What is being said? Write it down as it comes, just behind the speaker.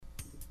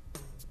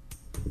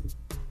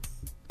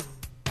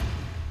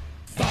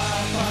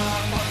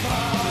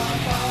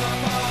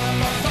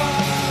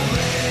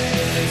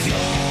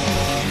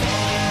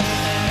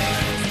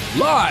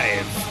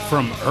Live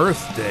from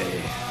Earth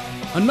Day,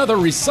 another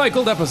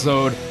recycled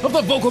episode of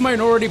the Vocal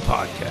Minority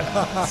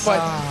Podcast.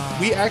 But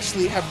we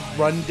actually have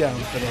rundown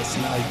for this,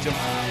 and I don't.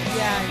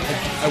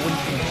 Yeah, I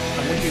wouldn't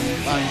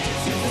be lying to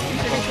people.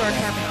 contribute to our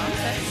carbon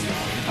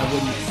offsets. I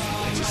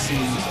wouldn't. It just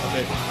seems a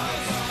bit.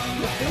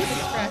 The food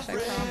is fresh, I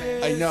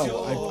promise. I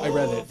know. I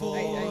read it.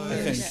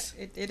 I think.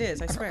 yeah, it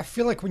is, I I swear.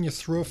 feel like when you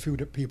throw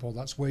food at people,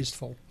 that's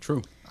wasteful.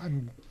 True.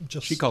 I'm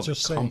just She calls it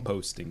just saying.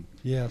 composting.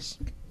 Yes.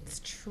 It's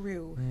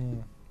true.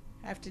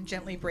 I have to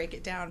gently break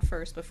it down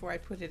first before I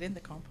put it in the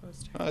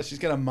composter. Oh, she's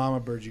got a mama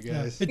bird, you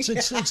Yeah. guys.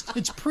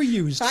 It's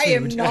pre-used I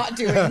am food. not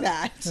doing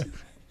that. What?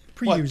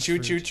 Pre-used Choo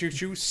food. choo choo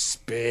choo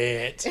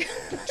spit.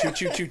 Choo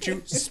choo choo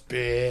choo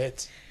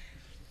spit.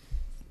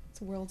 It's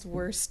the world's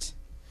worst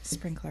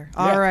sprinkler. Yeah.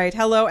 All right.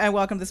 Hello and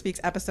welcome to this week's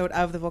episode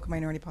of the Vocal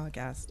Minority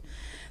Podcast.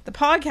 The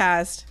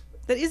podcast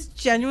that is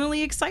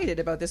genuinely excited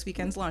about this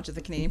weekend's launch of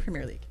the Canadian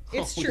Premier League.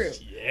 It's true.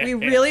 yeah. We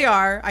really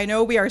are. I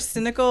know we are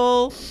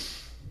cynical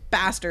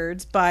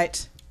bastards,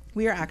 but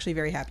we are actually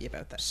very happy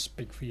about this.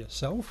 Speak for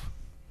yourself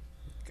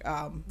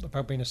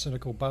about being a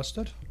cynical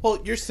bastard. Well,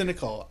 you're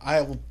cynical.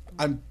 I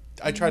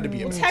try to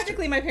be a bastard.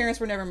 Technically, my parents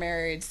were never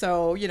married,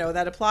 so, you know,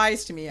 that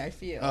applies to me, I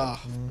feel.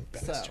 Ah,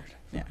 So, bastard.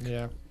 yeah.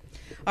 Yeah.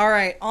 All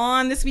right.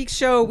 On this week's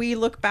show, we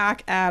look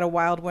back at a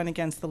wild one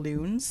against the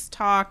Loons,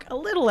 talk a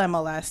little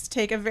MLS,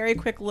 take a very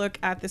quick look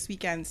at this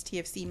weekend's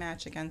TFC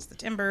match against the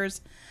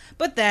Timbers.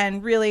 But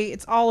then, really,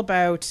 it's all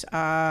about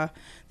the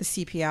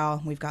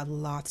CPL. We've got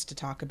lots to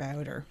talk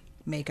about or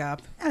make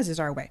up, as is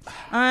our way.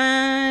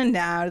 And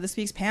now to this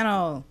week's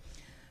panel.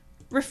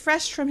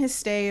 Refreshed from his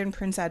stay in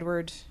Prince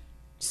Edward.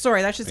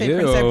 Sorry, that should say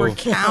Prince Ew. Edward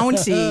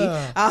County.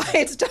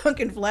 It's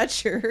Duncan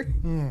Fletcher.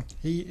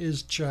 He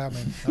is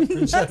charming. That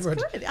Prince That's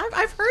Edward. good.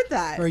 I've heard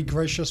that. Very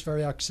gracious,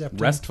 very accepting.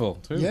 Restful,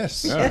 too.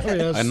 Yes. Yeah.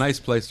 Yes. A nice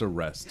place to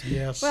rest.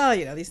 Yes. Well,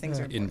 you know, these things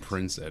are In important.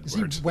 Prince is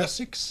he Edward.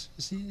 Wessex?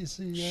 Is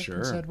he Sure.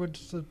 Prince Edward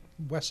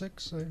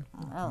Wessex?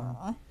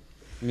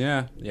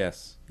 Yeah,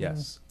 yes. Yeah.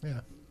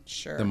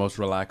 Sure. The most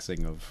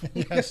relaxing of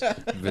Yes.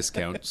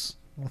 Viscounts.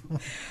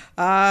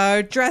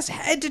 Dressed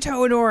head to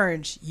toe in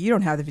orange. You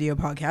don't have the video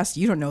podcast.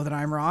 You don't know that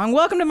I'm wrong.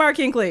 Welcome to Mark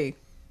Hinkley.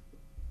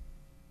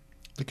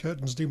 The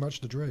curtains do match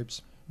the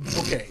drapes.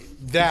 Okay,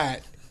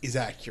 that is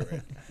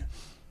accurate.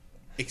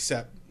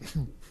 Except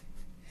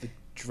the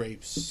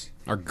drapes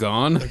Are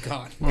gone? are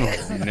gone.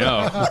 Oh,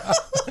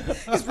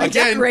 no.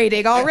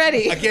 Redecorating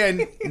already.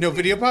 Again, no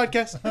video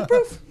podcast. No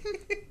proof.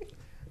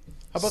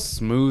 How about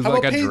Smooth how like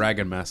about a paint-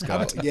 dragon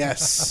mascot.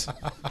 yes,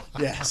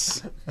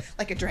 yes,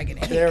 Like a dragon.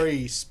 egg.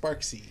 very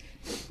sparksy.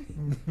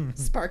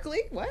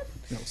 Sparkly? What?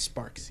 No,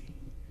 sparksy.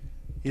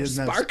 He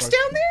doesn't have Sparks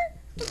spark- down there?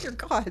 Oh, dear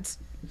gods.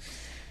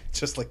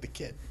 Just like the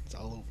kid, it's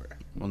all over.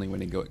 Only when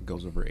he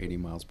goes over 80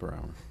 miles per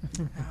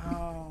hour.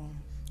 Oh.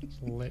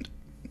 Lit.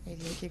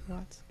 88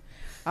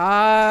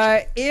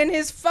 gigawatts. In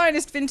his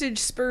finest vintage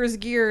Spurs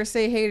gear,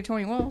 say hey to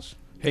Tony Walsh.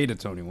 Hey to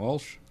Tony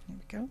Walsh. There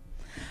we go.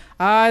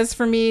 As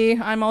for me,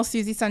 I'm all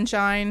Susie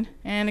Sunshine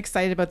and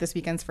excited about this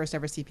weekend's first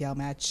ever CPL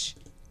match.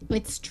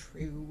 It's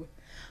true.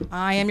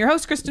 I am your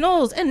host, Kristen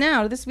Knowles, and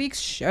now to this week's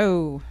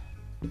show.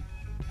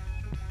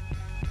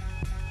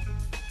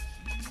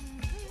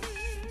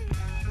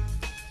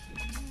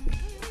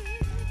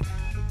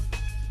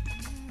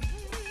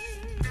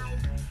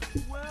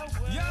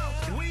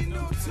 Yo, we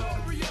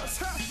notorious,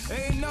 huh?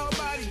 Ain't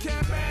nobody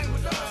can bang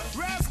with us.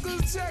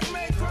 Rascals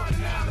checkmate,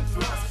 crawling out of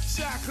thrust.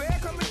 Shot clear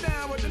coming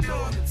down with the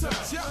northern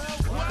touch. Yo,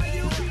 why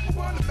you people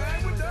wanna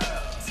bang with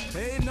us?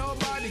 Ain't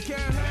nobody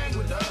can hang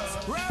with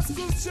us.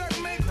 Rascals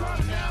checkmate,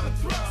 crawling out of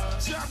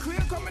thrust. Shot clear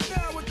coming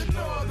down with the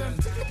northern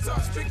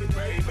touch, pick it,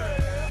 baby.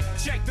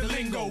 Check the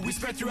lingo we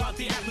spread throughout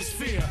the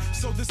atmosphere.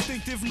 So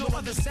distinctive, no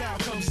other style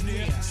comes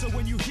near. So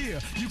when you hear,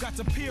 you got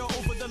to peer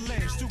over the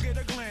lens to get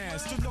a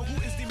glance to know who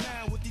is the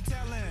man with the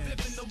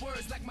talent. Flipping the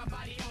words like my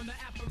body on the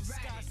apparatus.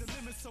 Sky's the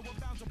limit, so we're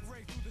bound to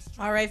break through the street.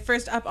 All right,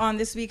 first up on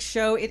this week's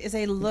show, it is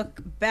a look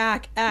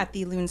back at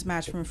the Loons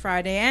match from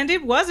Friday, and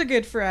it was a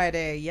good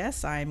Friday.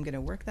 Yes, I'm going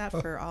to work that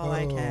for all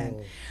I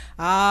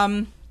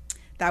can.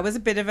 That was a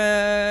bit of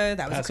a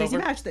crazy Passover?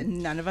 match that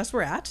none of us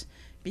were at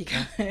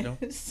because No,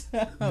 it's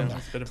a bit of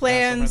Passover in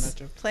plans, that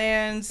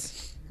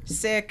joke.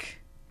 sick,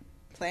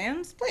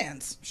 plans,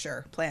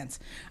 sure, plans.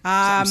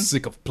 I'm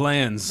sick of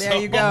plans. There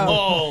you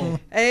go.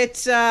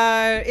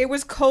 It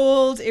was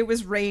cold. It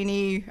was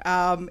rainy.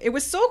 It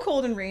was so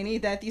cold and rainy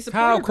that the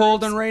supporter How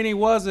cold groups- and rainy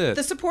was it?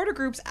 the supporter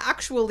groups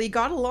actually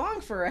got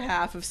along for a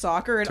half of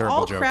soccer and Terrible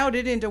all joke.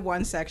 crowded into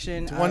one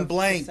section one of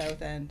blank. the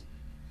South End.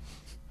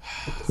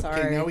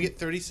 Sorry. Okay, now we get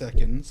 30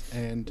 seconds,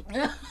 and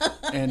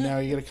now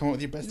you got to come up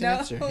with your best No.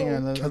 answer. Hang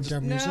on, I'll just-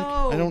 Countdown music.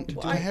 No. I don't.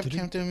 Do I have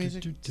countdown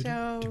music?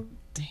 So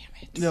Damn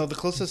it. No, the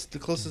closest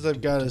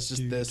I've got is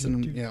just this,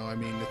 and I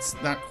mean, it's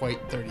not quite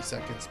 30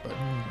 seconds, but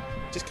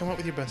just come up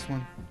with your best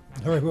one.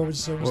 All right, what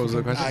was the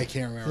the question? I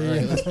can't remember.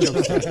 Right, let's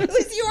joke's dead. It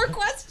was your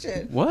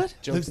question. What?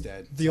 Joke's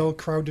dead. The all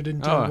crowded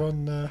into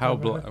one.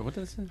 What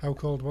is it? How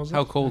cold was it?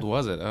 How cold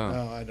was it? Oh.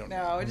 No, I don't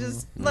know. No,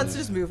 let's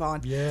just move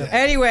on. Yeah.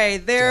 Anyway,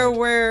 there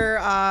were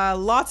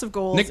lots of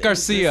goals. Nick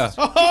Garcia.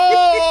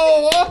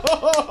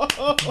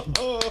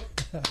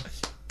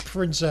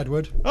 Prince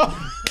Edward.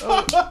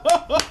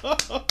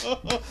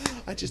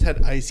 I just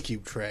had Ice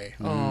Cube Trey.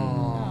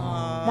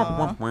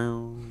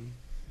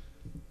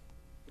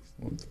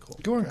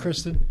 Go on,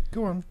 Kristen.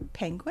 Go on.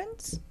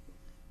 Penguins?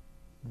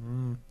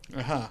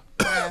 Uh-huh.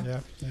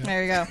 Yeah.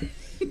 There you go.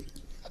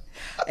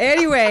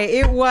 Anyway,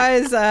 it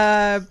was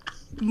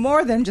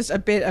more than just a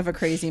bit of a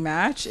crazy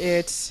match.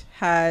 It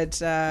had,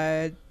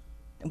 the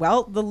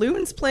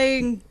Loons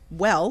playing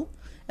well,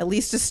 at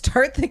least to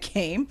start the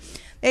game.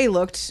 They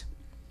looked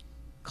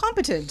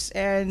competent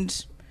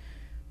and,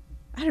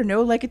 I don't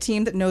know, like a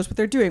team that knows what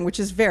they're doing,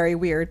 which is very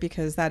weird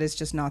because that is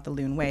just not the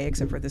Loon way,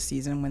 except for this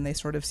season when they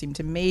sort of seem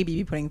to maybe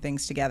be putting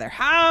things together.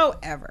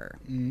 However,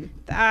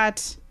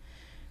 that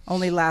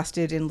only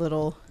lasted in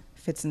little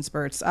fits and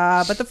spurts.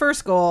 But the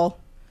first goal,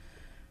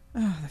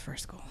 that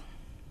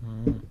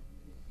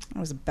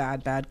was a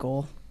bad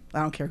goal. I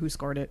don't care who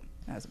scored it.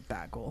 That was a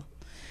bad goal.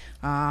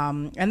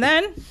 And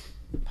then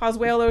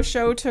Pozuelo's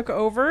show took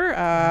over.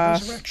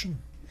 Resurrection.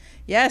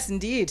 Yes,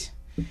 indeed.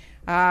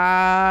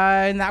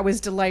 And that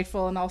was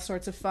delightful and all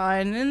sorts of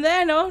fun. And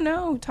then,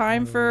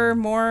 time for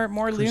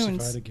more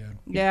Loons. Again.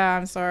 Yeah,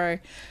 I'm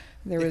sorry.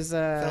 There was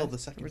fell the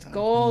second time.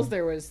 goals.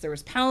 There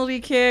was penalty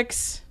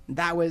kicks.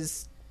 That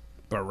was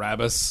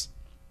Barabbas.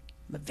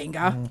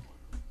 Mavinga.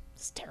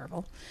 It's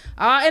terrible.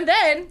 And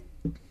then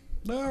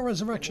No,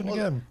 resurrection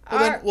again.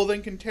 Well,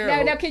 then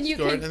Quintero now can you-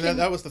 scored, can- and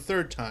that was the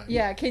third time.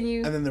 yeah, can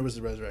you And then there was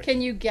the resurrection.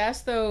 can you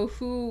guess though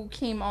who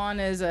came on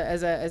as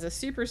a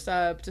super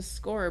sub to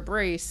score a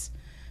brace?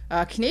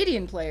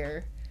 Canadian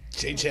player.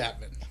 Jay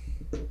Chapman.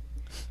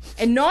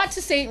 And not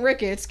to St.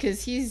 Ricketts,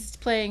 because he's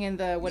playing in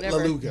the whatever.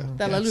 La Luga.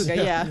 The La Luga,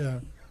 yeah.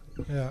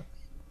 Yeah.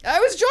 It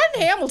was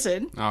Jordan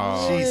Hamilton.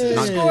 Oh, Jesus.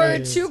 not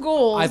Scored great. 2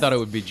 goals. I thought it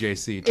would be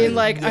JC too. in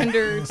like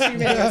under 2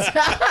 minutes.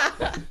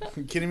 Are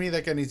you kidding me?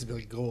 That guy needs to be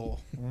like goal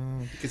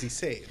because he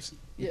saves.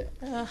 Yeah.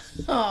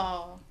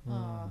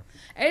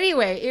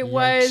 Anyway, it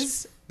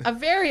was a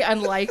very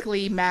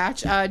unlikely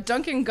match.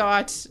 Duncan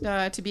got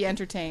to be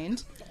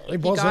entertained.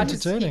 It was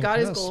entertaining. He got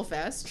his yes. goal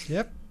fest.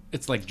 Yep.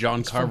 It's like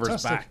John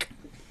Carver's fantastic.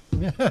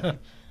 back.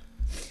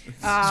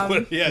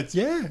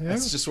 Yeah.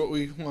 That's just what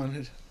we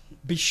wanted.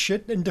 Be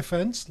shit in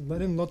defense,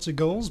 let in lots of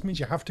goals means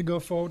you have to go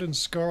forward and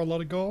score a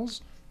lot of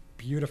goals.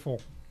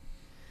 Beautiful.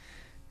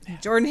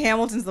 Jordan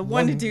Hamilton's the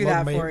one to do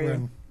that mate for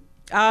you.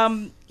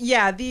 win.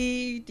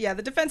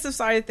 The defensive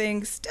side of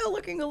things still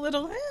looking a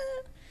little.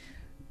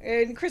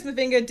 And Chris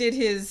Mavinga did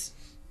his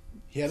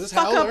He had his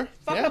fuck howler.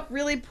 up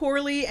really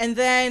poorly, and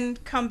then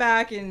come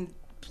back and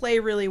play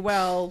really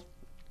well,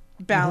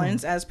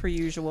 balance as per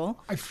usual.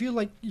 I feel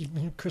like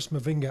Chris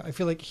Mavinga, I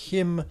feel like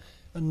him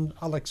and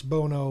Alex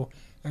Bono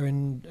are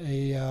in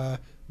a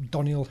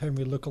Doniel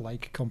Henry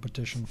lookalike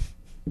competition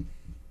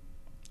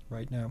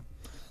right now.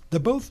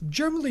 They're both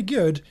generally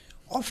good,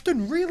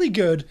 often really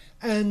good,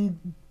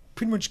 and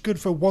pretty much good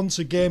for once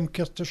a game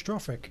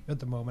catastrophic at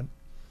the moment.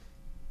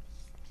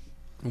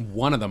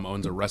 One of them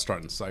owns a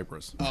restaurant in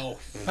Cyprus. Oh.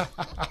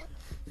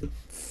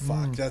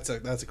 Fuck. That's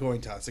a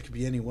coin toss. It could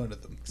be any one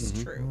of them. It's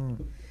true.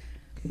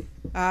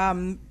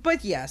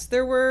 But yes,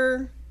 there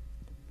were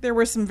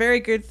some very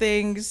good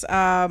things.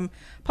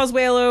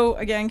 Pozuelo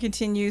again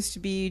continues to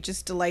be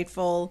just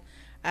delightful.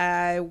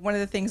 One of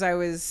the things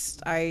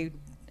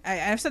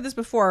I've said this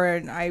before,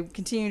 and I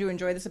continue to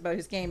enjoy this about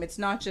his game. It's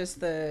not just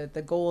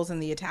the goals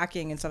and the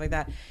attacking and stuff like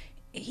that.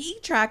 He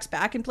tracks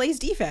back and plays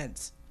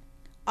defense.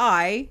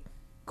 I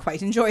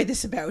quite enjoy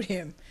this about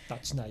him.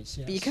 That's nice,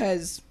 yes.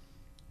 Because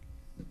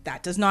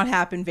that does not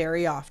happen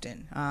very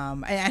often.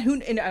 And I don't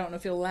know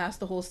if it'll last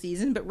the whole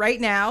season, but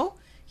right now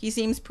he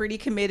seems pretty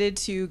committed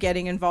to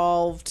getting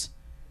involved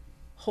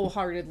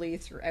wholeheartedly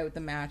throughout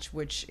the match,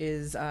 which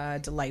is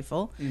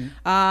delightful.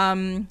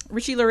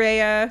 Richie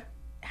Larea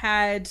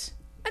had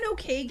an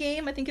okay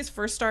game. I think his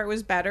first start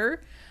was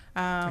better.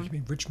 I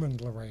mean Richmond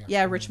Larea.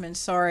 Yeah, Richmond.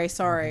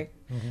 Sorry.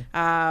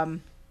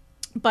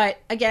 But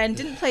again,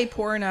 didn't play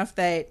poor enough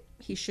that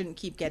he shouldn't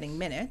keep getting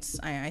minutes.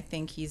 I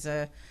think he's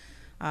an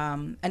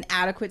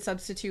adequate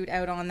substitute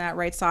out on that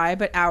right side,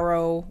 but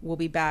Arrow will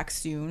be back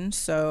soon,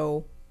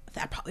 so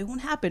that probably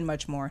won't happen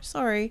much more.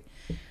 Sorry.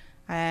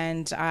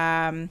 And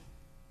there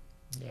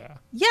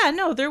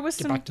was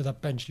Get some back to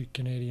that bench, you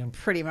Canadian.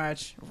 pretty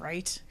much,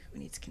 right? Who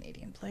needs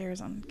Canadian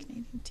players on a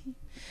Canadian team?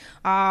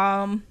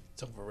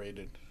 It's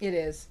overrated. It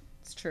is.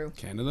 It's true.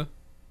 Canada?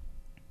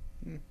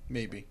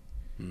 Maybe.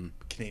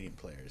 Canadian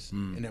players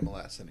in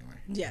MLS anyway.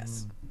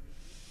 Yes.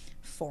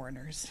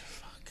 Foreigners.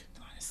 Fuck.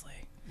 Honestly.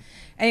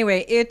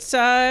 Anyway, it's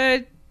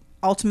I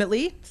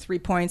ultimately, 3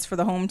 points for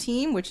the home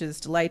team, which is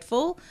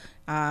delightful.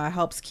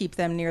 Helps keep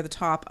them near the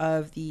top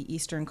of the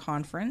Eastern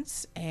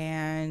Conference.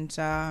 And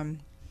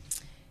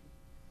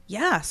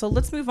yeah, so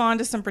let's move on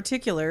to some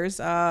particulars.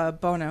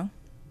 Bono.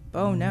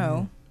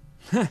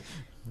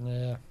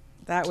 Yeah.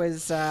 That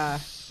was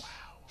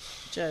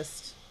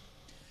just...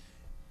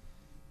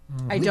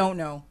 I don't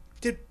know.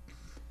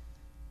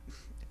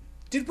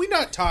 Did we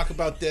not talk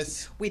about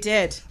this? We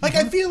did. Like,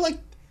 I feel like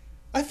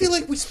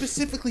we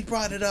specifically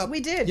brought it up.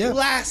 We did. Yeah.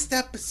 Last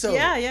episode.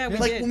 Yeah, we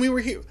like did. when we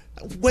were here.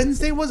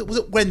 Wednesday was it? Was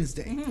it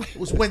Wednesday? Mm-hmm. It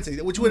was Wednesday,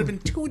 which would have been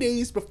 2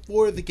 days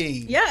before the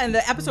game. Yeah, and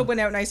the episode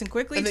went out nice and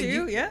quickly, And then too.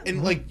 you, Yeah.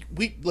 and like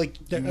you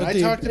and I the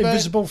talked about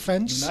invisible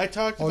fence. You and I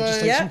talked or about just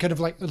it. like Yeah. some kind of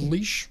like a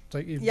leash.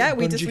 Like Yeah,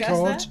 we bungee discussed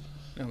cords. that.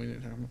 No, we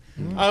didn't talk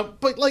about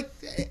but like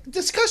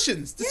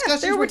discussions. Yeah,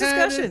 there were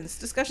discussions.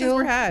 Discussions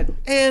were had.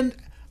 And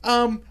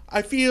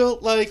I feel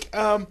like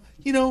I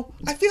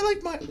feel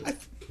like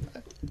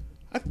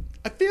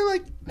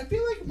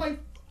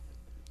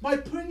my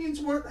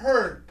opinions weren't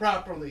heard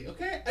properly.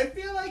 Okay, I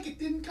feel like it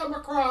didn't come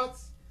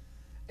across,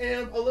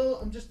 and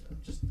I'm just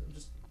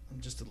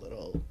a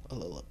little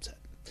upset.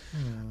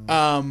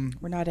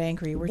 We're not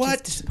angry. We're What?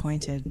 just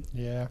disappointed.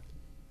 Yeah.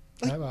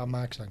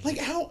 Max angry. Like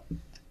how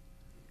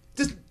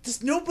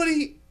does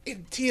nobody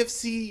in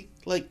TFC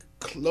like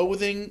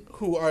clothing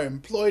who are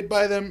employed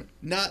by them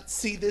not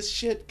see this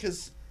shit?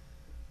 Because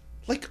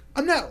like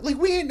I'm not like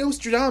we ain't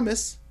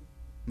Nostradamus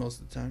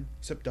most of the time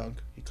except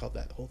Dunk. He called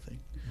that the whole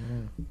thing.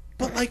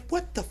 But like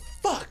what the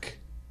fuck?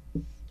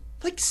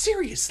 Like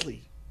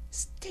seriously,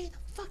 stay the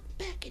fuck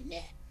back in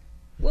there.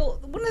 Well,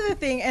 one other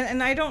thing,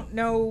 and I don't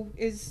know,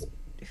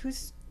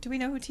 do we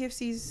know who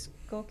TFC's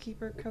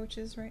goalkeeper coach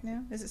is right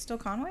now? Is it still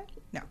Conway?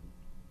 No.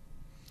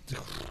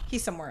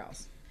 He's somewhere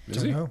else.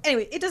 Is he? know.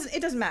 Anyway, it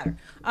doesn't matter.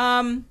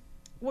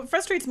 What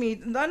frustrates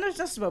me, not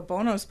just about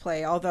Bono's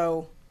play,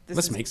 although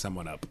Let's make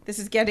someone up. this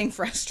is getting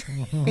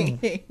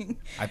frustrating.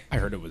 I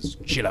heard it was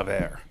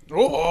Chilavert.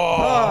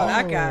 Oh,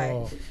 that guy.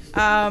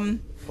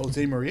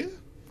 Jose Maria.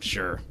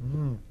 Sure.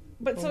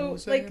 But so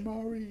Jose like,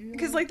 Maria.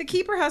 because like the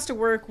keeper has to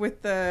work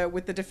with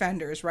the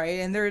defenders, right?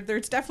 And there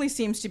definitely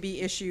seems to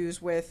be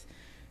issues with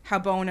how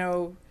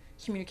Bono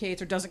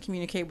communicates or doesn't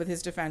communicate with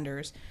his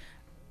defenders.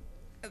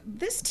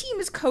 This team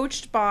is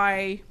coached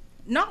by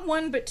not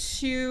one but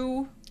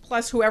two,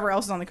 plus whoever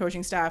else is on the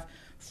coaching staff,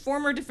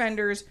 former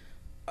defenders,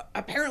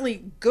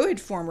 apparently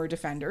good former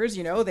defenders.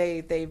 You know,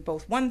 they've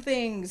both won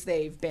things,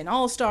 they've been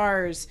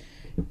all-stars.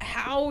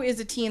 How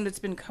is a team that's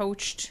been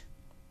coached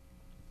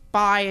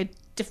by a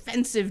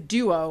defensive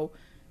duo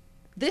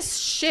this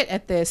shit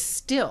at this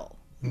still?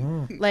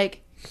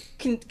 Like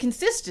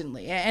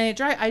consistently,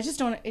 and I just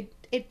don't,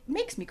 it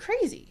makes me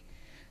crazy.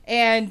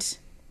 And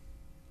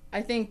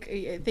I think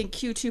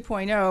Q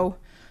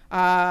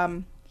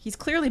 2.0, he's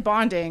clearly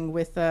bonding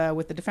with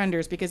the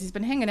defenders because he's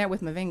been hanging out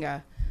with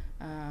Mavinga.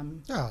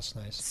 That's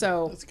nice.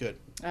 So That's good.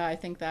 I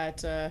think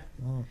that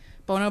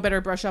Bono better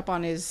brush up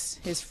on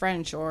his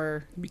French,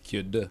 or Be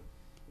cute.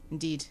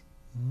 indeed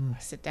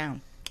sit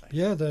down.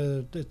 Yeah,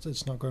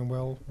 it's not going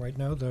well right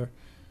now. They're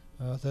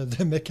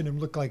making him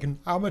look like an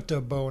amateur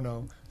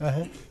Bono.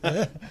 Yeah.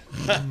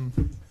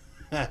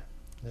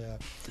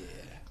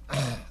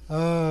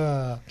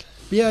 But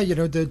yeah, you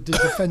know, the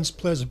defense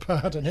plays a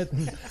part in it,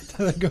 and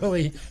the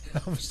goalie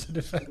helps the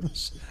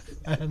defense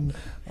and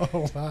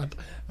all that.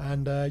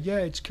 And yeah,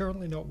 it's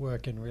currently not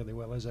working really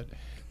well, is it?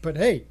 But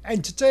hey,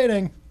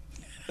 entertaining.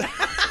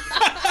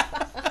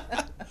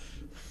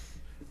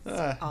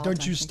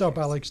 Don't you stop,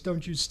 Alex.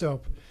 Don't you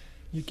stop.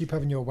 You keep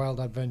having your wild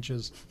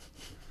adventures.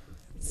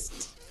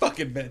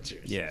 Fucking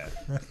adventures. Yeah.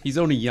 He's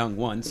only young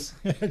once.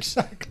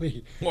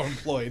 Exactly. More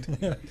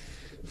employed.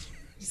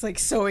 He's like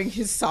sowing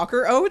his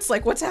soccer oats.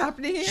 Like, what's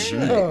happening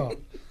here? Oh.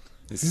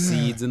 The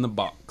seeds in the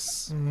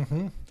box.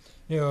 You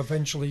know,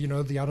 eventually, you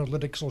know, the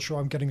analytics will show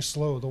I'm getting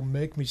slow. They'll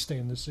make me stay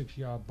in the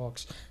 6-yard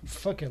box.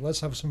 Fuck it, let's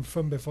have some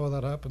fun before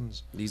that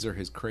happens. These are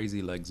his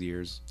crazy legs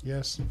ears.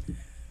 Yes.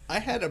 I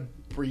had a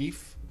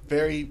brief,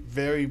 very,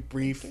 very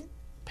brief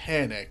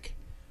panic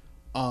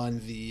on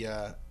the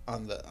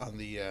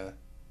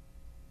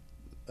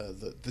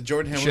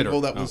Jordan Hamlin Shitter.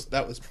 goal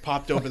that was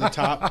popped over the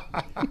top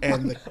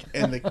and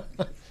the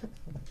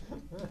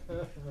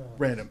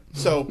random.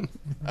 So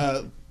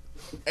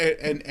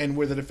and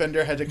where the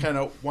defender had to kind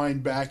of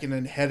wind back and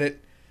then head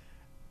it,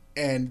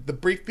 and the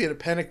brief bit of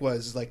panic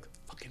was like,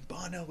 fucking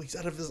Bono, he's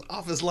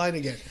off his line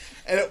again,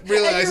 and it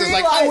realized it's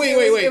like, oh wait,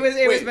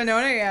 it was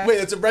Monona, yeah.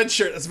 wait, it's a red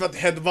shirt that's about to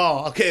head the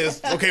ball.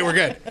 Okay, we're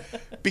good,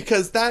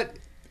 because that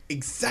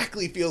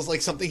exactly feels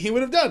like something he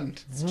would have done.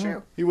 It's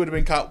true. He would have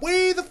been caught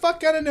way the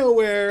fuck out of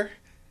nowhere,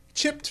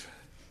 chipped.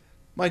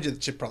 Mind you, the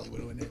chip probably would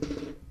have went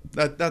in.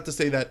 Not to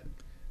say that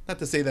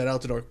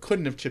Altidore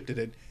couldn't have chipped it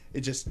in.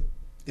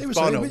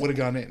 Bono would have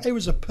gone in. It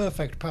was a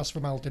perfect pass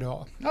from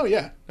Altidore. Oh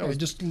yeah, He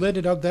just laid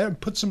it out there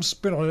and put some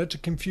spin on it to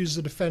confuse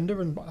the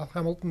defender, and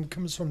Hamilton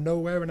comes from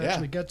nowhere and Yeah.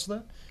 actually gets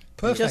there.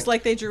 Perfect. Just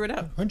like they drew it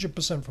up.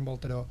 100% from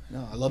Altidore.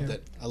 no, I loved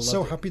it. I loved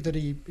So it. happy that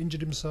he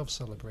injured himself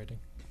celebrating.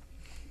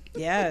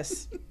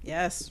 Yes.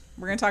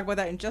 We're going to talk about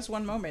that in just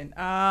one moment.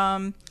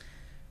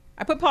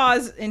 I put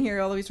Pause in here,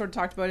 although we sort of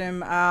talked about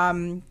him.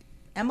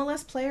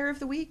 MLS Player of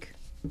the Week.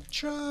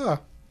 Sure.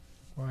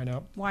 Why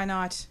not? Why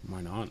not?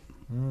 Why not?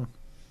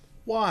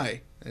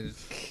 Why?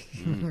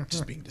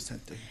 Just being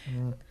dissenting.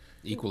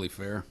 Equally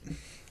fair.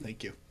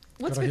 Thank you.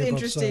 What's Gotta been hear both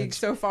interesting sides.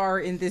 so far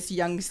in this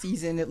young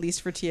season, at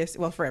least for TFC,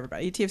 well, for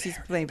everybody, TFC's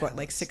playing, what,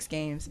 like 6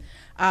 games,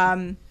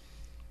 and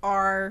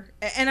I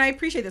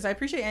appreciate this. I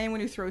appreciate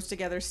anyone who throws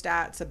together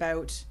stats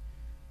about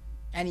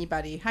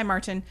anybody. Hi,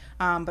 Martin.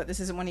 But this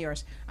isn't one of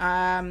yours.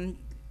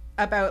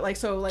 About, like,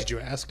 so, like... Did you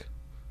ask?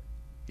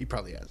 He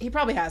probably has. He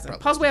probably hasn't.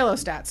 Pozuelo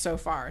stats so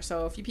far.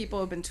 So a few people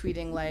have been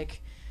tweeting,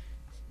 like,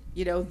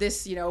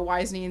 why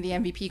isn't he in the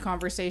MVP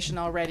conversation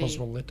already?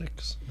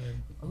 Pozolytics.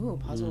 Oh,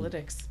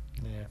 Pozolytics.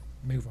 Yeah.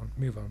 Move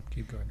on.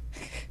 Keep going.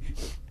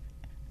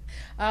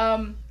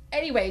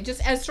 Anyway,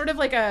 just as sort of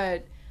like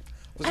a...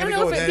 Was I don't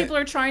gonna know go if with people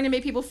are trying to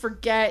make people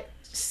forget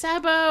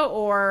Seba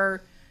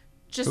or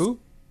just... Who?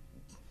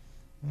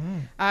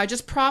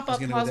 Just prop up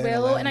gonna go with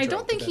Pozuelo, NLM and I drop,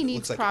 don't think but he that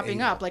needs looks like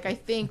propping A. up. Like, I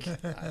think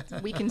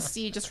we can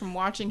see just from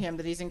watching him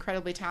that he's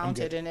incredibly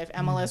talented, and if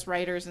MLS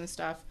writers and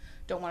stuff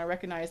don't want to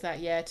recognize that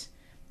yet,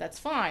 that's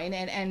fine.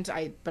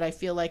 But I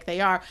feel like they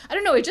are. I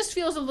don't know. It just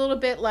feels a little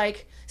bit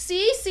like,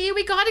 see,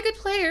 we got a good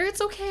player. It's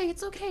okay.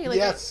 Like,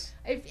 Yes.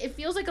 it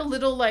feels like a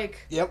little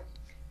like Yep.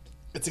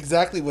 It's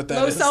exactly what that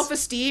low is.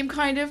 self-esteem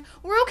kind of.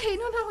 We're okay.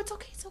 No, it's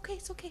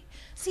okay.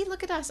 See,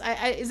 look at us.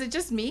 Is it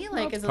just me?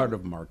 Like, is Part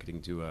of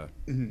marketing to a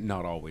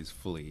not always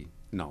fully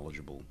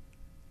knowledgeable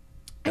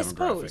I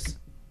demographic. suppose.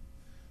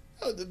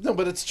 No,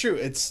 but it's true.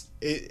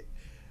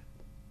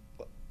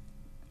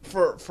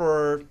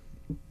 For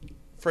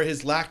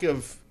his lack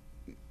of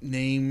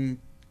name,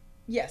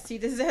 Yes, he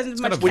hasn't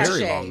got much a very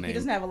cachet. long He name.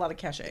 doesn't have a lot of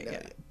cachet.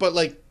 Yeah. but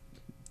like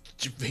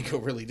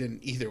Javinko really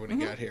didn't either when he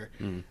got here.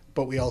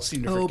 But we all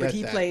seem to forget Oh, but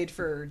he that. played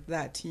for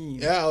that team.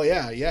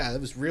 Yeah.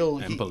 That was real.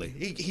 Empoli.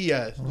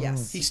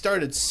 Yes. He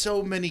started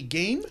so many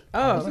game.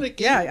 Oh, Wasn't it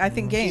game? yeah, I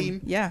think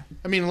game. Yeah.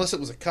 I mean, unless it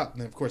was a cup,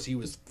 and then of course he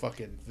was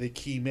fucking the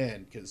key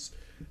man because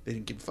they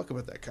didn't give a fuck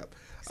about that cup.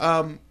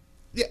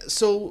 Yeah,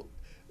 so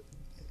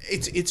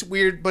it's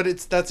weird, but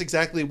that's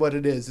exactly what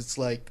it is. It's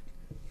like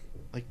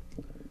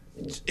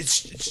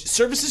it's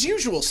service as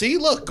usual. See,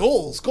 look,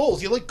 goals.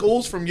 You like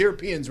goals from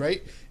Europeans,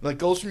 right? You like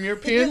goals from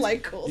Europeans.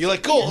 You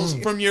like goals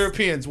from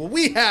Europeans. Well,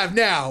 we have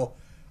now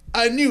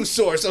a new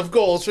source of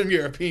goals from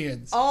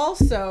Europeans.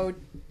 Also,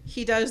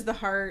 he does the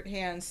heart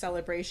hand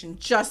celebration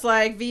just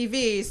like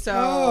VV. So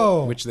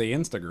Oh. Which they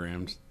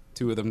Instagrammed,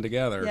 2 of them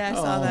together. yeah, I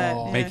saw that.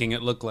 Yeah. Making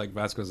it look like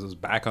Vasquez is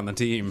back on the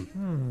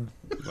team.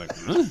 Like,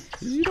 huh?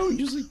 You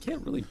usually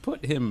can't really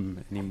put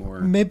him anymore.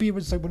 Maybe it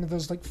was like one of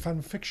those like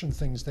fan fiction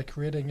things. They're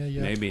creating a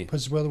Maybe.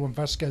 Pozuelo and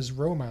Vasquez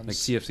romance. Like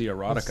TFC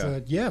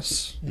erotica.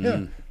 Yes.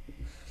 Yeah.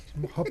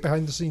 Hot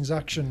behind the scenes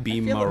action.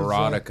 Beam feel it was,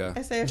 erotica.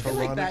 I say I feel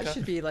like that Veronica?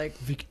 should be like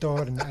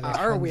Victor and our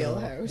Alejandro.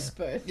 wheelhouse,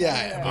 but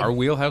Yeah, Our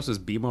wheelhouse is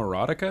Beam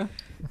erotica?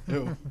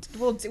 well,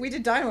 we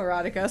did Dino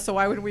Erotica, so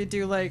why would we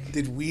do like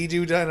Did we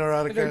do Dino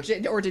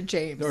Erotica? or did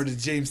James? Or did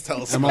James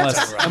tell us?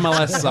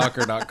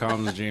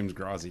 MLSsoccer.com's James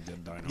Grossi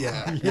did Dino.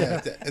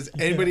 Yeah. Has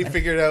anybody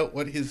figured out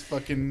what his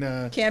fucking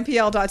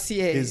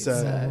Campl.ca. his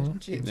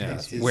James Yeah,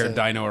 Ross. His, where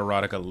Dino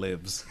Erotica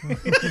lives.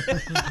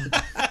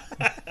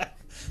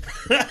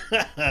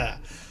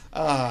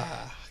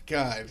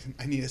 God,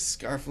 I need a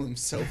scarf loom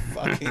so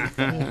fucking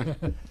bad.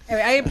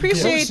 Anyway, I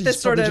appreciate Yes, this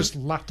it's sort probably of. just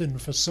Latin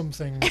for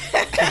something.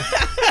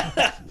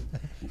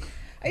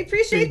 I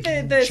appreciate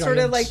big, the sort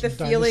of like the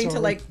giant feeling to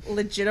dinosaur. like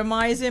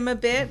legitimize him a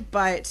bit,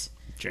 but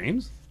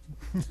James?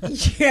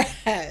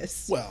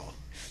 yes. Well,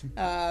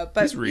 But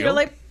He's you real. know,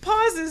 like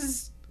Paz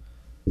is,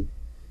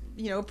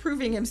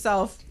 proving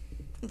himself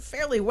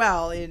fairly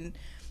well in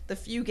the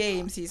few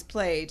games he's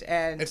played,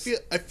 and I feel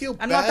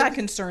I'm bad. not that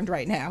concerned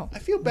right now. I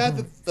feel bad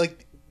that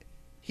like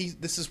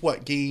this is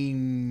what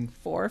game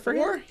 4 for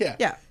 4? him?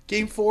 Yeah.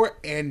 Game 4,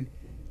 and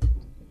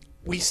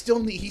he still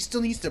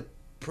needs to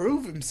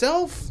prove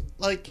himself.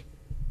 Like,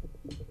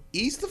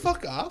 ease the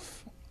fuck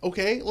off,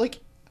 okay? Like,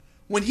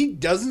 when he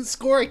doesn't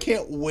score, I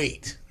can't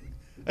wait.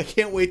 I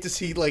can't wait to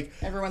see like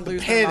Everyone the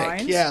lose their panic.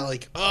 minds. Yeah,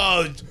 like,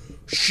 oh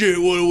shit,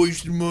 what a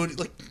waste of money.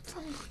 Like,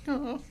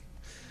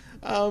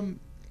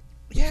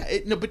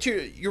 but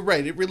you're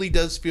right. It really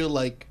does feel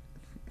like,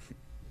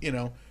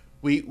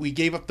 we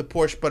gave up the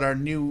Porsche, but our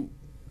new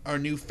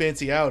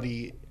fancy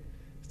Audi.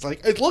 It's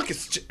like, look,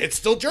 it's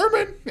still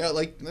German. Yeah,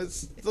 like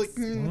it's like,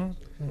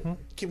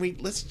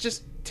 let's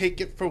just take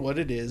it for what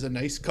it is, a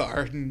nice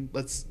car, and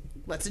let's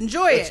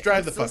enjoy it. Let's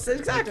drive the Let's- fucker.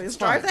 Exactly. It's Let's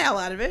drive fine. the hell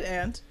out of it.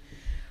 And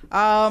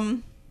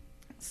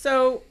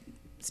so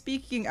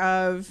speaking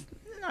of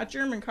not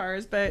German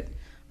cars, but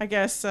I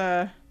guess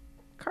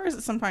cars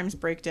that sometimes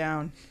break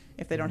down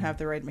if they don't have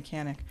the right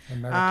mechanic.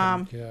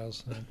 American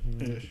cars.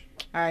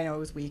 I know it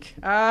was weak.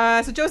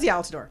 So Josie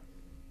Altidore.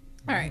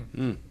 All right.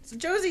 So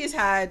Josie has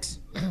had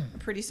a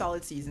pretty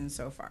solid season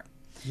so far.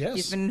 Yes.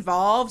 He's been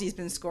involved. He's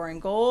been scoring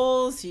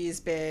goals. He's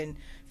been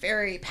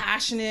very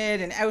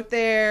passionate and out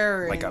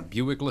there. Like a and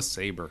Buick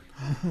LeSabre.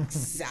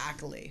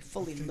 exactly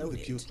fully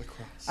loaded. Buick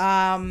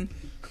lacrosse.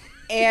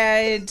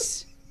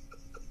 And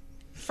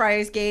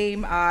Friday's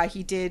game,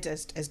 he did,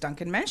 as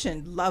Duncan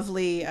mentioned,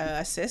 lovely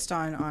assist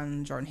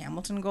on Jordan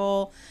Hamilton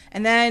goal,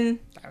 and then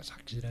That was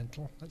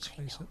accidental, let's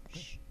face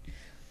it.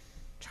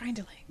 trying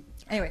to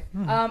anyway,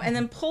 and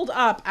then pulled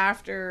up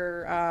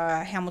after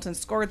Hamilton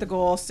scored the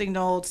goal,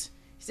 signaled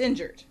he's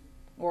injured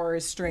or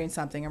is strained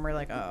something, and we're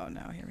like, oh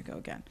no, here we go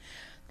again.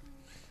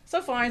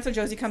 So fine, so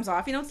Josie comes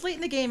off. It's late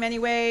in the game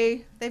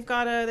anyway. They've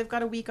got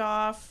a week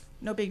off.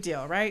 No big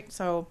deal, right?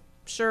 So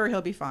sure,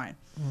 he'll be fine.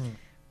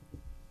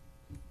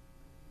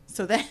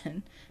 So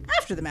then,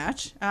 after the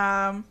match,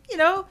 the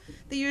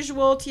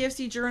usual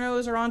TFC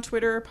journos are on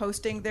Twitter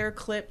posting their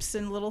clips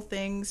and little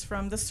things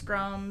from the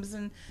scrums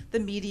and the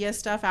media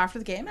stuff after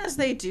the game, as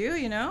they do,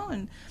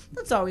 and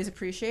that's always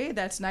appreciated.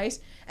 That's nice.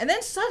 And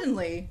then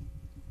suddenly,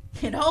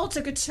 it all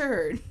took a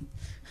turn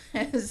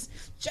as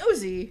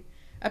Josie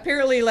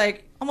apparently,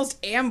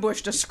 almost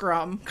ambushed a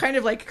scrum, kind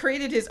of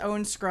created his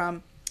own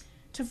scrum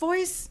to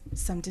voice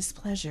some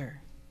displeasure.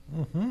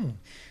 Mm-hmm.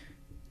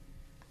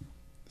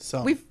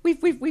 So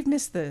We've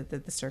missed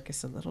the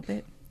circus a little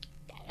bit.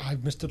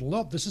 I've missed it a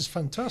lot. This is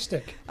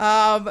fantastic.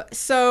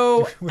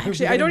 So We're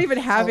actually, I don't getting even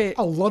have it.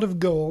 A lot of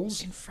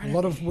goals, front a of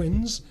lot of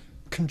wins,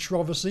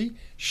 controversy,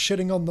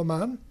 shitting on the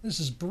man. This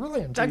is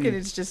brilliant. Duncan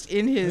is just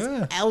in his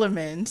Yeah.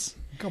 element.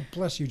 God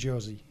bless you,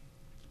 Josie.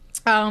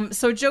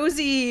 So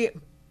Josie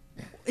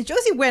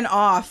went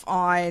off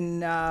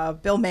on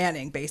Bill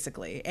Manning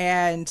basically,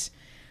 and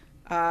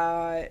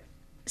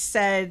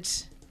said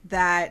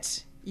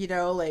that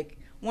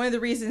one of the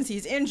reasons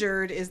he's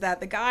injured is that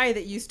the guy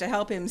that used to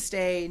help him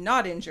stay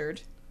not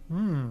injured,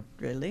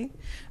 really,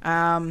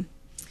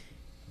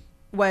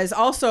 was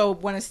also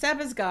one of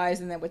Seba's guys,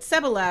 and then when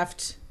Seba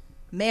left,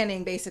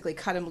 Manning basically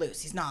cut him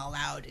loose. He's not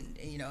allowed,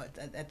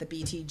 at the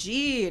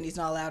BTG, and he's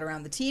not allowed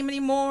around the team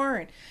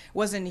anymore.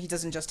 And he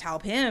doesn't just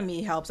help him;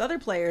 he helps other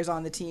players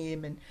on the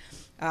team.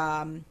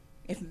 And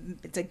if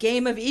it's a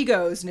game of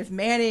egos, and if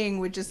Manning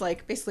would just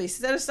basically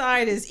set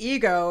aside his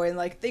ego and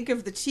think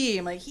of the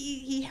team,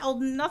 he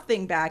held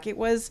nothing back. It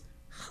was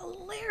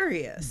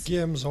hilarious.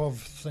 Games of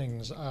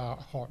things are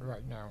hot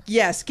right now.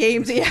 Yes,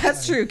 games. Yeah,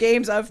 that's true.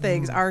 Games of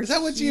things are. is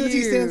that what GOT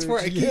stands for?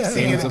 I keep Yeah.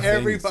 seeing Games it of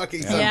every things.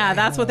 fucking Sunday. Yeah,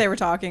 that's what they were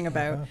talking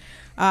about.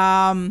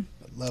 I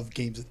love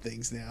games of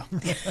things now.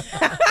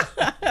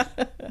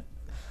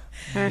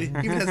 It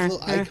even has a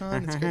little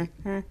icon. It's great.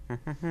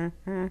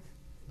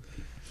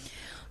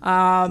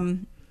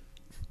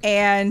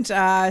 And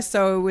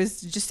so it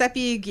was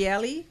Giuseppe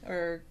Gielli,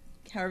 or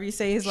however you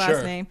say his last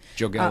Sure. name.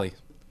 Joe Gelly.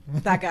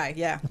 That guy,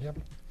 yeah. Yep.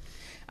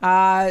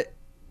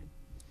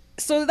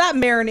 So that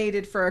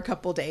marinated for a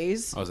couple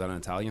days. Oh, is that an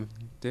Italian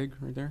dig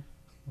right there?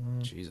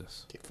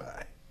 Jesus. Get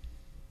five.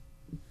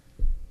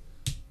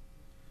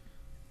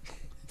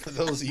 For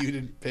those of you who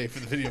didn't pay for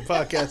the video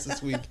podcast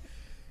this week,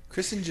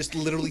 Kristen just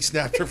literally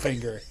snapped her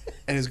finger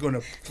and is going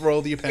to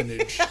throw the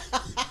appendage.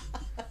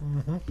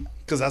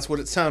 Because that's what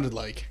it sounded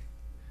like.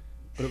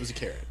 But it was a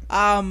carrot.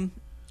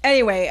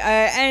 Anyway,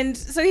 and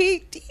so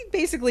he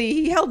basically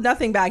he held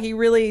nothing back. He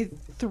really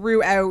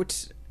threw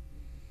out,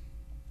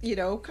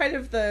 kind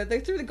of they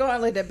threw the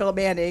gauntlet at Bill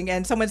Manning.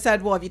 And someone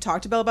said, "Well, have you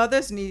talked to Bill about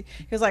this?" And he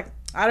was like,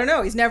 "I don't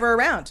know. He's never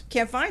around.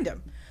 Can't find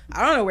him.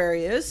 I don't know where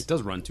he is." It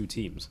does run two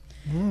teams.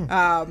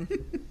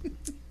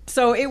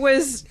 So it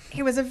was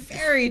a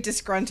very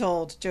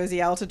disgruntled Josie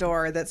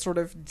Altidore that sort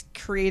of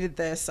created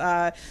this.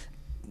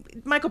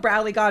 Michael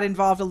Bradley got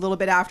involved a little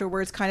bit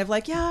afterwards, kind of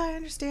yeah, I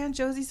understand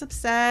Josie's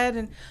upset,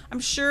 and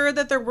I'm sure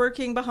that they're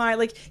working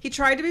behind. He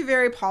tried to be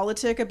very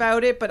politic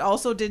about it, but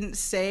also didn't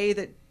say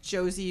that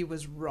Josie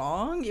was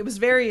wrong. It was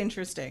very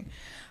interesting.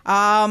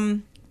 So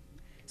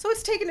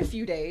it's taken a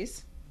few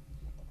days.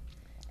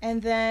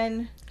 And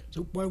then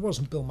So why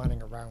wasn't Bill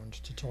Manning around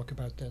to talk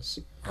about this?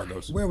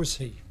 Argos. Where was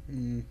he?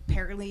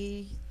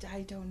 apparently,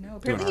 I don't know.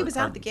 Apparently he was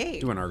at the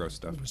game. Doing Argos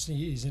stuff.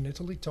 He's in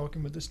Italy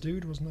talking with this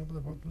dude? Wasn't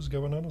that what was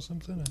going on or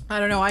something? I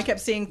don't know. I kept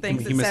seeing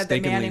things He that said that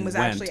mistakenly Manning was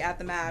went. actually at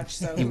the match.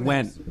 So He who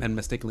went knows? and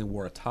mistakenly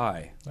wore a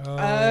tie.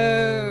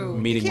 Oh,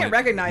 Meeting you can't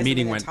went- recognize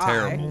meeting him in a went tie.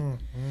 terrible.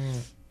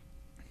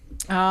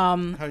 How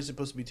are you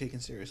supposed to be taken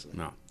seriously?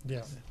 No.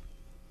 Yeah.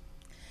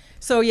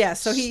 So yeah,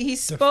 so he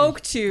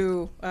spoke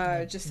to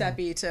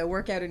Giuseppe to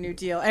work out a new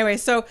deal. Anyway,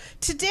 so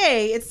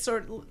today it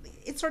sort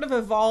of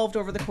evolved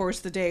over the course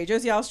of the day.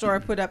 Josie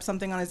Altidore put up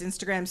something on his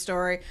Instagram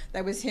story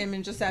that was him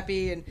and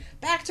Giuseppe and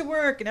back to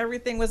work, and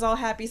everything was all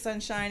happy,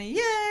 sunshiny,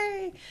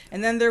 yay!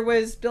 And then there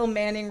was Bill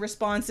Manning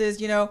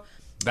responses,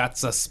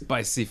 That's a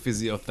spicy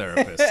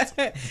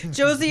physiotherapist.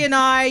 Josie and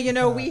I,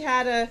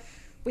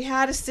 we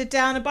had to sit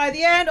down, and by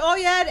the end, oh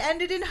yeah, it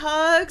ended in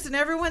hugs, and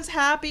everyone's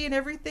happy, and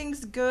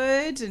everything's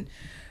good. And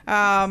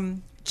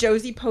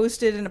Josie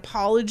posted an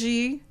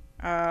apology,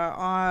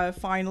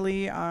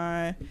 finally,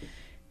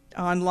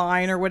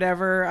 online or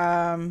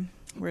whatever.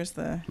 Where's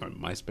the? On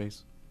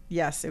MySpace.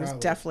 Yes, it was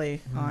Probably.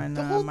 definitely on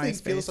The whole thing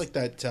MySpace. feels like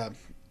that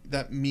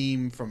that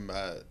meme from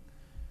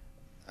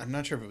I'm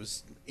not sure if it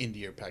was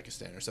India or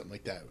Pakistan or something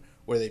like that,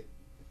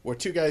 where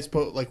two guys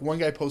one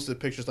guy posted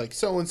pictures like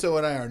so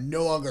and I are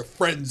no longer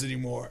friends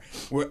anymore.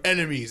 We're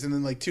enemies, and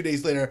then like 2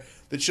 days later,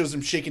 that shows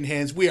them shaking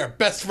hands. We are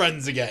best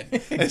friends again.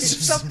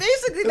 So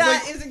basically,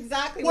 that is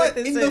exactly what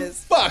this in is.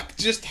 the fuck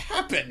just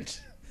happened?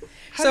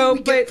 How So, did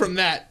we get but- from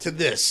that to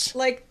this?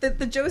 Like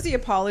the Josie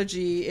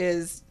apology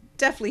is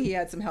definitely he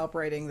had some help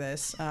writing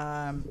this.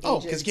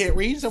 Because you can't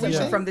read? Is that what you're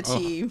saying? from the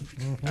team.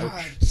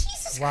 God,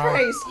 Jesus Wow.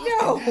 Christ,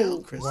 no!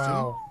 Kristen.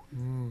 Wow.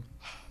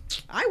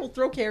 I will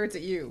throw carrots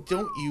at you.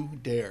 Don't you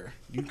dare.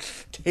 You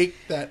take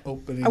that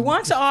opening. I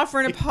want to offer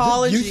an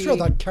apology You throw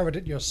that carrot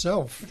at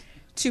yourself.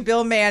 to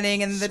Bill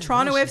Manning and the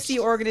Toronto racist. FC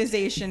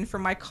organization for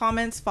my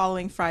comments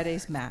following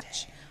Friday's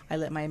match. I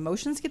let my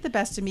emotions get the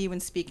best of me when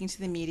speaking to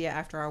the media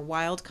after our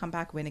wild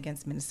comeback win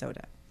against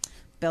Minnesota.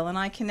 Bill and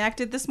I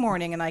connected this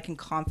morning, and I can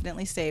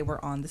confidently say we're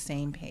on the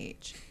same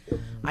page.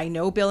 I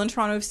know Bill and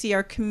Toronto FC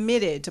are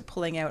committed to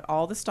pulling out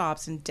all the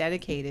stops and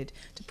dedicated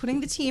to putting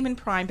the team in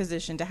prime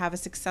position to have a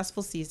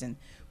successful season.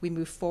 We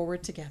move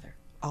forward together,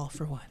 all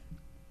for one.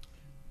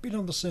 Being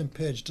on the same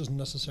page doesn't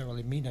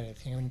necessarily mean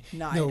anything. I mean,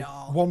 Not you know, at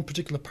all. one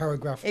particular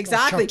paragraph or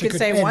Exactly, chapter could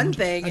say one end,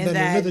 thing and and then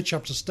then- another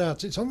chapter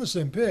starts. It's on the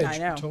same page. I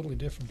know. Totally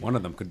different. One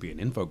of them could be an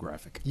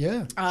infographic.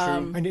 Yeah.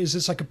 And is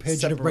this like a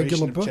page in a Separation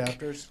regular of book?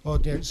 chapters. Or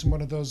it's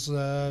one of those,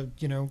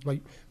 like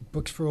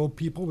books for old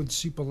people with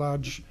super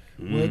large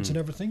words and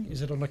everything?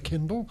 Is it on a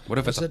Kindle? What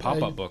if it's Is a it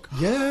pop-up book?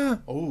 Yeah.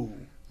 Oh,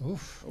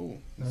 Oof.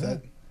 is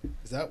that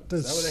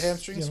what a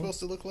hamstring is supposed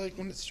to look like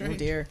when it's Oh straight?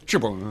 dear.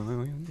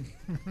 Sure.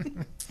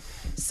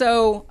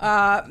 So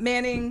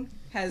Manning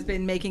has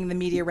been making the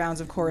media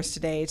rounds, of course,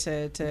 today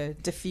to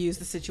diffuse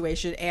the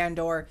situation and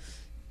or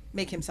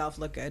make himself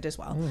look good as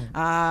well.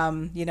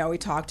 We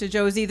talked to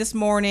Josie this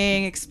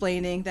morning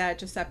explaining that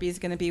Giuseppe is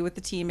going to be with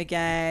the team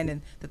again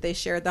and that they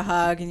shared the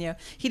hug. And,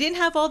 he didn't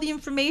have all the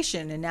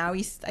information. And now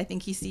I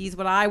think he sees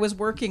what I was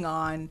working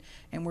on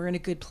and we're in a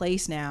good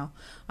place now.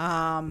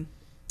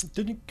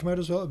 Didn't it come out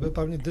as well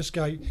about this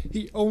guy?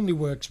 He only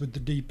works with the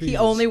DPs. He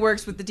only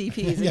works with the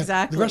DPs, Yeah,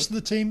 exactly. The rest of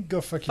the team,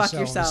 go fuck yourselves. Fuck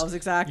yourselves,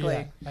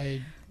 exactly. Yeah,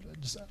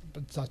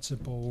 but that's a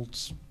bold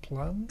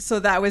plan. So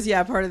that was,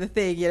 part of the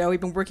thing. We've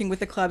been working with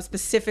the club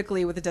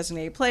specifically with the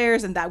designated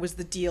players, and that was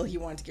the deal he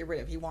wanted to get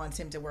rid of. He wants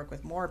him to work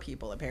with more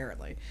people,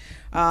 apparently.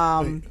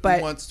 Who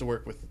But wants to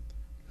work with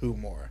who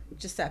more?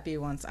 Giuseppe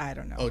wants, I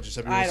don't know. Oh,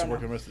 Giuseppe I wants to don't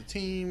work know. with the rest of the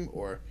team,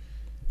 or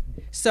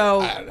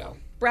So I don't know.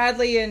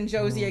 Bradley and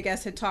Josie, I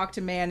guess, had talked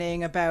to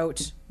Manning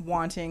about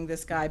wanting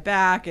this guy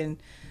back,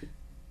 and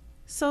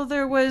so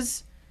there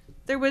was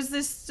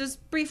this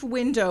brief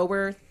window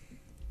where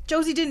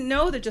Josie didn't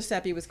know that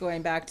Giuseppe was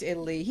going back to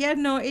Italy. He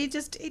didn't know.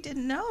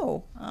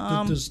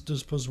 Does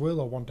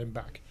Pozuelo want him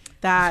back?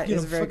 That You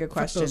is know, a very fuck- good fuck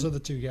question. those other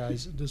two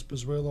guys. Does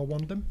Pozuelo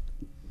want him?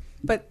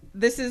 But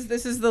this is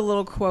the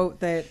little quote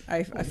that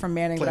from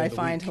Manning that Play I of the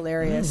find week.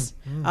 hilarious.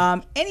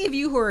 Any of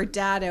you who are a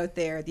dad out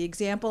there, the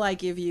example I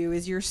give you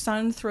is your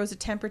son throws a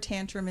temper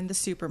tantrum in the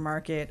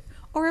supermarket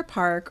or a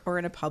park or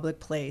in a public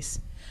place.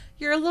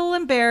 You're a little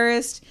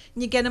embarrassed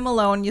and you get him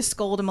alone, you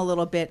scold him a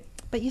little bit,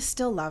 but you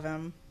still love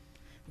him.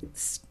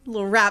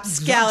 Little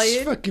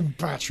rapscallion. That's fucking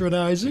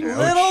patronizing.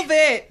 Little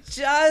bit,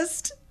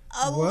 just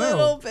a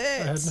little I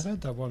bit. hadn't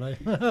heard that one.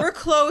 We're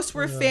close,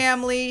 we're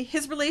family.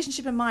 His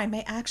relationship and mine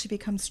may actually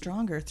become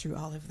stronger through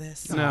all of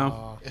this.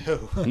 No.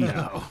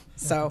 No.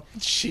 So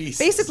Jesus.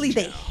 basically,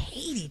 they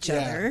hate each Yeah,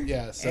 other.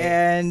 yeah, so-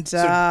 and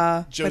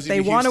but Josie they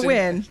to want to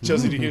Houston? win.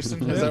 Josie to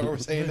Houston. Is that what we're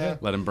saying now?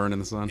 Let him burn in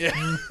the sun.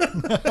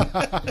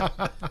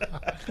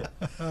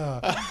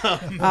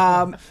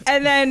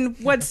 And then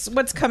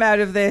what's come out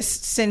of this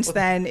since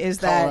then is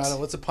Colorado. that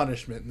What's a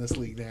punishment in this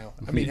league now?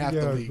 I mean, half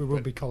yeah, the league. it will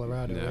but be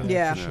Colorado. Yeah.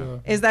 yeah, for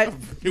sure. is that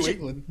New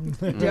England.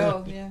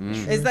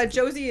 is that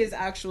Josie is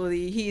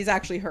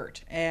actually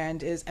hurt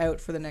and is out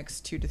for the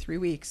next 2 to 3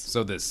 weeks.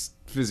 So this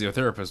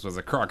physiotherapist was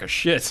a crock of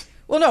shit.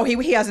 Well, no,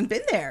 he hasn't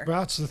been there. But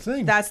that's the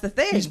thing. That's the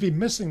thing. He's been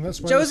missing. That's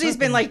why Josie's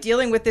been like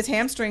dealing with this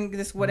hamstring,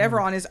 this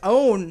whatever on his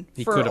own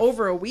He for could've-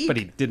 over a week. But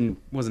he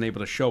wasn't able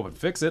to show up and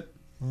fix it.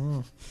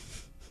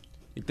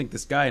 You'd think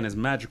this guy in his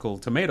magical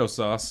tomato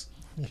sauce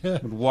Yeah.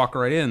 would walk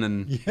right in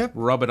and Yep.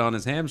 rub it on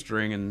his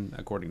hamstring, and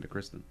according to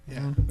Kristen,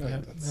 Yeah.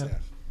 That's,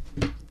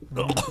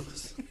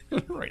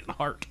 right in the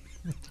heart.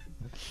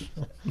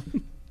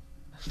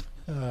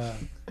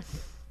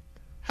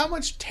 How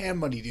much TAM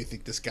money do you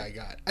think this guy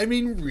got? I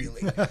mean,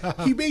 really?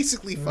 He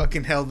basically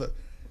fucking held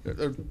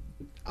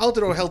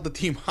Altidore held the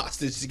team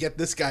hostage to get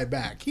this guy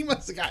back. He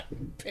must have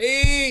gotten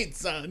paid,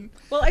 son.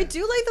 Well, I do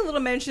like the little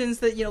mentions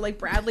that, like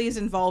Bradley is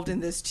involved in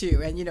this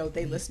too. And,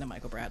 they listen to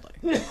Michael Bradley.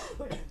 Yeah,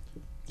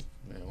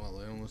 well,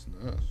 they don't listen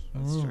to us.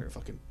 That's true.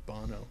 Fucking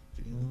Bono.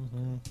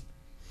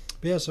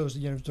 But yeah, so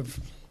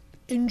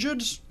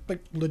injured,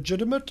 like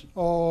legitimate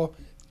or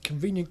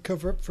convenient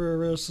cover up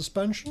for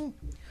suspension.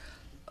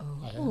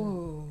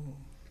 Oh,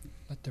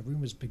 Let the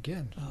rumors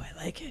begin. I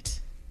like it.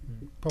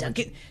 Probably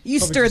Duncan, you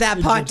probably stir just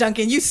that pot, injured.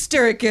 Duncan. You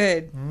stir it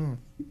good.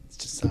 It's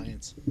just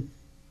science.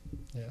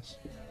 Yes.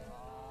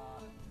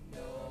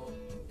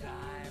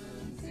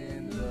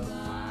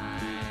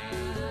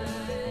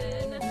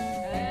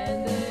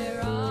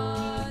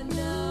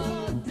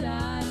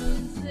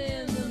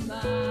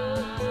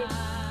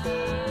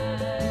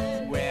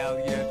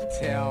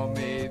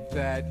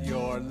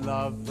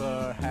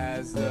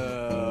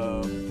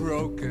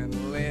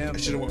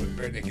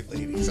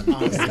 Ladies,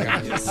 honest to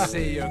God. Just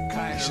say you're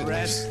kind of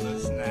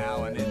restless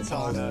now, and it's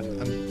on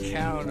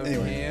account of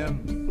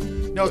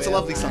him. No, it's a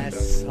lovely song, I though.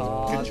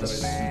 saw Good the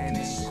choice. man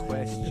in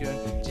question.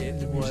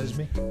 It was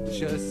me.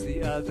 just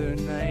the other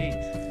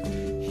night.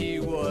 He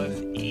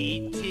was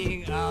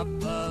eating up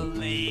a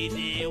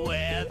lady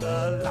where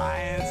the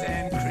lions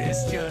and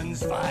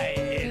Christians fight,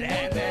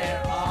 and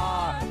there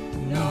are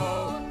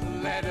no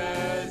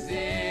letters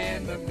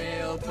in the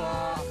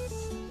mailbox.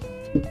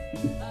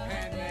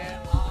 And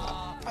there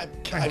are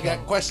I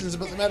got questions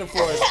about the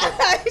metaphors,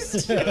 but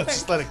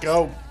just let it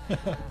go.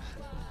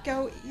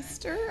 Go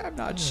Easter? I'm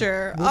not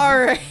sure. All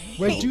right.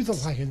 Where do the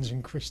lions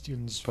and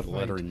Christians Put a fight?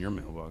 letter in your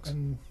mailbox.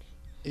 And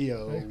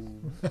Yo.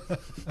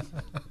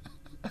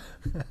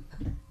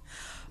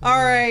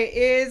 All right.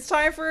 It's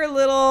time for a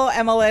little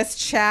MLS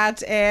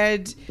chat,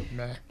 and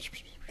meh.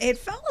 it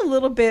felt a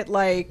little bit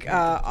like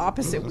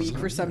opposite week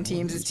for some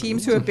teams. It's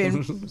teams who have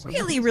been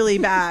really, really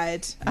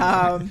bad.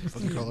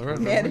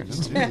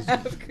 Managed to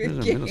have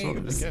good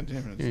games.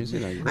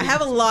 I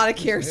have a lot of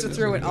cares to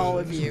throw at all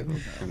of you.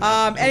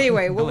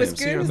 Anyway, what was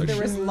good was there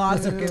was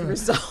lots of good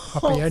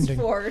results ending.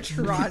 for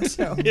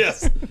Toronto.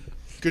 Yes.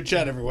 Good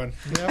chat, everyone.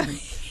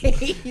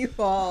 Hey, you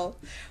all.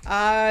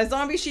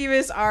 Zombie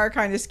Shivas are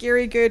kind of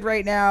scary good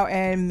right now,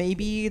 and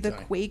maybe the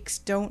Quakes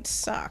don't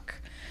suck.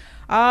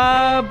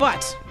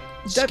 But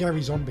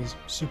Scary zombies,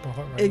 super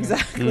hot right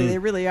exactly, they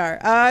really are.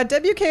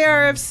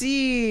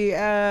 WKRFC,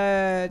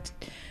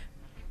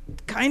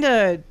 kind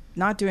of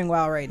not doing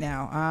well right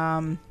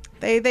now.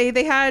 They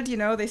had,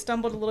 they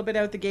stumbled a little bit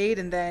out the gate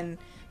and then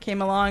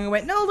came along and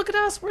went, no, look at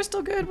us, we're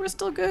still good,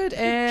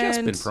 and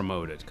Just been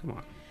promoted. Come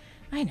on.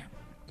 I know,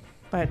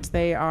 but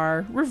they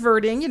are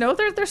reverting.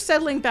 They're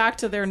settling back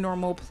to their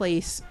normal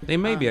place. They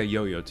may be a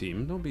yo-yo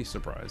team. Don't be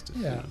surprised.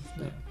 If, Yeah.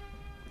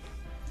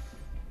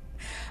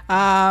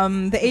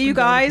 The AU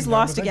guys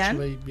lost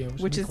Eventually, again,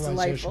 with which is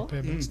equalization delightful.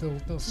 payments,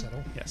 they'll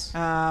settle. Yes.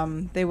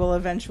 They will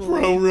eventually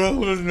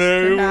Perhaps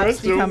perhaps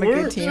become a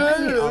good team. I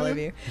hate all of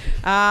you.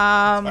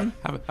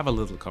 Have a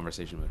little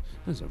conversation with.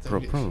 This is a pro.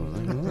 I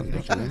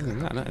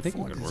think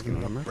we're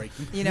working on that.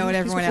 You know, and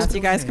everyone else,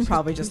 you guys can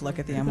probably just look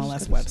at the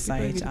MLS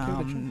website,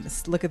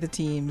 just look at the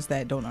teams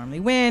that don't normally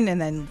win, and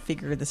then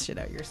figure this shit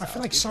out I yourself.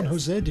 feel like San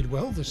Jose did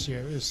well this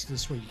year,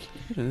 this week.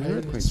 The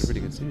Earthquakes are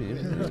pretty good team.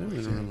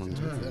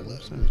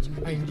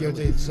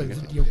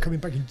 And coming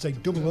back in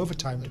like double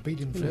overtime to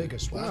beat in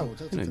Vegas. Wow.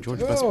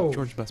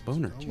 George Best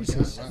Boner.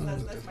 Jesus.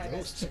 That's my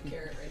best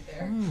carrot right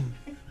there.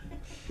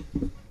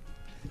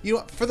 You know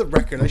what? For the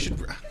record, I should.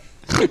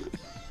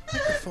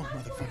 Microphone,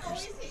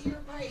 motherfuckers. Your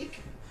mic.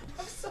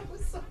 I'm so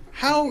sorry.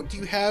 How do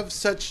you have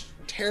such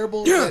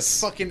terrible,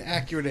 Yes! yet fucking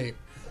accurate aim?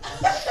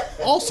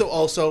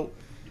 Also,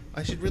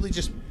 I should really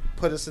just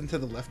put us into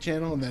the left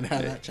channel and then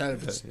have that chat.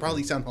 It would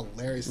probably sound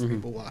hilarious to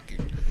people walking.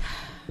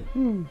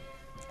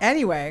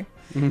 Anyway,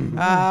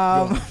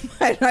 I'm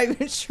not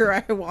even sure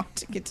I want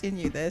to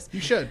continue this.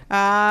 You should.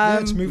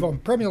 Let's move on.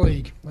 Premier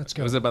League. Let's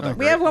go. Was it about that?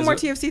 We have one more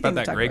is it TFC thing about to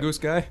that talk Grey about. Goose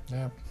guy.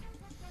 Yeah.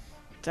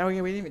 Oh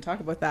yeah, we didn't even talk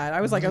about that. I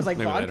was like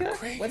Maybe vodka?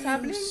 later. What's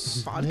happening?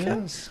 Vodka?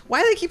 Yes.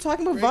 Why do they keep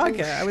talking about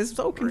vodka? I was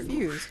so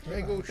confused.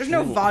 There's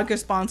no vodka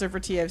sponsor for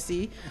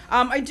TFC.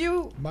 I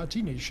do.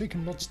 Martini,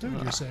 shaken not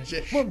stirred, you say.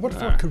 Yes. What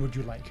vodka would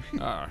you like?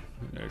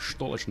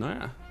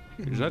 Stolichная.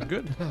 Is that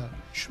good?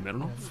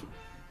 Smirnoff.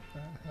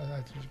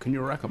 Can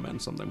you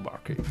recommend something,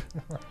 barkeep?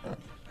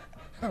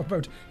 How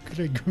about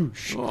Grey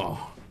Goose?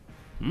 Oh.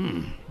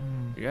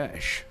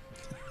 Yes.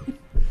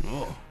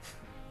 Oh.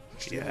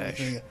 Yes.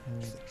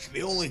 It's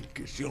the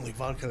only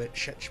vodka that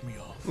shuts me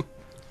off.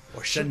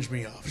 Or sends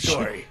me off.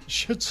 Sorry.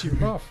 Shuts you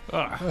off.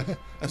 Ah,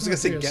 I was going to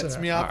say Yes, gets sir.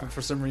 me off, but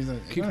for some reason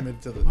it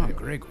committed to the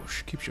Grey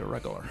Goose keeps you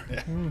regular.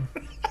 Yeah.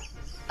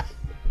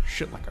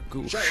 Shit like a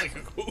goose. Shut like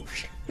a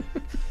goose.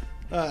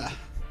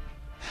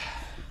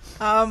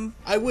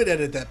 I would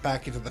edit that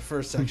back into the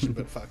first section,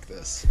 but fuck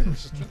this.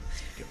 It's just-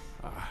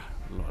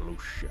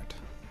 Loose shit.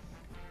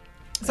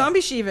 Zombie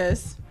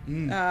Shivas,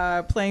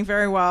 playing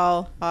very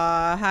well,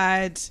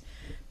 had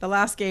the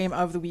last game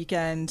of the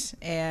weekend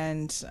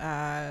and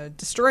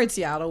destroyed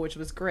Seattle, which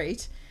was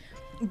great.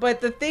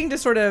 But the thing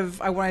to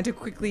I wanted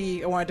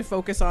to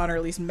focus on, or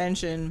at least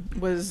mention,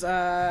 was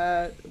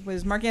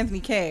Mark Anthony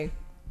Kaye,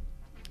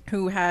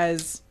 who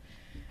has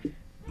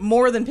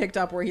more than picked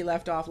up where he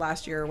left off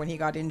last year when he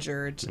got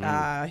injured.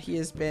 He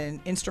has been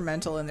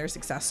instrumental in their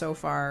success so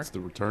far. It's the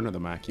return of the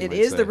Mac. It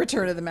is the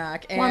return of the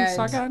Mac. And Once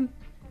again.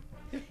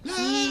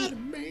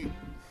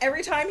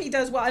 every time he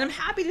does well, and I'm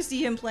happy to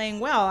see him playing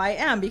well. I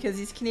am, because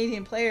he's a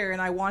Canadian player,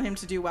 and I want him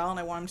to do well, and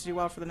I want him to do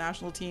well for the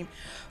national team.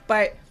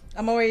 But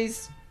I'm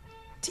always,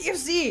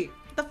 TFC,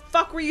 the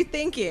fuck were you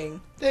thinking?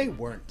 They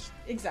weren't.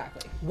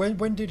 Exactly. When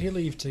did he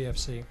leave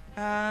TFC?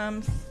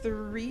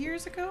 3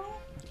 years ago?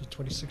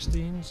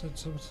 2016, so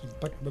it's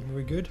but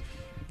very good.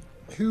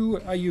 Who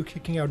are you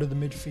kicking out of the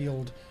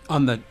midfield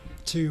On the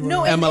to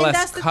No, and MLS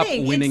that's the Cup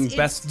thing. winning It's-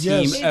 best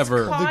Yes. team it's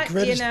ever. caught the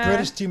greatest in a-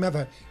 greatest team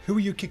ever? Who are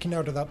you kicking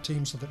out of that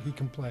team so that he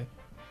can play?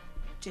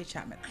 Jay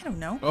Chapman. I don't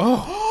know.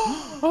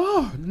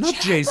 Oh, not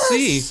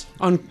JC.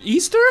 On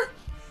Easter?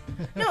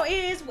 No,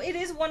 it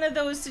is one of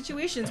those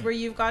situations where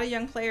you've got a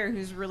young player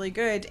who's really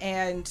good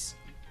and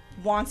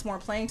wants more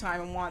playing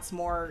time and wants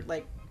more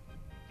like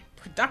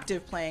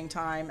productive playing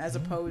time as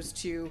opposed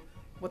to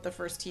what the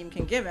first team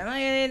can give him.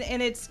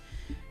 And it's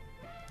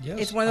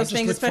one of those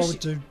things, I especially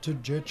just look forward to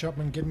Jay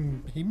Chapman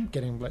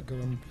getting let go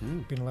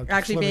and being allowed to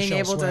actually being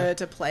flourish able elsewhere.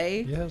 to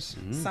play Yes.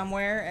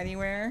 somewhere,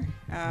 anywhere.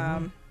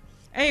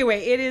 Anyway,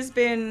 it has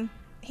been.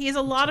 He's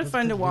a lot of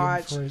fun to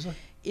watch.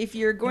 If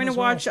you're going to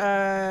watch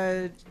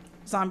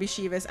Zombie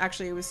Shivas,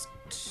 actually it was.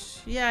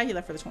 Yeah, he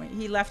left for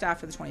He left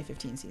after the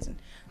 2015 season.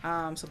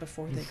 So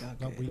before they got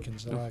That good.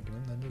 weakens that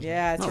argument then, doesn't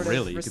Yeah, it Not sort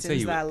really. of You could say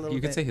rescinds that a little you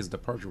could bit. say his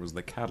departure was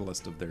the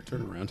catalyst of their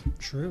turnaround. it?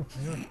 True.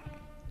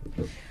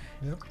 Yeah.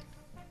 Yep.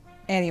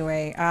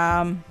 Anyway,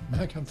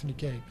 Mark Anthony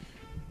Kay,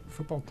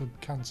 Football Club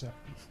Cancer.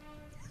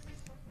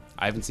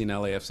 I haven't seen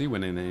LAFC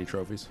winning any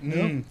trophies.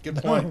 Good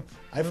point.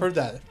 I've heard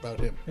that about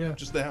him. Yeah.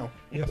 Just now.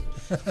 Yeah.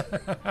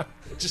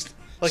 Just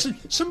like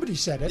Somebody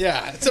said it.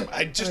 yeah.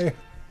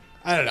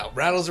 I don't know.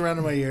 Rattles around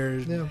in my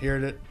ears. Yeah.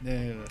 Heard it.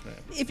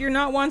 if you're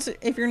not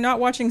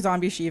watching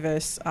Zombie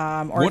Shivas,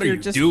 or What if are you're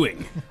you just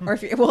doing? or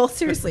if you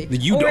seriously,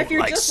 You or don't if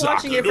you're like just soccer.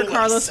 watching it You for don't like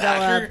Carlos Vela,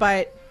 soccer.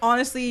 but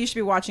honestly, you should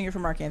be watching it for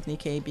Mark Anthony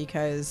Kay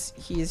because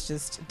he's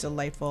just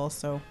delightful.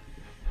 So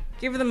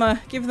give them a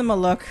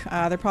look.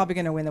 They're probably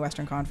going to win the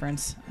Western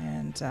Conference,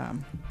 and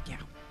yeah.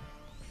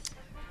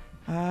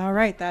 All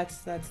right, that's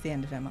the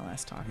end of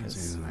MLS talk. I'm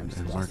just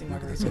glossing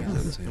over it. I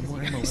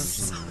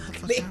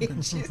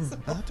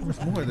thought there was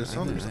more. There's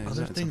other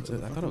things. I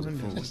thought it was a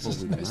full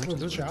Nice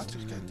little shot.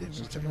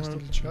 Nice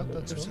little shot.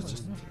 That's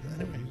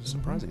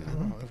surprising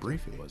how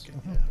brief it was.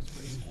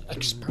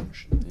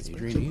 expansion.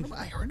 Adrian Heath.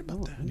 I heard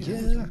about that.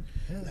 Yeah.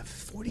 The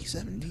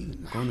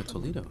 2017. Going to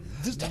Toledo.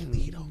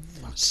 Toledo.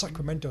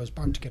 Sacramento is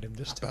bound to get him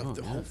this time. About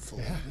the hopeful.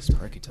 This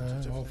Perky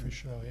tells Oh, for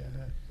sure.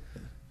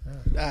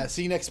 Yeah.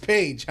 See you next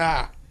page.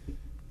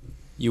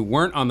 You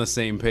weren't on the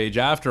same page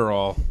after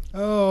all.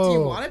 Oh. Do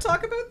you want to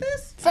talk about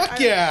this?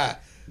 Fuck yeah.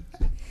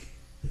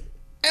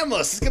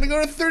 MLS is going to go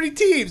to 30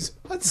 teams.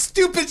 What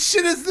stupid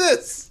shit is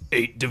this?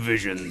 8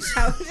 divisions. Is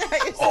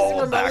this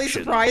All remotely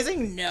action.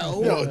 surprising? No.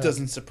 No, it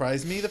doesn't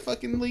surprise me. The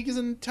fucking league is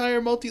an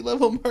entire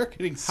multi-level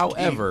marketing scheme.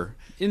 However,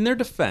 in their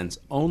defense,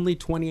 only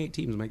 28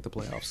 teams make the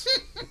playoffs.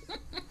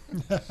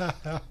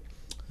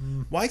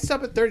 Why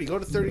stop at 30? Go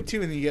to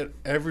 32 and you get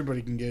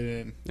everybody can get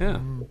in. Yeah.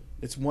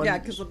 It's one. Yeah,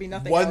 'cause there'll be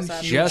nothing one else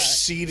after huge that.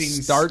 Just seeding.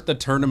 start the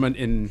tournament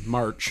in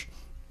March.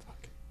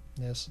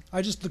 Yes.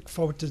 I just look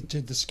forward to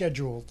the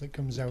schedule that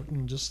comes out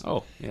and just.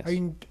 Oh, yes. I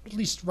mean, at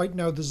least right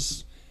now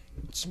there's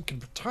some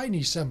kind of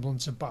tiny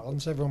semblance of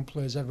balance. Everyone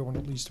plays everyone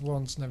at least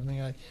once and everything.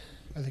 Are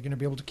they going to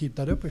be able to keep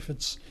that up if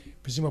it's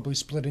presumably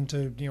split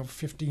into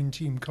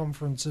 15-team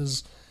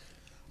conferences?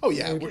 Oh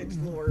yeah,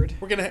 Good Lord.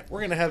 we're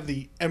gonna have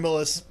the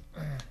MLS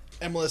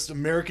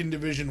American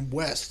Division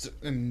West,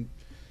 and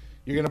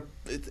you're gonna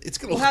it's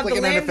gonna We'll look have like the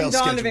an Landon NFL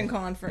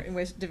Donovan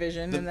schedule.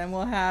 division, and then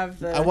we'll have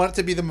the. I want it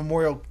to be the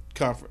Memorial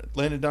Conference,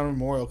 Landon Donovan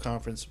Memorial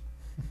Conference.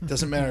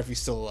 Doesn't matter if he's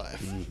still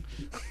alive,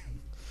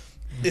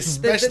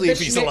 especially the if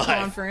he's Schmidt alive.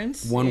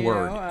 Conference. One you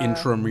word: know,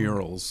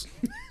 intramurals.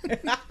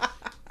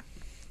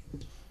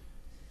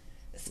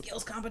 The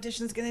skills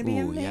competition is going to be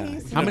Ooh, yeah.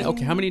 amazing.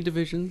 How many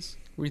divisions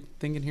were you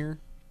thinking here?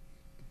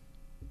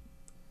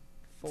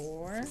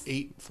 4.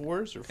 8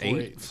 4s or 4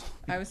 8? 8s?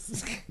 I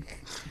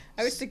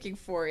was thinking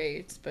 4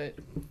 8s, but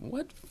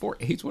What? 4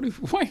 8s?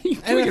 Why are you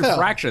doing your NFL.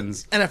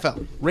 fractions?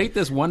 NFL. Rate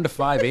this 1 to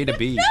 5, A to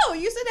B. no,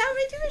 you said how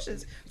many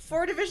divisions?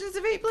 4 divisions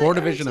of 8. 4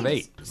 division of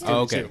 8. teams.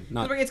 Oh, okay. 32.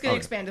 Not, It's going to okay.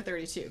 expand to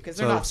 32 because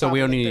they're So, not. so we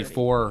stopping only at need 30.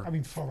 4. I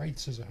mean,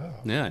 4/8 is a half.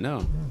 Yeah, I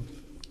know.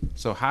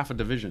 So half a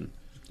division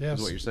Yes.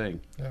 is what you're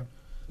saying. Yeah.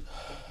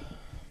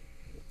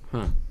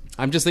 Huh.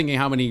 I'm just thinking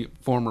how many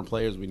former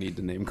players we need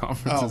to name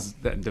conferences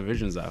that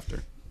divisions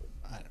after.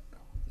 I don't know.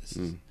 This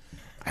is,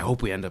 I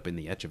hope we end up in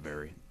the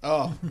Echeverry.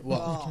 oh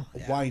well,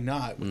 why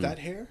not with that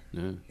hair?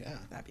 Yeah. Yeah,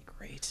 That'd be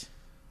great.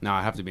 No,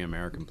 I have to be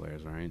American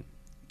players, right?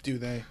 do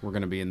they? We're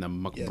going to be in the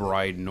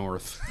McBride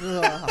North.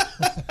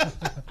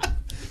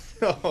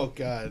 Oh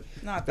God,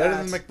 Not better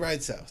that. than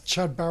McBride South.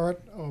 Chad Barrett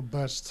or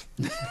bust?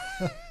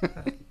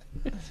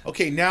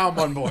 Okay, now I'm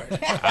on board.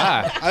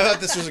 Ah, I thought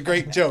this was a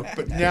great joke,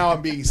 but now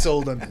I'm being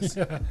sold on this.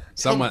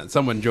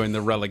 someone joined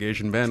the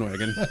relegation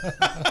bandwagon.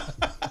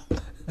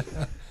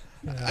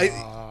 I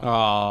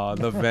Oh,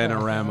 the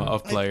Vanarama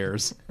of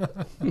players.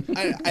 don't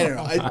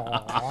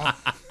know.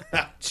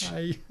 Ouch.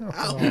 I,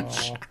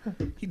 Ouch.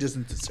 He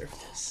doesn't deserve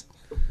this.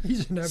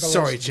 he's an MLS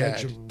Sorry,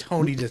 Chad. legend.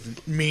 Tony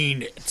doesn't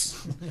mean it.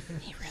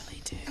 He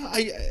really did.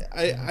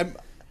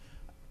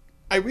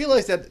 I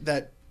realize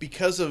that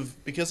because of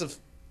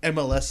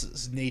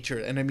MLS's nature,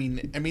 and I mean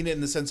it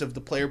in the sense of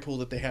the player pool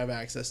that they have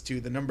access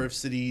to, the number of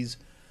cities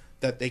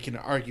that they can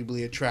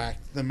arguably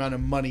attract, the amount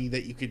of money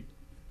that you could,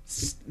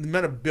 the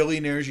amount of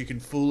billionaires you can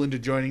fool into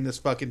joining this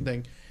fucking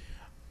thing.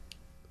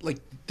 Like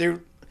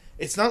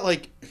it's not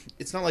like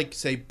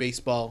say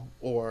baseball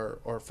or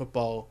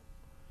football,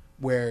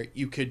 where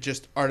you could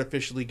just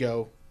artificially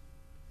go,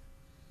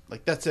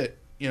 like that's it.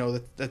 You know,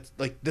 that's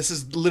like this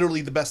is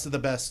literally the best of the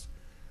best.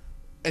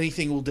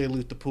 anything will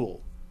dilute the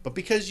pool. But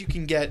because you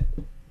can get,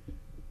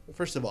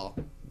 first of all,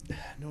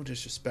 no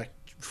disrespect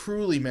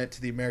truly meant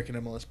to the American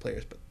MLS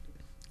players, but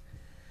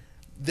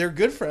they're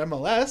good for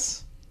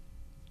MLS,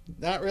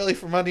 not really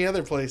from any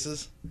other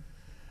places.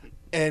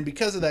 And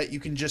because of that, you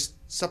can just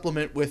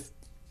supplement with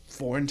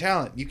foreign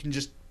talent. You can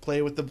just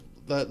play with the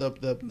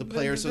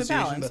player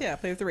association. Play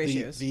with the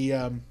ratios.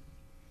 The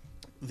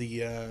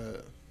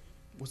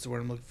what's the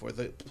word I'm looking for?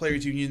 The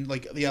players union,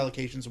 like the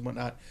allocations and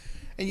whatnot.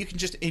 And you can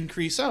just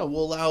increase. We'll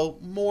allow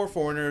more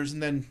foreigners,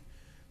 and then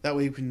that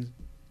way you can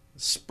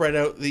spread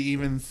out the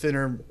even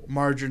thinner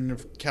margin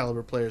of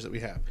caliber players that we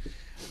have.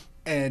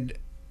 And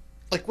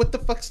like, what the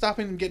fuck's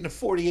stopping them getting to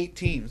 48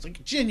 teams?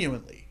 Like,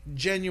 genuinely,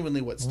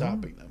 what's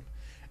stopping them?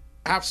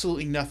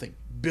 Absolutely nothing.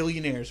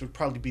 Billionaires would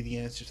probably be the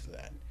answer to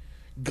that.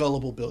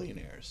 Gullible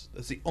billionaires.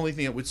 That's the only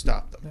thing that would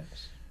stop them.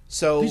 Yes.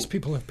 So these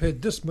people have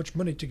paid this much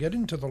money to get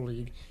into the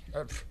league.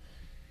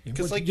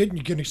 Because you're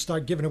going to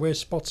start giving away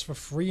spots for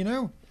free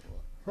now?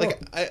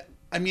 Like,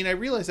 I mean, I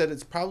realize that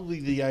it's probably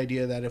the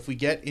idea that if we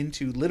get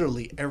into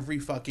literally every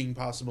fucking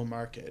possible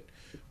market,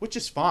 which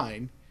is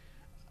fine,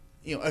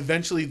 you know,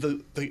 eventually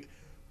the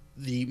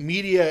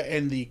media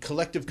and the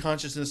collective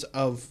consciousness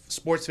of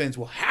sports fans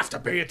will have to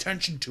pay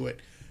attention to it.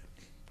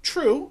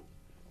 True.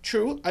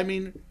 I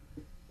mean,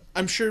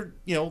 I'm sure,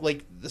 you know,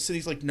 like the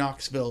cities like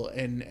Knoxville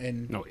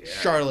and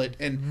Charlotte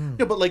and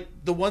but like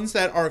the ones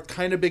that are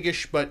kind of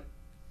biggish but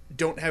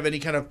don't have any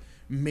kind of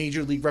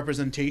major league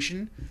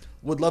representation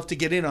would love to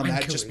get in on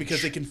that just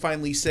because they can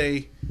finally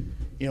say,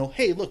 you know,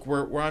 hey, look,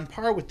 we're on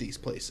par with these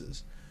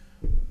places.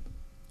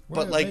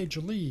 But like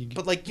major league.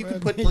 But like you can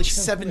put like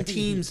 7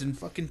 teams in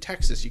fucking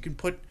Texas. You can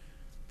put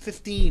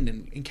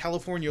 15 in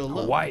California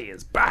alone. Hawaii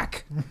is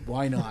back.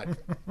 Why not?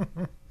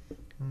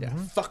 Yeah,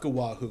 fuck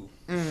Oahu.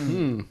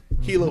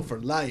 Hilo for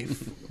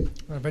life.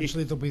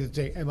 Eventually there'll be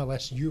the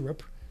MLS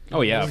Europe.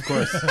 Oh yeah, of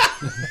course.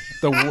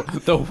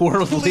 the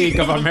World League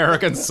of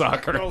American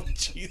Soccer. Oh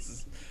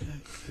Jesus!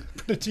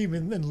 Put a team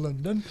in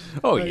London.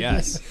 Oh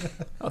yes,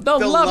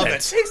 they'll love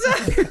it.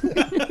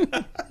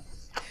 Exactly.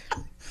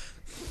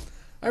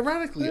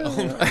 Ironically,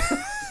 owned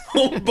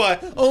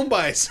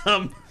by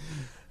some.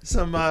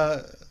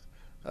 Does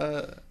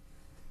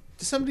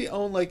somebody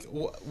own like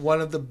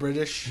one of the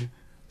British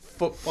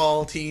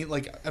football team,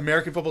 like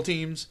American football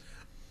teams,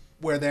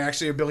 where they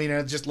actually are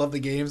billionaires, just love the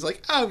games?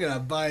 Like, I'm gonna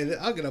buy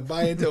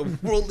into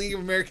World League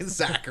of American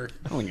Soccer.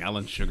 I don't think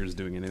Alan Sugar's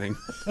doing anything.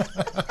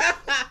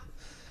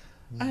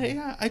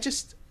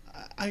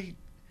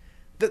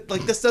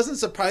 This doesn't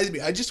surprise me.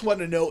 I just want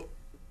to know,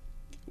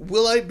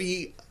 will I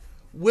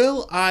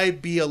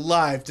be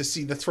alive to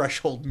see the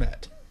threshold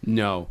met?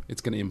 No,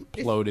 it's going to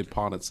implode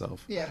upon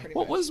itself. Yeah, pretty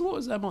what much.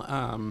 was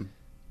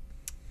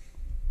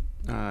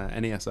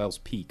NASL's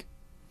peak?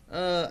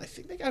 I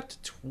think they got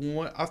to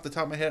off the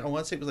top of my head. I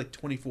want to say it was like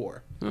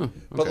 24. Oh, okay.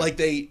 But like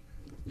they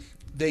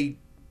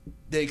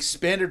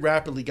expanded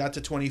rapidly, got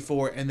to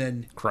 24, and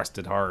then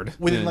Crested hard.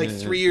 within like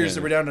 3 years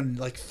they yeah. were down to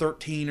like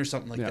 13 or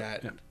something like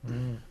that. Yeah.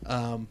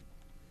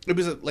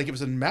 It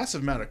was a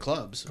massive amount of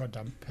clubs.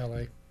 Goddamn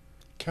Pele.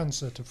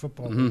 Cancer to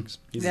football leagues.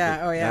 He's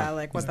Yeah, oh, yeah,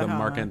 like, what he's the hell,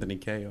 Mark man? Anthony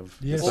Kay of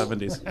Yes. the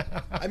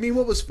 70s. I mean,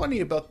 what was funny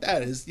about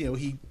that is, you know,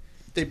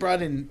 they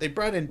brought in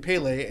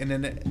Pele, and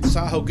then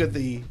saw how good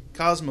the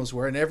Cosmos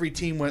were, and every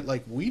team went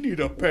like, we need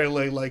a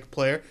Pele-like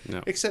player,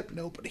 No. except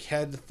nobody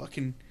had the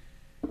fucking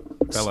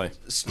Pele.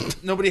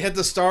 nobody had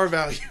the star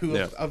value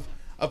Yeah.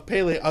 of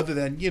Pele other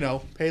than, you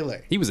know,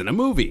 Pele. He was in a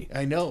movie.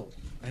 I know.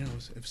 It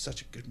was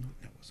such a good movie.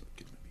 That was a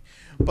good movie.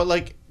 But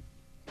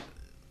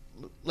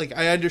like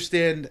I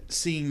understand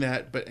seeing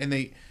that, but and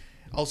they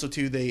also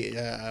too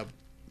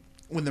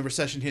when the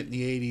recession hit in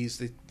the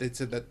 80s, they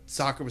said that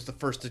soccer was the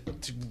first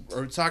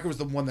or soccer was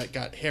the one that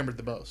got hammered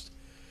the most,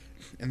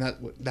 and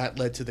that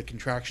led to the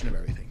contraction of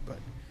everything. But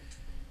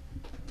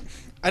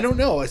I don't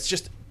know. It's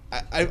just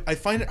I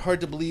find it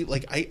hard to believe.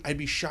 Like I'd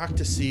be shocked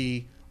to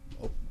see,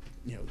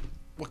 you know,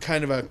 what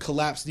kind of a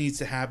collapse needs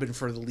to happen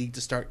for the league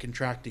to start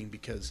contracting,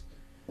 because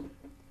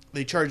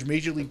they charge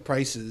major league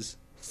prices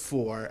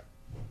for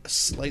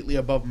slightly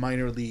above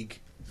minor league.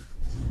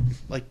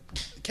 Like,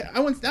 I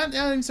want not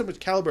even so much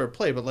caliber of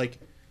play, but like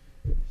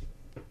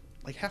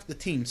half the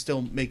team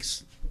still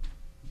makes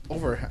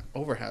over half,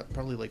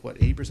 probably like what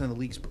 80% of the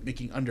league's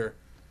making under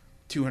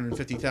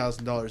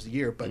 $250,000 a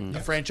year, but a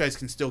franchise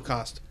can still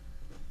cost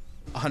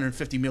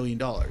 $150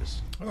 million. Oh,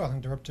 I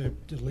think they're up to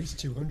at least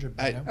 200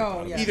 by now.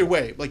 Oh, yeah. Either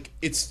way, like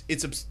it's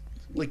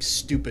like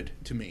stupid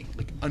to me,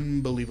 like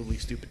unbelievably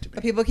stupid to me.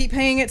 But people keep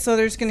paying it, so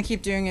they're just going to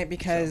keep doing it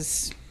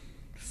because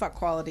fuck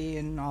quality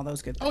and all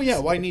those good things. Oh yeah,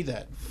 why need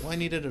that? Why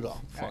need it at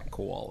all? Fuck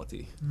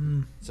quality.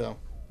 So,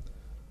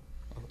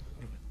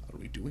 are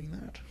we doing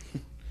that?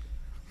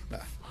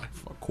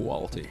 Fuck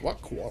quality.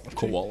 What quality?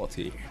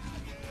 Quality.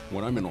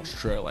 When I'm in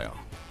Australia,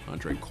 I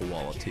drink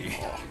quality.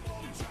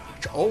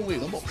 Only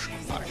the motion.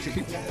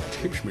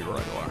 Keeps me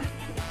regular.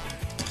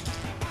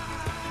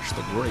 It's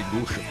the Grey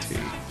Goose of tea.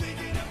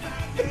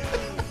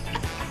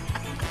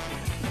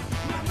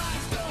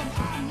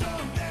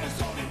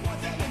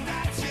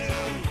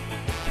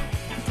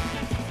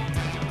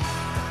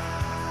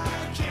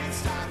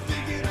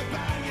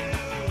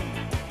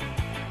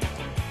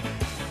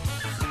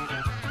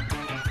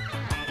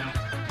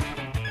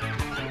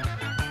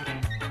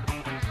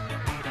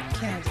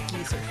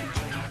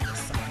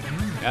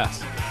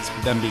 Yes, it's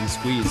them being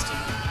squeezed.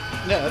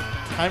 Yeah,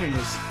 that timing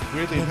was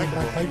weirdly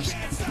impeccable. Bagpipes.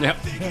 Yep.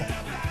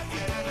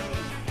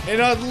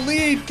 And on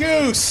lead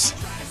goose,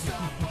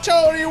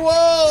 Tony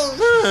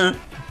Walsh.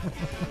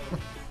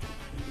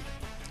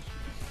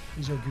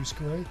 Is your goose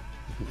gray?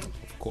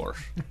 Of course.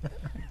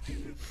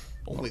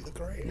 Only the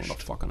greatest.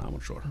 What a fucking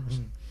amateur.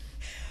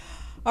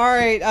 All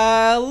right,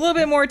 a little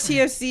bit more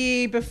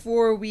TFC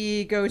before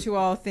we go to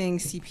all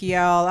things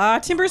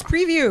CPL. Timbers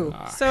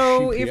preview.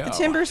 So if the CPL.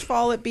 Timbers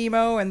fall at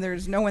BMO and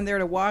there's no one there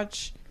to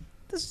watch,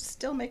 does it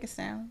still make a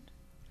sound?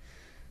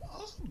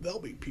 Oh, there'll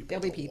be people.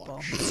 There'll be to people.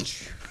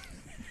 watch.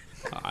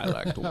 I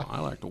like to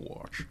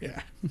watch.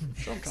 Yeah.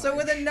 So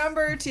with a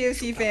number of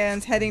TFC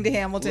fans heading to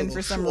Hamilton Little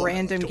for some short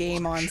random to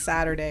game watch. on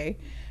Saturday,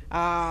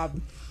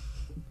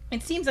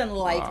 it seems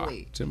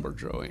unlikely Timber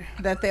Joey.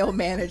 that they'll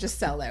manage a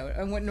sellout.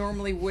 And what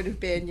normally would have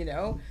been,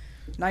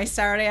 nice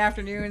Saturday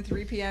afternoon,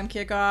 3 p.m.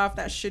 kickoff,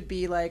 that should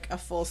be like a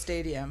full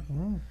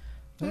stadium.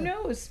 Who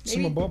knows? Maybe.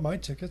 Someone bought my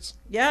tickets.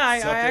 Yeah, I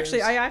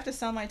actually Suckers. I have to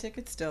sell my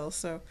tickets still.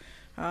 So,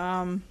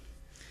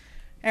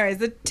 anyways,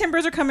 the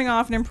Timbers are coming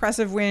off an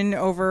impressive win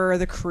over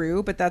the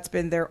Crew, but that's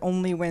been their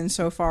only win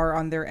so far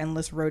on their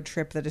endless road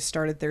trip that has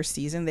started their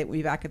season. They will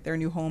be back at their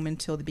new home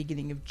until the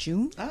beginning of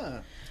June. Ah,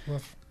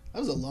 Woof. that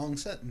was a long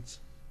sentence.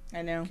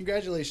 I know.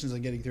 Congratulations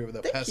on getting through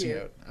without Thank passing you.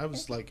 out.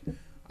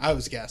 I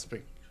was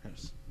gasping.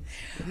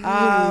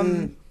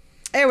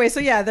 Anyway, so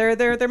yeah,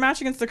 their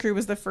match against the Crew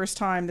was the first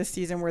time this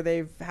season where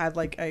they've had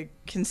like a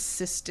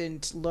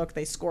consistent look.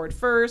 They scored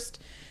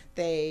first,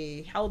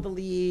 they held the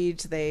lead,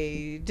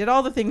 they did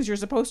all the things you're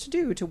supposed to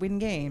do to win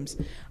games.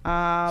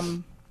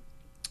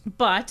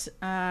 But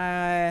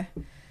I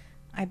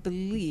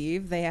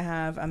believe they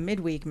have a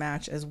midweek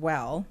match as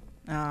well,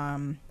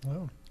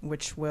 Oh.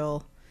 which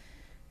will.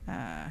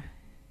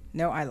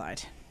 No, I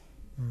lied.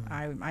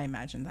 I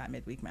imagined that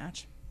midweek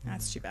match.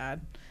 That's too bad.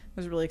 I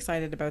was really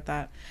excited about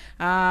that.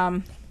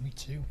 Me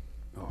too.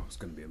 Oh, it's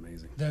gonna be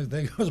amazing.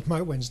 There goes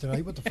my Wednesday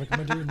night. What the fuck am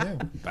I doing now?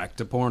 Back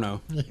to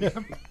porno. Yeah.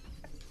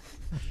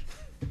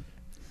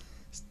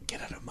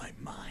 Get out of my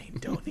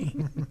mind, Tony.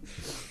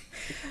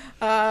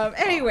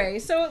 Anyway,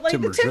 so like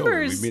Timber the Joey,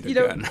 Timbers, we meet you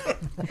know, again.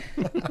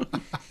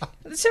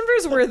 the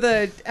Timbers were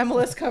the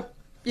MLS Cup,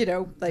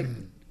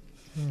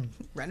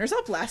 runners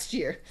up last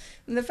year,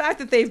 and the fact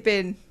that they've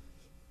been.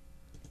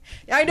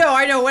 I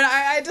know. When I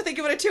had to think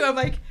about it too, I'm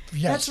like,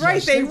 Yes, that's right,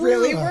 yes, they they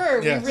really were.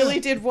 were. Yes. We really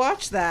did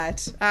watch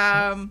that.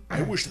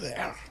 I was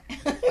there.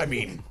 I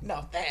mean,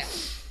 Not bad.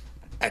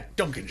 at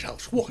Duncan's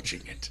house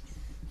watching it.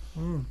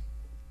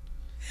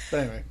 But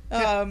anyway,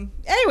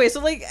 Anyway,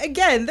 so like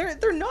again,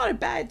 they're not a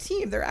bad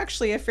team. They're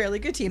actually a fairly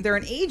good team. They're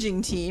an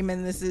aging team,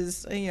 and this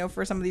is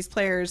for some of these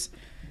players,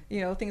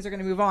 things are going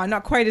to move on.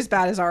 Not quite as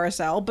bad as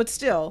RSL, but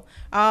still.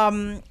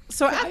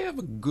 So I have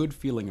a good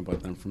feeling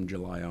about them from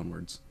July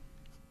onwards.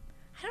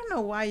 I don't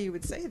know why you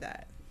would say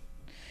that.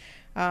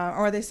 Or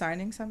are they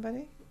signing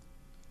somebody?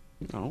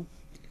 No.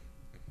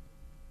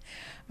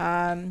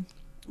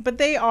 But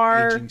they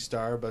are. aging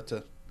star, but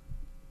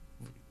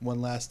one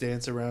last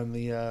dance around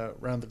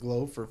the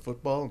globe for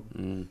football.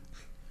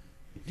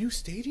 New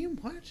stadium?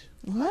 What?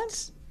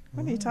 What?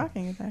 What are you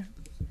talking about?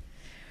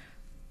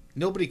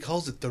 Nobody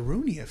calls it the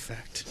Rooney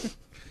effect.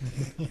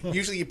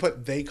 Usually you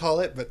put they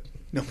call it, but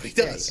nobody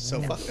does. So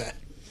fuck that.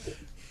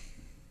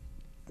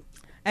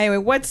 Anyway,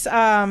 what's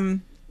so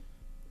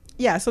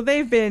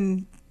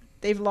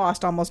they've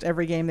lost almost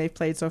every game they've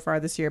played so far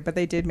this year, but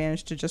they did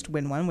manage to just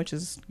win one, which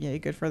is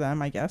good for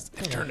them, I guess.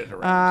 They turned it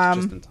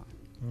around just in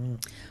time.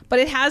 But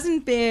it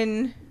hasn't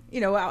been,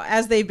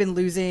 as they've been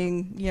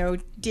losing,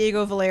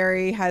 Diego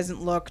Valeri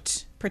hasn't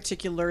looked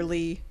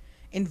particularly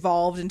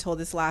involved until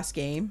this last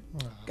game.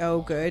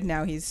 Oh, good.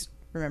 Now he's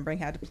remembering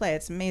how to play.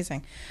 It's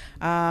amazing.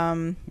 What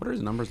are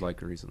his numbers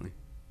like recently?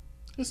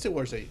 It still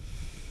wears 8.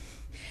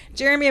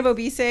 Jeremy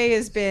Abobise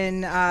has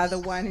been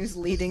the one who's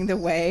leading the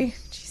way.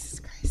 Jesus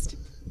Christ.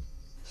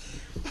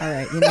 All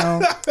right,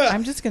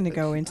 I'm just going to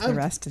go into the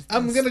rest of this.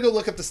 I'm gonna go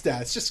look up the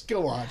stats. Just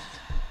go on.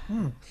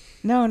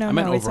 No, I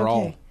meant it's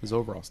overall. okay. His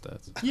overall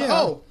stats. Yeah.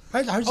 Oh.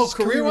 How's Oh, his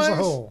career as career-wise? a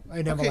whole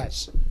in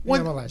MLS?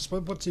 One- In MLS.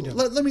 What's he doing?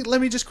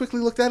 Let me just quickly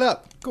look that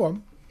up. Go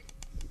on.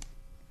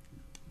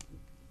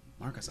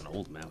 Mark is an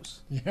old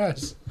mouse.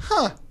 Yes.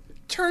 Huh.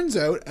 Turns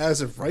out,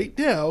 as of right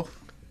now,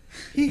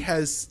 he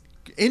has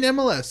in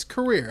MLS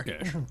career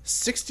Yeah.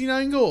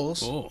 69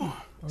 goals, Oh.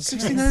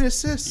 69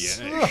 assists.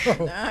 Yeah.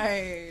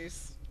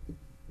 Nice.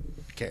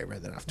 Okay, I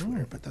read that off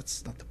Twitter, but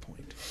that's not the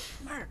point.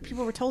 Mark,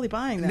 people were totally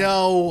buying that.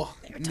 No,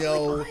 They were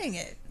totally no. buying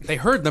it. They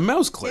heard the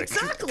mouse click.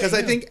 Exactly. Because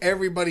I think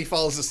everybody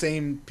follows the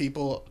same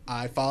people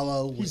I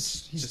follow.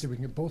 Which He's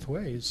doing it both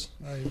ways.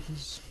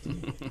 it's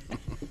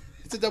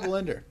a double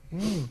ender.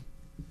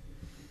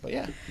 But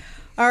yeah,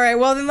 All right,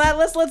 well then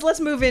let's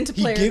move into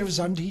He players. gives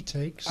and he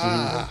takes.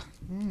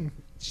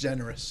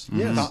 generous,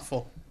 Yes.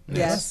 thoughtful.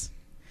 Yes.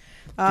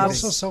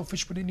 Also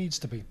selfish when he needs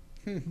to be.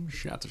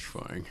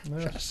 Satisfying.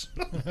 Yes.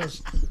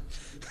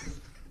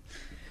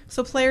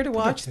 So player to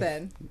watch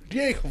then.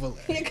 Diego Valeri.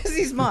 Because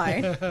he's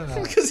mine.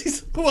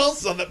 Because who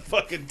else is on that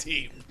fucking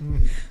team?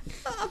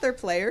 Other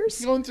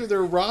players. Going through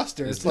their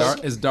roster. Is, It's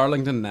like, is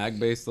Darlington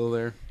Nagbe still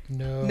there?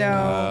 No.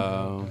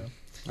 No.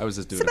 I was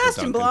just doing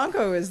Sebastian it for Duncan.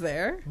 Blanco is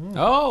there.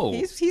 Oh,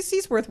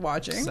 He's worth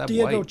watching. Seb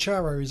Diego White.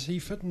 Chara, is he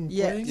fit and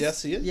playing?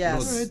 yes, he is.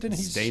 Yes. Right, then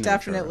he's Stain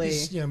Definitely.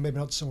 He's, maybe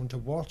not someone to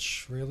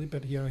watch, really,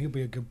 but, he'll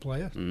be a good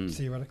player,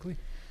 theoretically.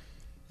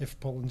 If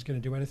Portland's going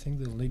to do anything,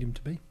 they'll need him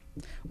to be.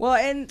 Well,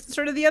 and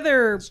sort of the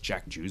other, Is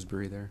Jack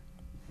Jewsbury there?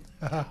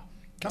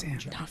 Captain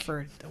Jack. not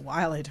for a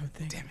while, I don't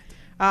think. Damn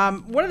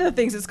it. One of the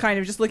things is kind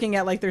of just looking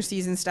at like their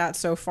season stats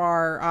so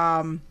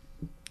far.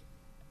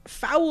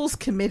 Fouls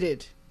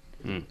committed.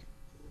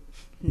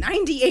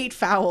 98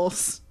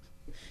 fouls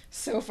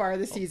so far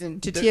this season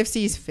to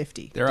TFC's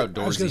 50. They're I was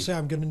going to outdoorsy. say,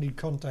 I'm going to need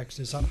context.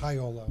 Is that high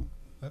or low?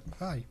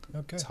 High.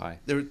 Okay. It's high.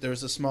 There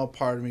was a small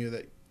part of me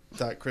that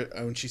thought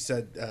when she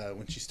said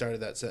when she started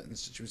that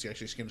sentence she was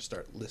actually going to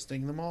start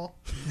listing them all.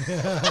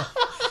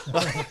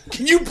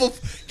 Can you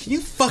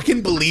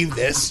fucking believe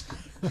this?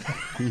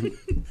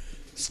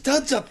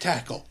 Studs up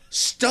tackle,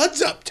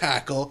 studs up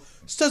tackle,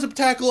 studs up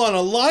tackle on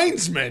a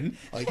linesman.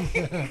 Like,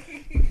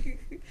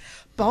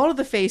 Ball to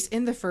the face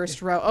in the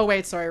first row. Oh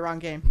wait, sorry, wrong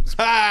game.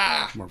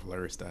 ah, More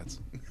Valeri stats.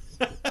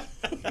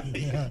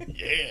 yeah.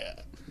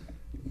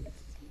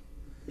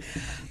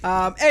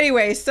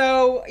 Anyway,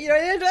 so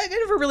I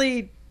never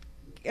really,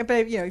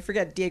 but you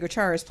forget Diego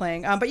Chara is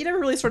playing, but you never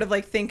really sort of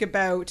like think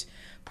about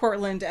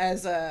Portland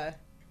as a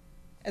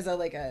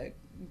like a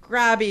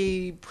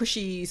grabby,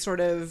 pushy sort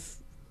of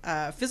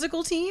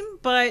physical team,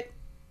 but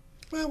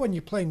Well, when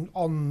you're playing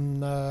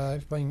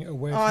playing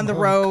away on from the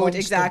home road constantly,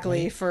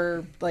 exactly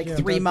for like yeah,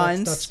 3 that-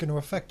 months. That's going to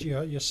affect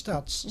your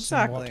stats.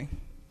 Exactly.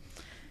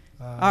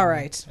 Somewhat. All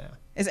right. Yeah.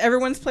 Is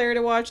everyone's player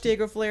to watch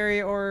Diego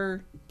Valeri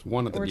or It's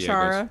one of the Diegos.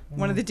 Chara?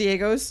 One of the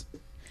Diegos.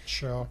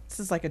 Sure. This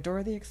is like a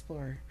Dora the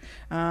Explorer.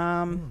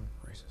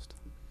 Racist.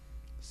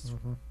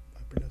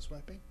 Upper nose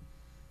swiping.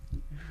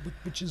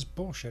 Which is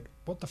bullshit.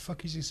 What the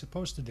fuck is he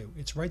supposed to do?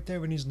 It's right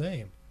there in his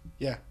name.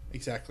 Yeah,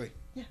 exactly.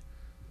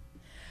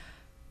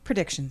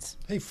 Predictions.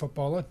 Hey,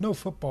 footballer, no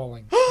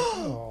footballing.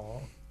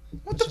 Oh,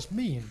 that's just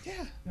mean.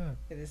 Yeah.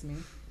 It is me.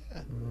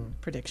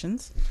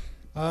 Predictions.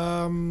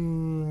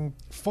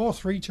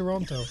 4-3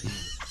 Toronto.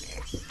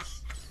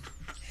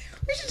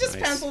 We should just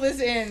Nice. pencil this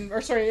in,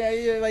 or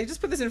sorry, like just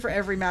put this in for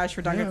every match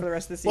for Duncan Yeah. for the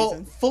rest of the Well,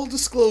 season. full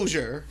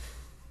disclosure,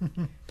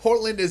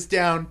 Portland is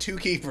down 2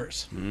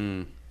 keepers.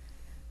 Mm.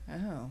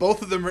 Oh,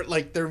 Both of them are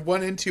like their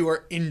 1 and 2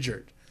 are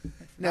injured. about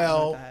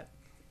Now, that.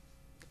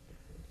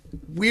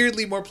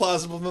 weirdly more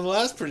plausible than the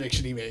last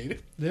prediction he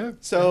made. Yeah.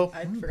 So,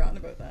 I'd forgotten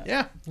about that.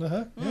 yeah.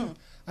 Yeah.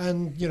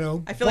 And,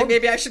 I feel like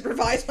maybe I should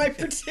revise my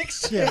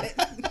prediction. Yeah.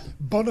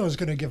 Bono's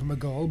going to give him a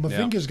goal.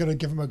 Mavinga's going to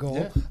give him a goal.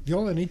 Yeah. They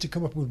only need to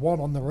come up with one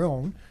on their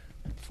own.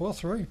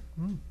 4-3.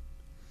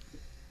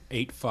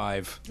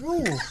 8-5.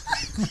 Oh.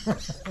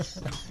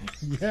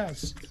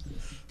 Yes.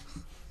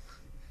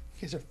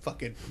 You guys are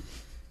fucking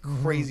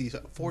crazy.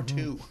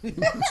 4-2.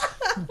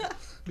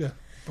 Yeah.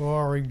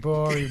 Boring,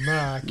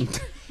 Mark.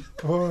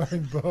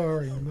 boring,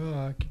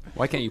 Mark.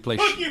 Why can't you play?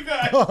 You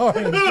guys.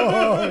 Boring.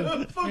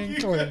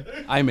 Inkling.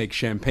 I make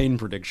champagne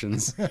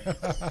predictions.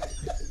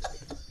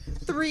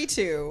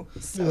 3-2.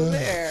 So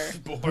there.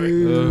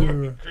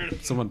 Boo.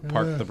 Someone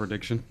parked the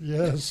prediction.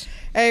 Yes.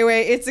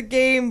 Anyway, it's a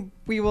game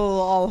we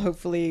will all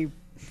hopefully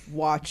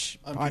watch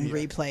on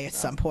video. replay at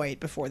some point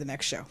before the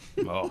next show.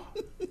 Oh,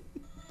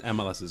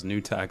 MLS's new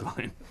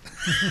tagline.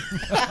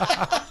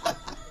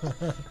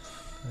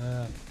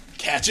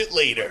 Catch it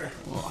later.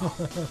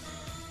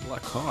 La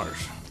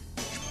Cars.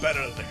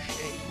 Better than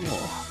shade.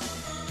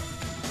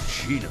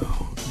 Gino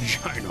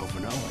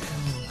Vanelli.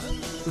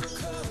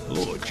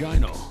 Oh,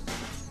 Gino.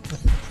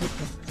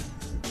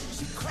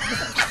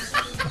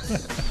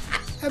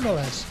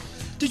 MLS.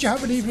 Did you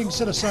have an evening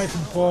set aside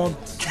from porn,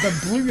 then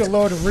blew your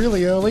load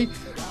really early?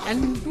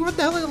 And what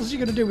the hell else are you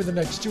going to do with the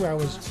next 2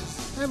 hours?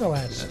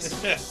 MLS.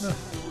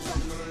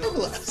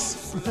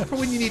 MLS. For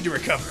when you need to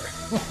recover.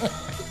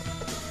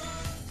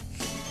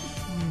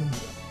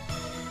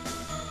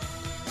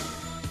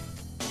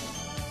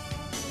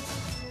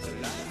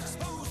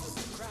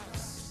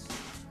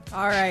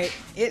 All right.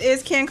 It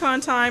is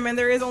CanCon time, and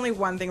there is only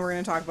one thing we're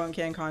going to talk about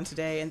in CanCon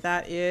today, and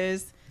that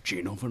is...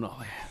 Gino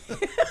Vanelli.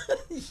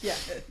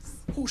 Yes.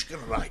 Who's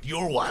gonna ride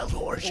your wild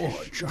horse?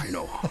 Oh,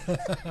 Gino.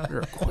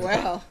 You're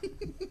Well,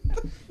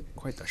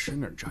 quite the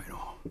singer,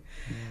 Gino.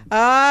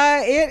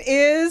 it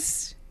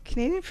is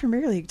Canadian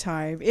Premier League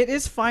time. It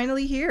is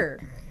finally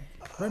here.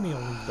 Premier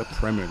League. The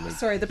Premier League.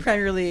 Sorry, the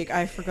Premier League.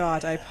 I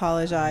forgot. I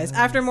apologize.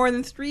 After more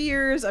than 3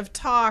 years of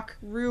talk,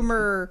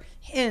 rumor,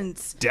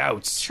 hints,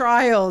 Doubts.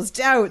 trials,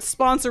 doubts,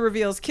 sponsor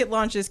reveals, kit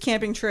launches,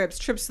 camping trips,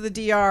 trips to the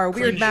DR,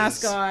 weird Cringes.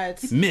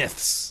 mascots,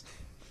 Myths.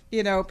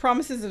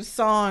 promises of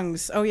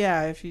songs. Oh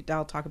yeah,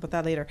 I'll talk about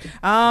that later.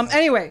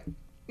 Anyway,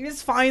 it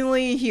is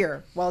finally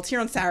here. Well, it's here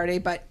on Saturday,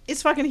 but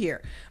it's fucking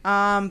here.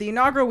 The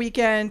inaugural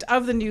weekend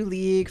of the new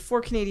league for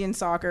Canadian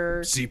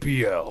soccer.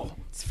 CPL.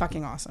 It's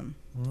fucking awesome.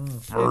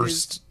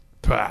 First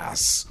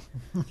pass.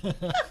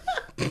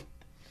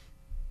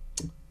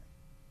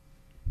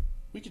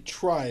 We could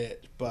try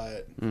it,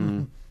 but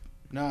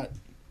not.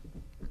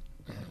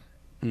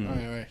 All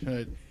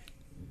right.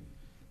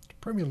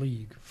 Premier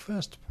League,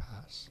 first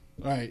pass.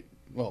 All right.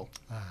 Well,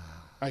 all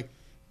right.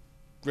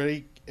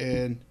 Ready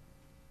and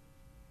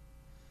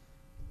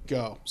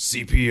go.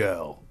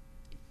 CPL.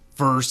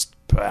 First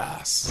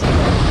pass.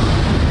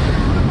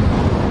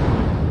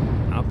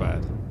 Not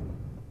bad.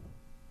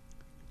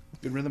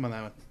 Good rhythm on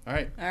that one. All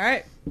right. All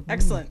right.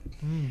 Excellent.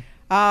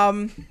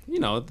 You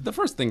know, the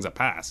first thing's a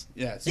pass.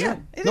 Yeah. It's Yeah,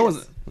 true. it No is.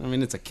 one's, I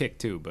mean, it's a kick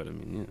too, but I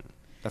mean,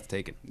 that's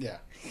taken. Yeah.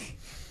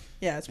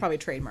 Yeah, it's probably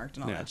trademarked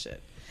and all Yeah. that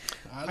shit.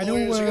 I know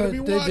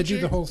they do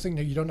the whole thing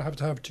that you don't have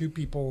to have two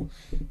people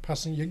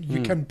passing.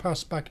 You can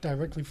pass back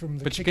directly from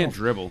the But you kickoff. can't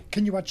dribble.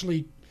 Can you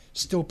actually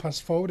still pass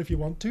forward if you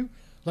want to?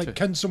 Like,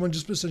 can someone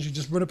just essentially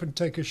just run up and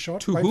take a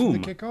shot To right from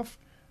whom? the kickoff?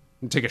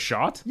 Take a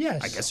shot?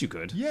 Yes. I guess you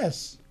could.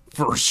 Yes.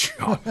 First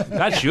shot.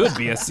 That should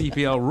be a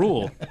CPL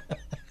rule.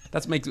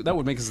 That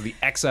would make us the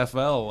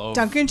XFL of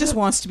Duncan just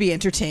wants to be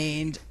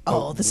entertained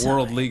all the time.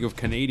 World League of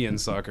Canadian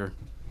Soccer.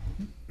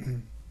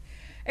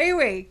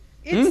 Anyway,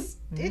 it's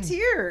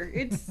here.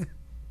 It's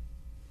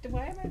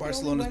why am I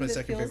Barcelona's the only my one that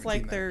second feels favorite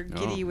like team they're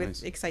giddy Oh, with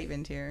nice.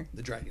 excitement here?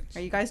 The Dragons.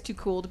 Are you guys too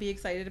cool to be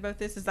excited about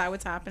this? Is that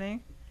what's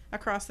happening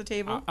across the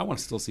table? I want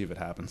to still see if it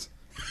happens.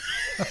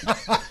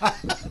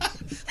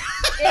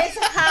 It's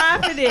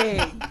happening.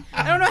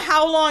 I don't know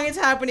how long it's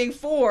happening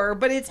for,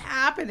 but it's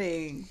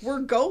happening. We're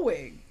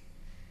going.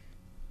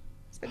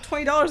 Spent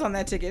 $20 on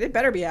that ticket. It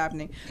better be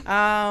happening.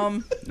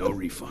 No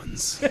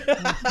refunds.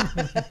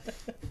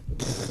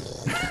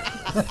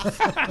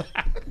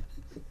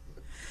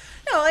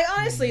 No, like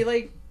honestly,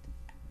 like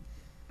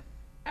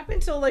up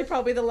until like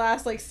probably the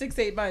last like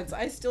 6-8 months,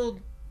 I still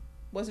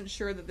wasn't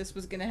sure that this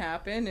was gonna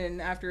happen.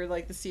 And after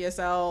like the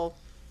CSL,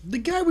 The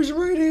guy was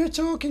right here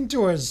talking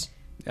to us.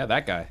 Yeah,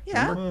 that guy.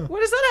 yeah, Remember? what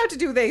does that have to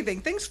do with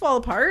anything? Things fall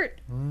apart.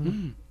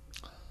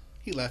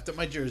 He laughed at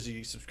my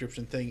jersey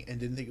subscription thing and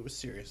didn't think it was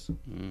serious.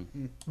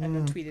 And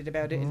then tweeted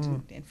about it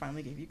and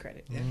finally gave you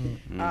credit.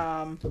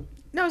 Yeah.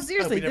 No,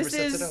 seriously, never this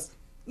sets it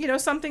is up.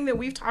 something that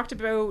we've talked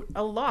about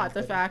a lot.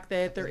 The fact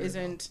that there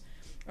isn't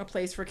a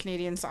place for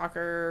Canadian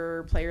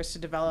soccer players to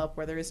develop,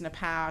 where there isn't a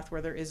path,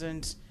 where there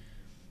isn't,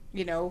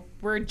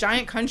 we're a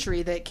giant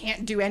country that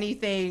can't do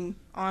anything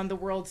on the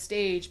world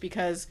stage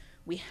because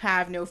we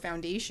have no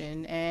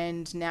foundation,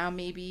 and now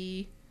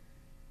maybe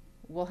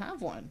we'll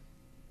have one.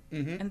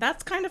 And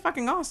that's kind of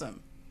fucking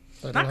awesome.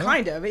 Not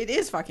kind of, it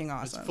is fucking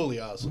awesome. It's fully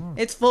awesome.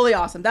 It's fully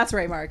awesome. That's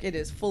right, Mark. It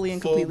is fully and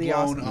completely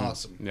Full-blown awesome.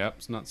 awesome. Yep,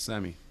 it's not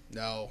semi.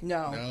 No.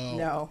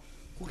 No.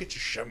 We'll get you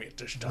shimmy at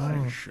this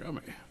time. Show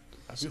me.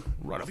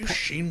 Have you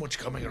seen what's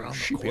coming around the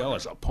CPL corner?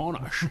 is upon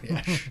us.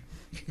 Yes.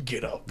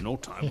 Get up. No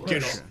time.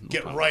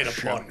 Get right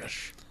upon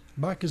us.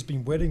 Mark has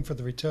been waiting for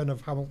the return of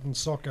Hamilton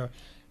soccer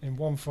in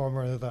one form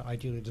or another,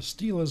 ideally the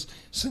Steelers,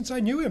 since I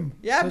knew him.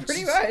 Yeah, it's-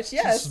 pretty much,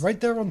 yes. It's right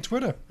there on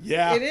Twitter.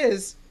 Yeah. It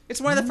is. It's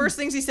one of the first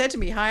things he said to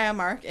me. Hi, I'm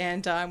Mark,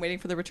 and I'm waiting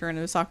for the return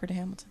of soccer to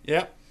Hamilton.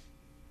 Yep.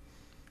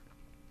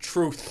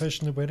 Truth.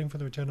 Patiently waiting for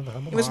the return of the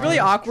Hamilton. It was really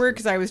awkward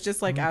because I was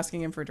just like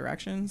asking him for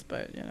directions,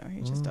 but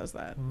he just does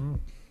that.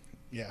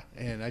 Yeah,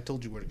 and I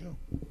told you where to go.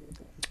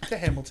 To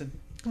Hamilton.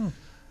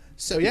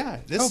 So yeah,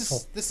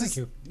 Helpful. this Thank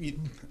is. you.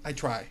 I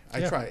try.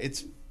 Yeah.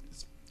 It's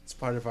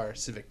part of our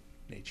civic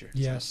nature.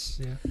 Yes,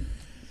 yeah.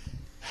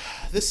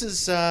 This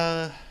is.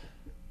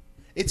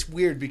 It's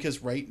weird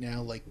because right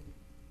now, like,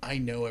 I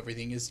know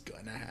everything is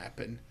gonna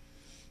happen,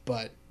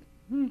 but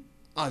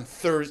on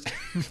Thursday.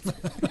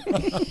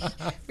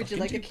 Would you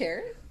like a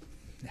carrot?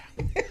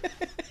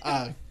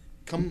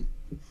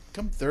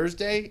 come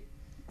Thursday,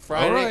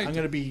 Friday, All right. I'm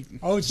gonna be.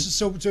 Oh, it's just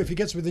so if he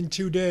gets within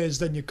 2 days,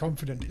 then you're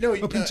confident. No,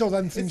 Up until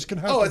then, things can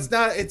happen. Oh, it's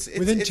not. It's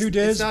Within it's, 2 it's,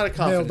 days, It's not a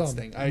confidence nailed on.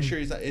 thing. I assure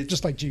you that. It's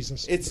just like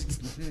Jesus. It's.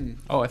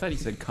 Oh, I thought he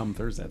said come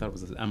Thursday. I thought it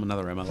was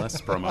another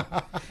MLS promo.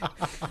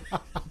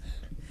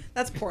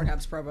 That's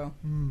Pornhub's promo.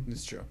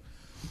 It's true.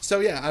 So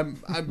yeah, I'm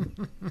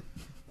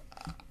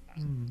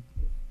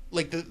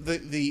like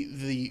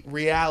the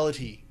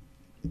reality,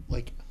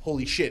 like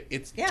holy shit,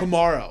 it's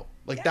tomorrow.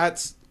 Like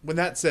that's when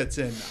that sets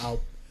in,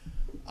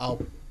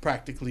 I'll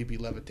practically be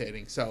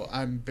levitating. So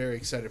I'm very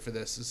excited for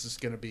this. This is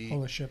gonna be.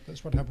 Holy shit,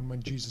 that's what happened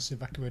when Jesus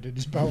evacuated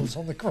his bowels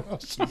on the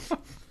cross.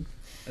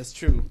 That's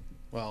true.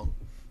 Well,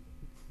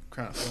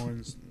 crown of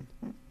thorns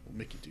will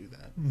make you do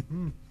that.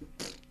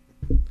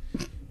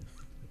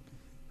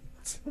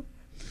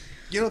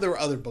 You know, there were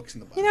other books in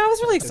the Bible. I was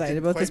really that excited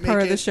didn't about this quite part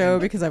make of the it, show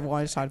and- because I've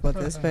wanted to talk about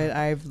this, but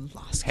I've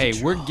lost Hey,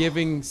 control. we're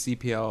giving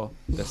CPL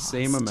the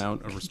same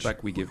amount of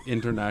respect we give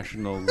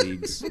international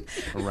leagues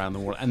around the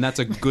world, and that's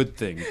a good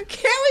thing. Can't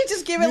we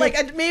just give it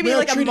like maybe we are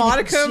like a treating it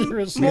modicum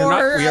seriously.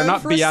 more? We are not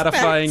of respect?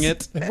 beatifying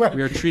it.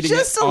 We are treating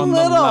Just it a on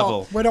little. the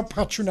level. We're not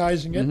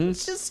patronizing it.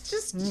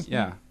 Just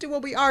Yeah. do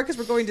what we are because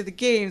we're going to the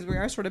games. We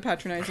are sort of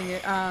patronizing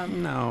it.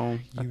 No,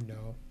 You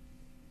know.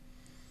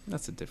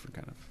 that's a different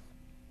kind of.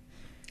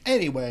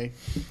 Anyway,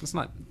 It's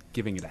not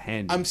giving it a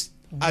hand.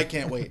 I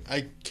can't wait.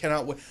 I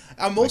cannot wait.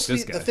 I'm mostly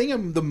this guy. the thing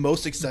I'm the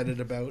most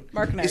excited about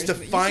Mark and I is are to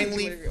just- you finally should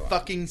do whatever you want.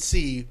 fucking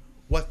see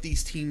what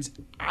these teams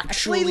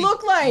actually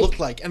look like. Look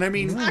like, and I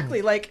mean,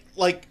 Exactly, like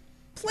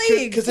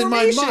plague. Because in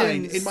my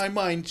formations,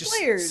 mind, just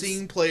players.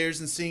 seeing players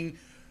and seeing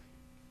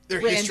their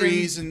Random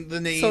histories and the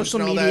names,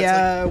 social and all media,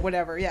 that,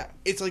 whatever. Yeah.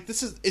 it's like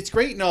it's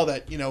great and all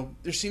that. You know,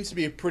 there seems to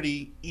be a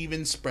pretty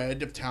even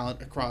spread of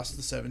talent across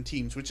the 7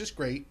 teams, which is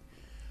great.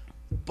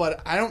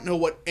 But I don't know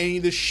what any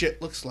of this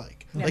shit looks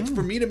like. Like,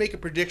 for me to make a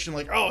prediction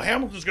like, oh,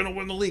 Hamilton's going to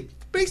win the league.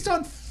 Based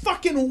on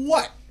fucking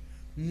what?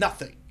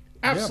 Nothing.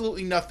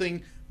 Absolutely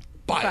nothing.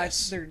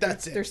 Bias.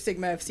 That's it. They're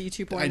Sigma FC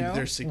 2.0.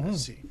 They're Sigma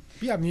C.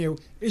 Yeah, I mean,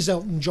 is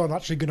Elton John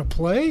actually going to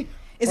play?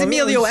 Is Or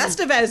Emilio is-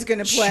 Estevez going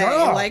to play?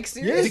 Sure. Like, It's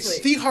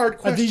seriously. the hard Are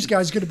question. these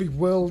guys going to be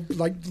world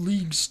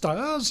league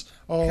stars,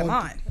 or Come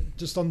on.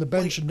 just on the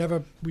bench and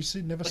never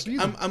see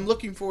them? I'm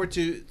looking forward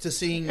to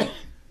seeing,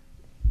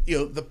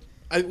 you know,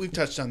 we've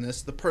touched on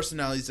this, the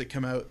personalities that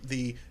come out,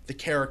 the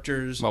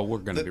characters. well, we're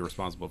going to be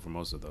responsible for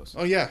most of those.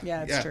 Oh yeah,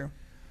 Yeah, it's true.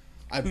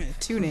 I've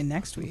Tune in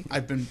next week.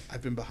 I've been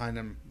behind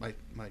on my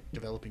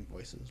developing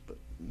voices, but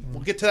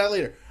we'll get to that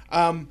later.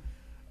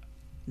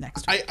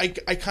 Next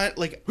week. I kind of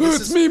like this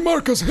It's is, me,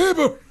 Marcus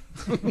Haber.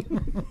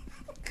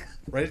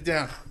 write it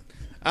down.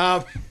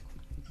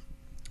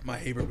 My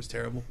Haber was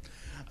terrible.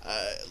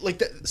 Like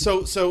that.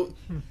 So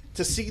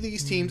to see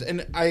these teams,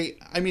 and I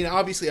mean,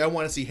 obviously, I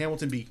want to see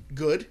Hamilton be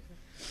good,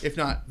 if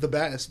not the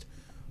best.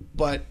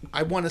 But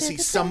I want to see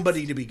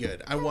somebody to be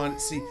good. I want to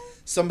see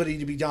somebody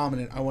to be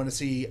dominant. I want to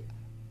see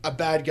a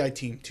bad guy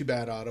team. Too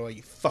bad, Ottawa,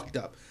 you fucked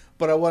up.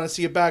 But I want to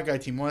see a bad guy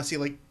team. I want to see,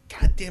 like,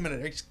 God damn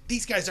it,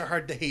 these guys are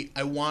hard to hate.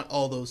 I want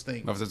all those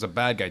things. If there's a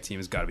bad guy team,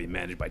 it's got to be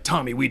managed by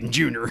Tommy Whedon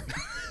Jr.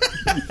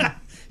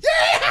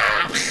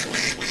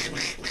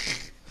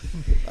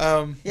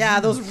 Yeah,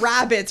 those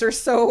rabbits are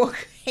so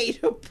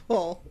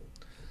hateable.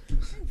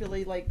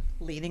 Really, like,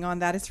 leaning on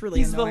that. It's really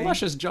He's annoying. the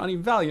luscious Johnny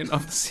Valiant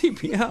of the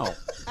CPL.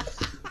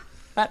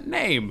 That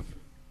name.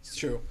 It's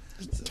true.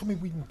 Tommy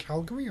Whedon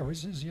Calgary, or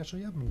is he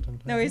actually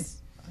Edmonton? No,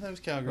 he's That was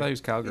I Calgary. thought he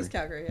was Calgary.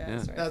 Calgary. Yeah,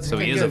 that's right. That's So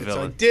he okay, is a good. villain.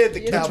 So I did the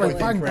He is a Cowboy villain. thing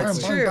Bang, correct. bang, It's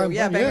bang, true. bang,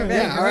 Yeah, bang, bang,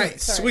 bang. Yeah, all right,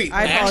 Sorry. sweet.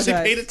 I I actually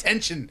apologize. paid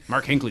attention.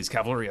 Mark Hinckley's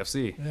Cavalry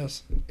FC.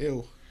 Yes,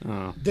 Ew.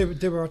 Oh.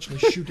 they were actually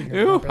shooting at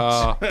Ew.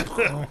 rabbits.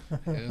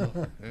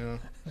 Yeah.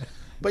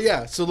 But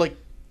yeah, so like,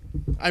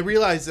 I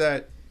realized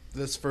that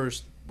this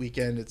first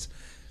weekend, it's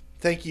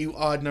thank you,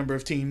 odd number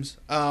of teams.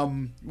 We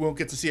won't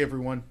get to see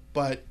everyone,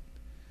 but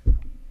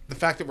the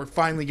fact that we're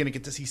finally going to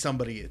get to see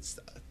somebody,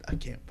 I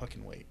can't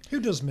fucking wait. Who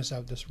does miss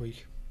out this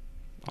week?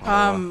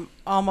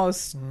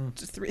 Almost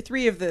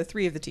three of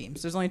the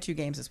teams. There's only 2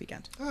 games this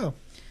weekend. Oh,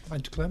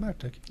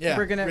 anticlimactic. Yeah,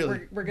 we're gonna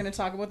really. we're gonna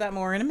talk about that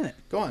more in a minute.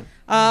 Go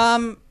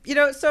on. You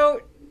know,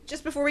 so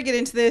just before we get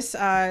into this,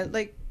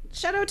 like,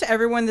 shout out to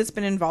everyone that's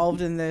been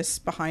involved in this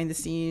behind the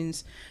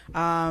scenes.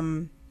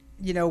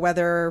 You know,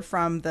 whether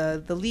from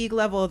the league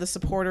level, the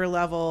supporter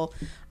level,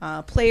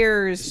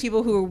 players,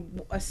 people who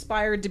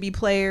aspired to be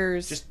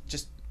players.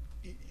 Just.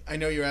 I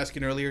know you were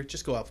asking earlier.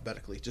 Just go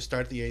alphabetically. Just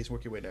start at the A's,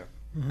 work your way down.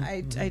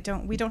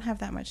 We don't have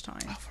that much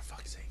time. Oh, for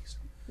fuck's sakes!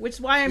 Which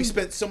is why We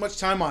spent so much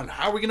time on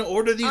how are we going to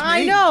order these I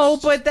names? know,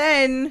 but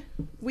then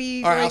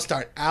we. All right, I'll like,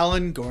 start.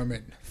 Alan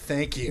Gorman.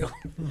 Thank you.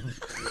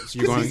 So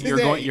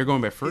you're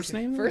going by first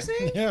name? first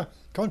name. Yeah,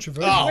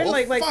 controversial. Oh. Or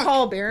like fuck.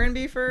 Paul Barron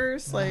be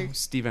first, like.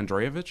 Steve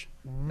Andreevich?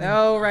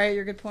 Oh right,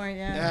 you're a good point.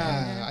 Yeah.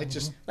 Yeah, I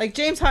just Like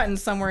James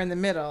Hutton's somewhere in the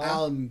middle.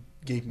 Alan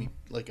gave me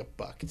like a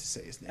buck to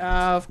say his name.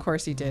 Of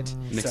course he did.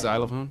 Nick So-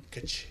 Xylophone?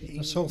 Ka-ching.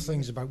 This whole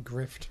thing's about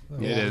grift.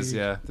 It is,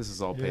 yeah. This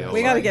is all payoff.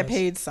 We got to Right. get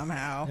paid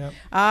somehow.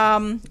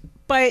 Yep.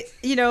 But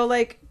you know,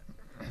 like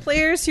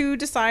players who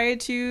decide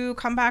to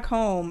come back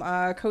home,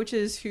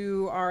 coaches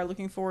who are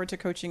looking forward to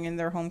coaching in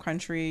their home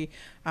country,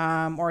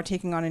 or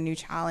taking on a new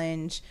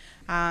challenge.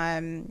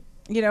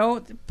 You know,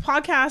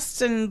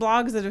 podcasts and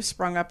blogs that have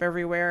sprung up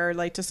everywhere,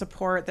 like to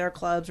support their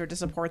clubs or to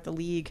support the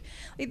league.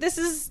 Like, this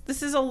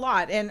is a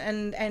lot,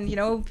 and you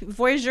know,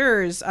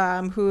 voyageurs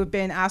who have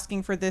been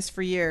asking for this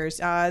for years.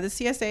 The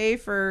CSA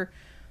for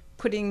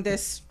putting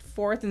this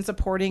forth and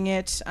supporting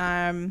it.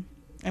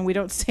 And we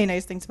don't say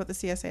nice things about the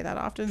CSA that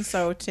often,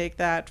 so take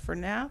that for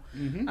now.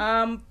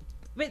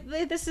 But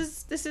this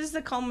is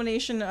the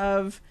culmination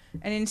of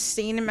an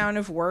insane amount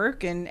of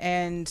work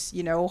and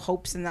you know,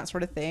 hopes and that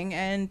sort of thing,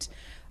 and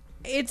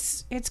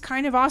it's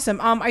kind of awesome.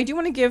 I do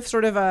want to give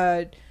sort of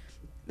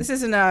this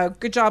isn't a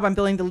good job on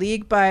building the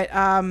league, but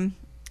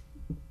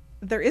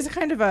there is a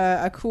kind of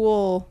a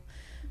cool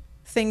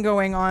thing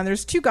going on.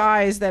 There's 2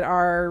 guys that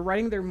are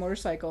riding their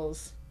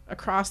motorcycles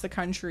across the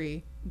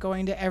country,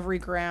 going to every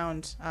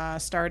ground,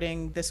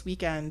 starting this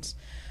weekend,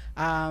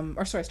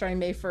 starting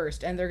May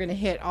 1st, and they're going to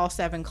hit all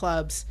 7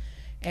 clubs,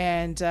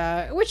 and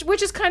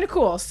which is kind of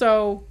cool.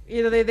 So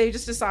you know, they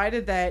just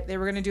decided that they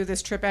were going to do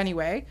this trip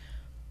anyway.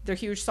 They're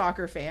huge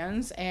soccer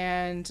fans,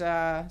 and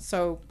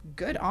so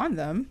good on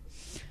them.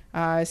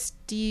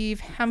 Steve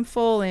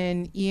Hemphill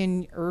and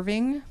Ian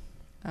Irving,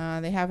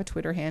 they have a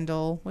Twitter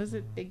handle. Was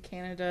it Big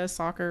Canada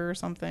Soccer or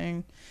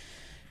something?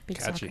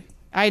 Big Catchy. soccer.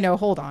 I know.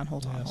 Hold on.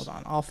 Yes.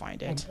 I'll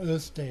find On it.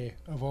 Earth Day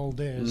of all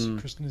days,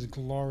 Kristen is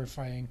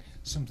glorifying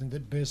something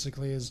that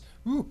basically is,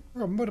 ooh,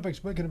 we're on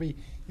motorbikes. We're going to be,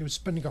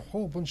 spending a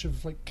whole bunch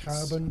of like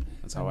carbon.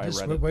 That's how and I this,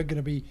 read we're, it. we're going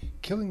to be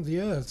killing the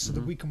Earth so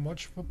that we can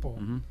watch football.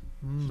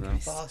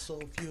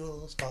 Fossil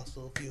fuels,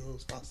 fossil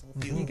fuels, fossil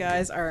fuels. You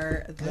guys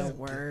are the Yeah.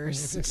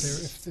 worst.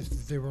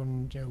 If they're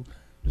on,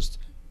 just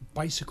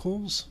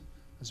bicycles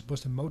as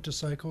opposed to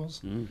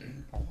motorcycles,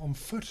 on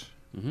foot.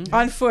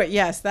 On foot,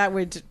 yes, that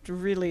would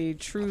really,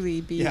 truly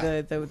be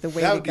Yeah. the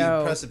way That to would be go.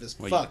 impressive as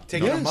Wait, fuck.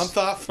 Taking a yes. month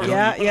off. For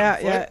Yeah, on yeah,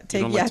 foot? yeah.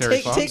 Take don't like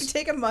Terry Fox?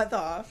 take a month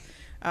off.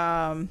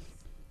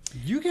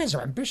 You guys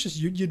are ambitious.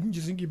 You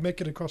think you'd make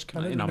it across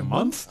Canada In a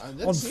month? on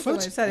That's- I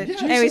foot? said it.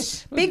 Yeah.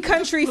 Anyways, big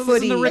country Listen to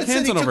footy. Rick They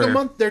Hansen took over a here.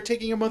 month. They're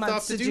taking a month Months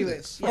off to to do do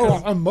this. it. Oh,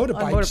 on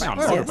motorbikes. On motorbikes. On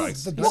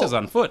Yes. motorbikes. He says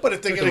on foot. But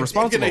if they're Like going the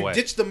responsible to way.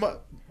 ditch the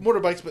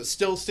motorbikes but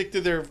still stick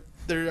to their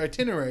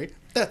itinerary,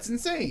 that's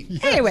insane.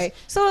 Anyway,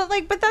 so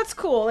but that's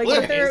cool. Like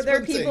Well, that there it's are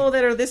one people thing.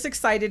 that are this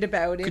excited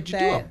about it Could you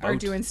do a that are boat?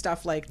 doing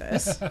stuff like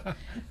this.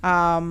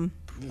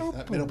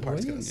 That middle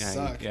part's going to Yeah,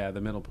 suck. yeah, the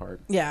middle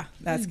part. Yeah,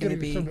 that's going to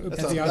be.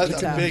 That's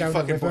a down big the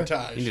fucking river.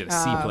 portage. You need a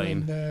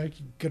seaplane. And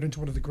get into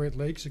one of the Great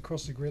Lakes,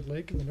 across the Great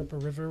Lake, and then up a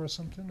river or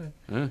something.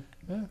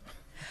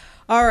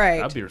 All right.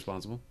 That'd be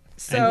responsible.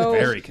 So- and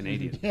very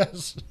Canadian.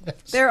 Yes.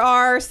 There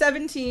are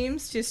 7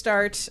 teams to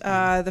start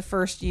the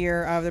first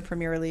year of the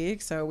Premier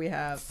League. So we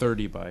have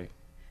 30 by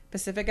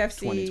Pacific FC,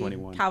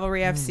 2021.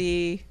 Cavalry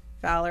FC,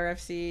 Valor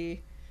FC,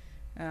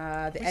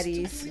 the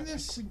Eddies.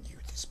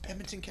 This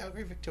Edmonton,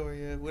 Calgary,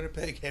 Victoria,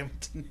 Winnipeg,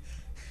 Hamilton,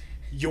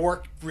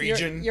 York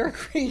region.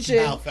 York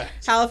region,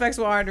 Halifax.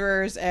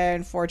 Wanderers,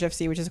 and Forge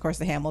FC, which is of course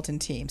the Hamilton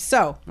team.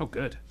 So Oh,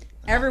 good.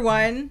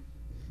 everyone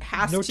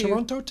has No to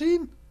Toronto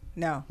team?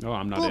 no. No,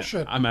 I'm not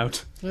Bullshit. in. I'm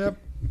out. Yep.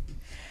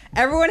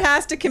 Everyone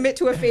has to commit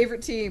to a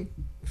favorite team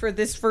for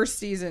this first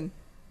season.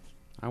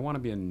 I want to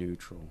be a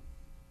neutral.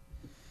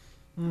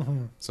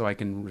 So I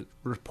can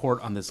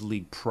report on this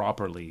league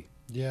properly.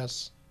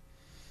 Yes.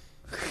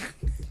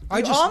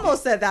 You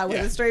almost said that with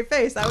Yeah. a straight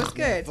face. That was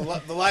good.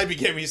 The lie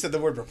began when you said the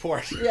word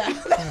report. Yeah.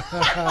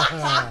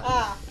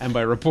 And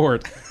by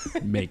report,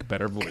 make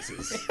better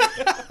voices.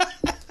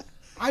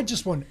 I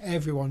just want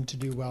everyone to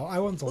do well. I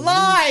want the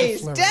Lies! league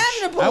to flourish.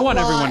 Damnable I want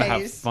lies! everyone to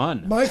have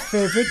fun. My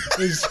favorite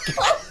is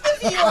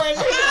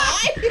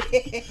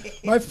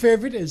my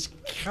favorite is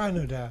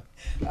Canada.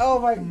 Oh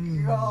my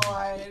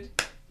god.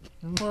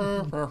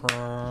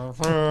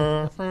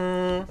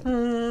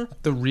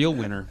 The real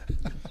winner.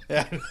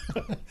 Yeah.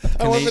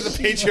 I went for the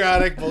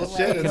patriotic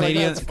bullshit. It's like,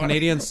 that's funny.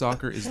 Canadian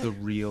soccer is the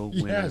real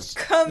winner. Yes.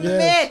 Commit,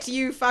 Yes.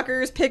 you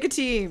fuckers. Pick a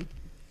team.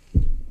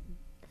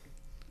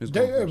 Who's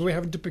going Are first? we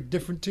having to pick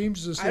different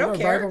teams? Is I there don't a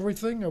care. rivalry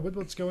thing? Or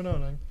what's going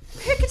on?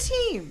 Pick a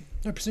team.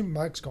 I presume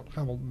Mike's got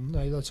Hamilton.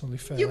 No, that's only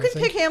fair. You I can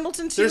think. pick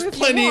Hamilton too There's if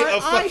plenty you want.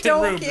 of I fucking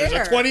don't room. care.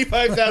 There's a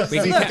 25,000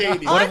 We seat can-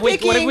 stadium. What if we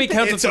picking-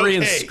 count to It's 3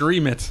 and okay.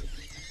 scream it?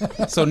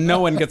 So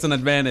no one gets an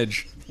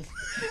advantage.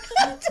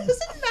 It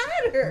doesn't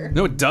matter.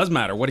 No, it does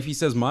matter. What if he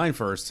says mine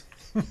first?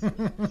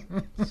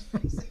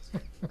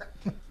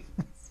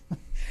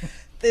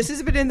 This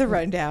has been in the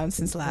rundown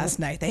since last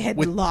night. They had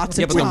lots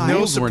yeah, of but the time. No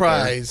rules weren't there.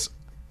 surprise,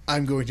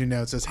 I'm going to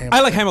announce this Hamilton.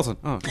 I like Hamilton.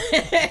 Oh,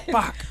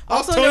 fuck.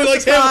 Also, Tony no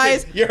likes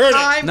surprise. Hamilton. You heard it.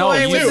 I'm No,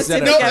 going you with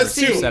said Pacific it. No, that's FC.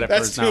 two. You said it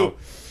That's first. two.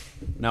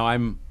 No,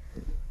 I'm.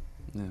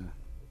 Yeah.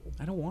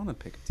 I don't want to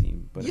pick a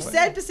team, but You if I-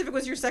 said Pacific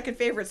was your second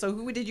favorite, so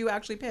who did you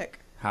actually pick?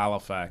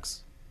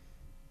 Halifax.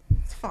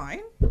 It's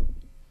fine.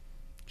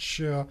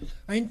 Sure.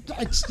 I mean,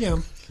 it's,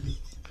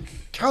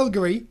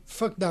 Calgary,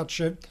 fuck that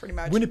shit. Pretty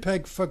much.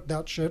 Winnipeg, fuck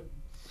that shit.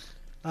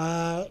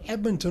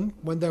 Edmonton,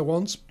 when there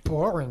once,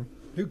 boring.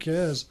 Who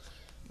cares?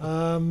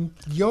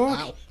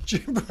 York,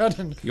 Jim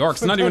Braden. York's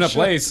fuck not that even a shit.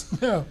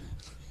 place. No.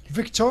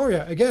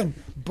 Victoria, again,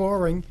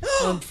 boring.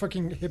 And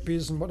fucking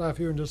hippies and what have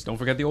you. And just, Don't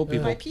forget the old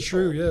people. My people.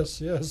 true,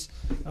 yes.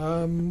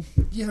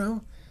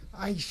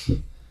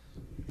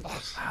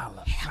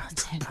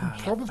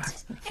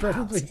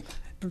 Probably.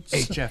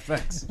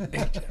 HFX.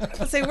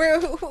 Let's say Yeah,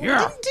 didn't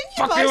you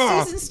fuck buy you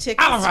off. season's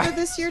tickets for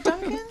this year,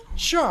 Duncan?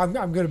 Sure, I'm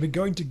going to be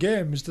going to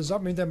games. Does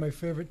that mean they're my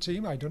favorite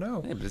team? I don't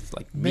know. Yeah, but it's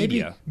like Maybe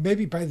media.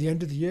 maybe by the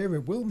end of the year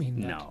it will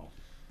mean that. No.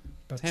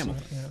 But,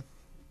 Hamilton.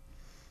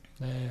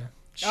 Yeah.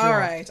 Sure. All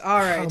right.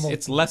 Hamilton.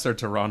 It's lesser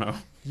Toronto.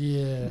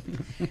 Yeah.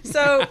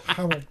 So,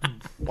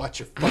 Hamilton. Watch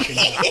your fucking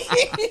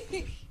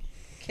mouth.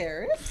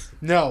 carrots?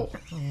 No,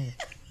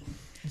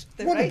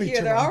 They're Wanna right be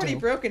here. They're Toronto. already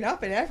broken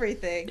up and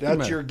everything.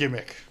 that's your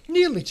gimmick.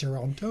 Nearly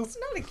Toronto. It's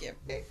not a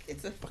gimmick.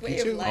 It's a way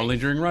of too. life. Only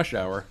during rush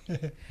hour.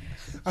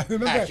 I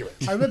remember Accurate.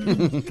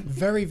 being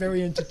very,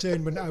 very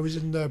entertained when I was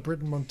in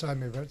Britain one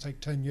time, about like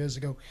 10 years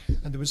ago,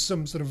 and there was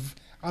some sort of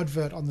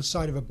advert on the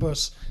side of a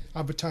bus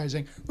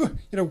advertising,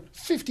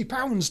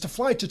 £50 to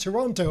fly to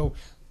Toronto.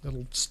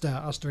 Little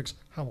star asterisk,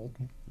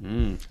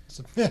 Hamilton.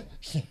 So, yeah,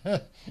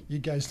 you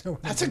guys know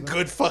what That's a I'm talking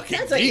good fucking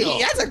That's a, deal.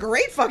 that's a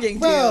great fucking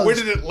deal. Well,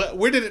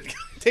 Where did it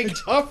take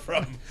off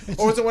from?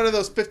 Or was it one of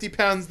those 50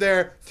 pounds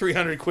there,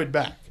 300 quid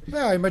back?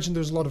 Yeah, I imagine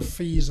there's a lot of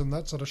fees and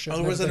that sort of shit. Oh,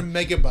 and was it a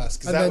everything. megabus?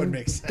 Because And that then- would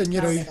make sense. Then, you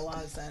That know, would make a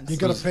lot of sense. you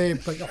got to pay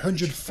like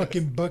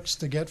 $100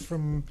 to get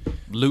from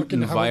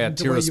Luton fucking via Hamilton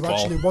to where you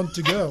actually Tiraspol. want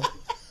to go.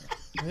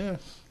 Yeah.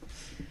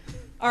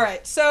 All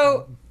right,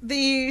 so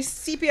the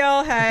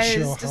CPL has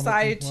Sure,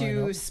 decided Hamilton, why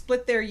to not?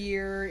 split their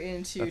year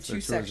into That's two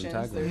their tourism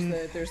sections.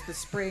 tagline. There's the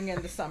spring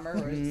and the summer,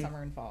 or the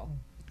summer and fall.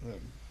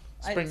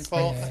 Spring, I-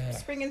 fall.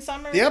 Spring and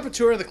summer. The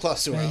Apertura and the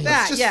Clausura. That,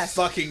 Let's just yes.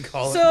 fucking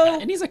call it. So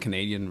And he's a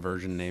Canadian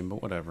version name,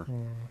 but whatever.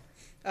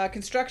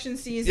 construction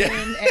season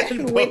Yeah.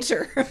 and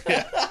winter.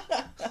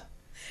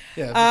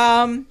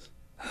 Yeah,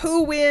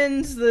 Who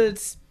wins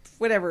the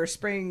whatever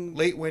spring?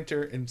 late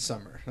winter and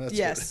summer. That's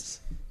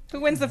Yes.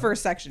 Who wins the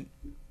first section?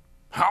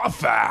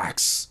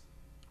 Halifax!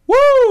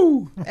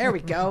 Woo! There we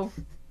go.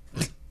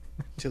 what it is.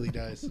 Till he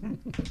dies.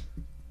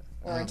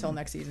 Or until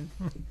next season.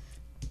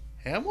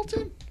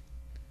 Hamilton?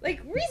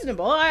 Like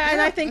reasonable. And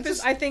I think that's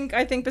this. I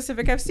think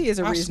Pacific FC is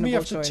a Ask reasonable me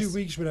after choice. 2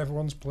 weeks when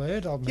everyone's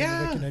played. I'll maybe Yeah,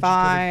 make an educated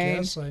fine.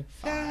 guess.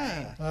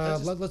 Yeah.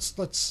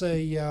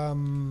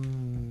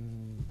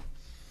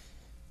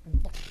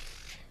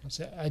 Let's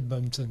say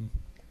Edmonton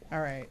All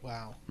right.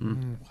 Wow.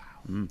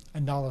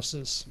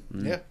 analysis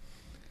Yeah.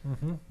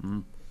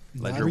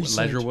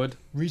 Research. Ledgerwood?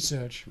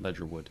 research.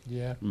 Ledgerwood.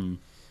 Yeah,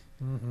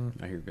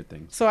 I hear good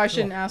things. So I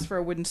shouldn't ask for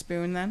a wooden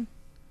spoon then.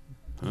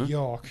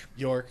 York.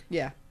 York.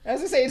 Yeah.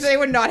 As I say, they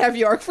would not have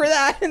York for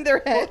that in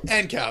their head.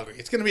 And Calgary.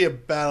 It's going to be a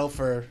battle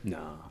for.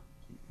 Nah.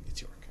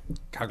 It's York.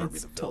 Calgary be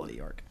It's the villain. totally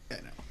York. I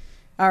know.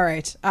 All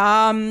right.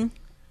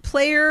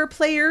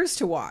 Players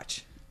to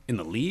watch. In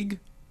the league?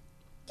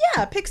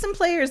 Yeah, pick some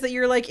players that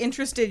you're like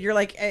interested. You're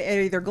like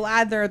either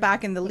glad they're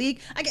back in the league.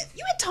 I get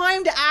you had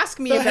time to ask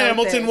me The about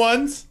Hamilton this.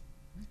 ones?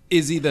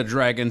 Izzy the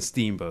Dragon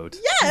Steamboat.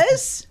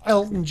 Yes.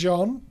 Elton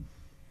John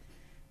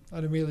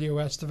and Emilio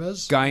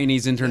Estevez.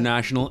 Guyanese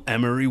international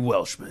Emery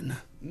Welshman.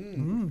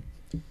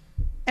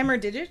 Emmer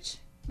Digic.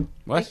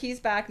 What? Like he's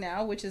back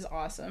now, which is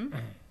awesome.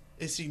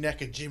 Is he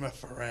Nakajima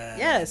Ferran?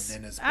 Yes,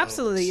 in his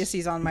absolutely. boats? Yes,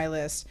 he's on my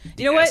list.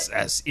 You know what?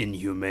 SS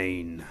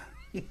Inhumane.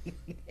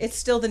 It's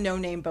still the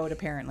no-name boat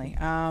apparently.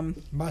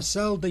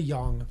 Marcel de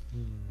Jong.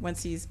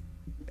 Once he's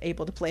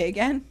able to play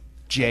again,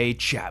 Jay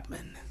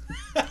Chapman.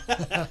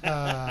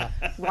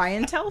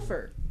 Ryan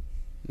Telfer.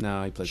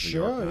 No, he plays for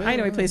Sure, York. yeah. I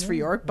know he plays for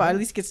York, but at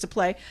least gets to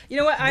play. You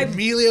know what?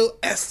 Emilio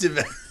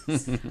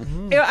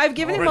Estevez. I've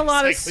given him a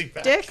lot of Recycling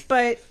back. stick,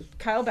 but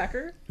Kyle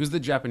Becker. Who's the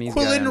Japanese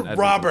guy? on Quillen Edmonton?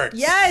 Roberts.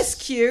 Yes,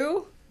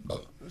 Q.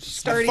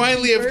 Starting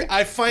keeper.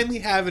 I finally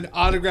have an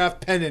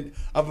autographed pennant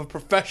of a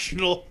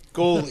professional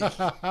goalie.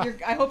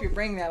 I hope you're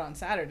bringing that on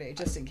Saturday,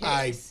 just in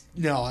case.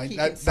 He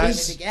can sign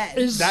it again.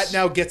 that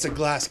now gets a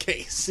glass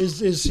case.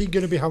 Is he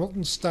going to be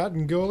Hamilton's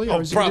starting goalie, or Oh,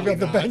 is he going to be on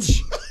the probably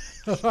bench?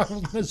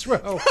 Hamilton as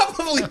well.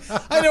 Probably,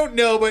 I don't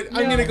know, but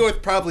I'm No. gonna go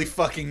with probably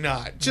fucking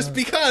not, just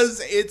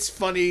because it's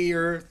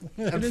funnier.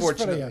 It is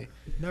Unfortunately, funny,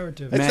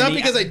 narrative. it's not Manny-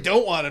 because I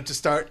don't want him to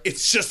start.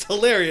 It's just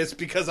hilarious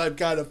because I've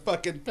got a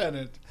fucking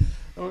pennant.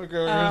 Oh my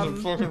god, here's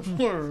a fucking.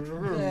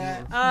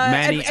 Yeah.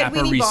 Manny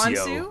Edwini Aparicio.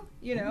 Bonsu,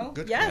 you know.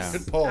 Good, yes,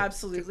 good pull.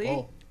 absolutely. Good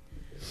pull.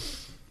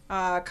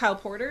 Kyle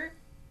Porter,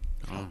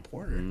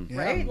 Porter, yeah.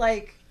 right?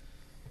 Like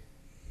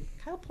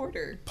Kyle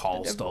Porter.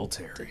 Paul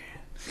Stalteri.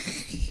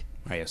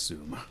 I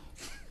assume.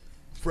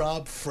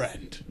 Rob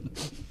Friend.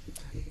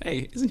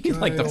 Hey, isn't he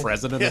like the Kyle.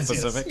 president Yes, of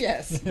yes. Pacific?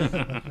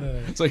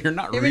 Yes. So you're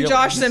not Him really and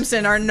Josh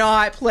Simpson are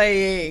not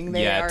playing.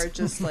 They Yet. are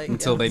just like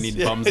until they yes.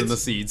 need bums in the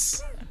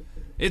seats.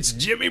 It's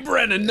Jimmy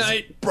Brennan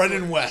night.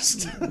 Brennan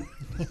West.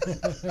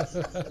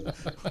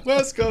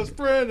 West Coast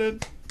Brennan.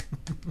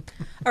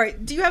 All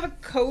right. Do you have a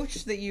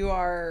coach that you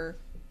are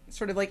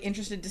sort of like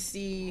interested to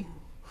see?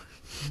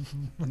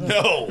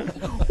 No.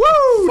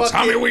 Woo!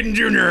 Tommy Wheaton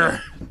Jr.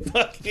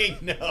 Fucking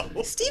no.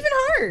 Stephen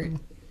Hart.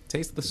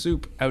 Taste the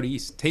soup out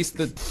east. Taste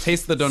the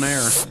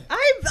donair.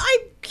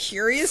 I'm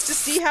curious to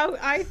see how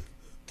I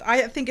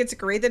think it's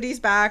great that he's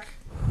back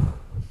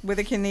with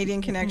a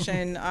Canadian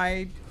connection.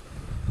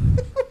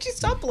 Would you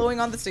stop blowing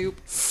on the soup?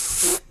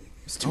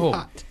 It's too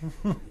hot.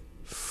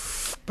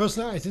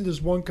 Personally, I think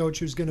there's one coach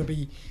who's going to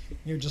be,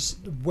 just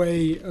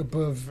way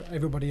above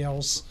everybody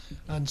else,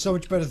 and so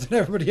much better than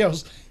everybody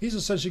else. He's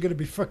essentially going to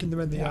be fucking them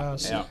in the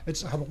ass. yeah.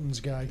 It's Hamilton's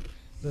guy,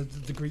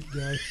 the Greek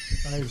guy.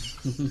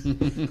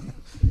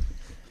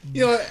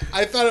 You know what?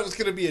 I thought it was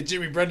going to be a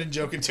Jimmy Brennan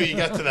joke until you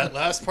got to that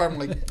last part. I'm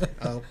like,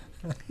 oh.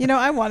 You know,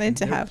 I wanted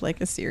to have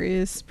like a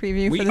serious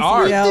preview We for the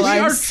are. CL. We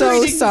I'm are so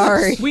treating-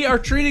 sorry. We are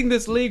treating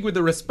this league with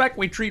the respect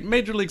we treat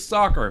Major League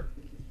Soccer.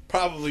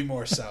 Probably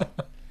more so.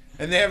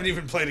 And they haven't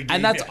even played a game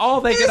And that's yet. all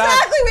they get Exactly.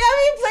 out. We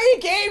haven't even played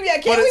a game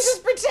yet. Can't we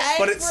just pretend?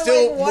 But it's for,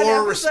 still like, one more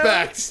episode?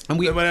 respect And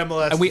we, than what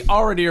MLS. and we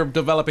already are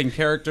developing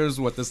characters,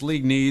 what this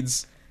league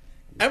needs.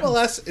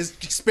 MLS is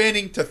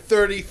expanding to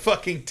 30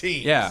 fucking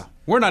teams. Yeah.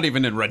 We're not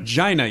even in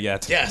Regina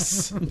yet.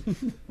 Yes.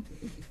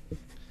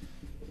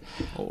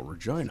 Oh,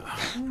 Regina.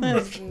 I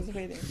was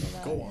waiting for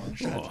that. Go on.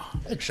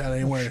 Oh, Shot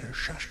anywhere in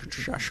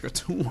Saskatoon.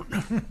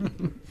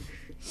 Saskatoon.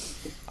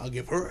 I'll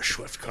give her a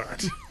Swift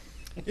card.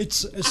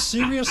 It's a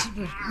serious.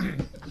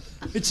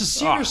 It's a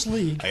serious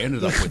league. I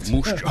ended up with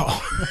Moose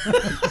Jaw.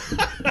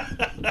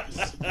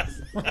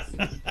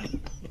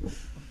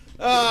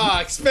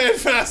 Expand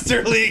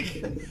faster,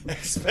 league.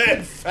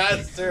 Expand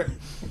faster.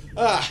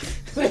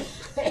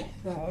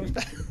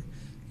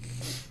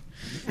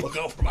 Look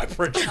out for my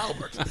Prince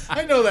Albert.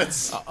 I know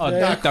that's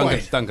not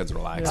quite. Duncan's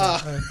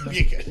relaxed.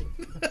 You good.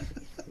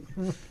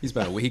 He's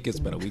been a week. It's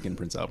been a week in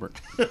Prince Albert.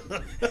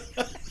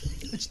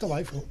 It's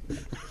delightful.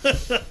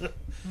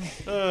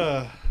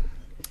 That's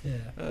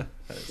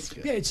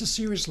good. Yeah, it's a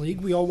serious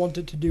league. We all want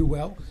it to do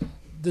well.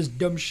 There's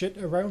dumb shit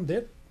around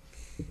it.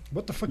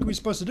 What the fuck are we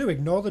supposed to do?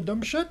 Ignore the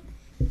dumb shit?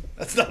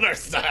 That's not our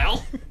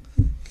style.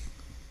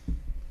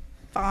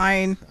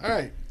 Fine. All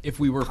right. If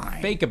we were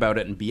fake about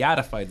it and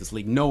beatified this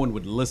league, no one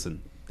would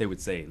listen. They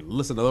would say,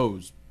 listen to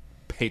those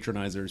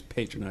patronizers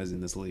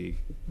patronizing this league.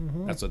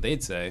 That's what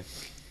they'd say.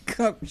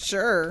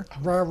 Sure.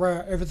 Rah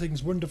rah,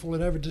 everything's wonderful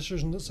and every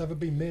decision that's ever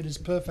been made is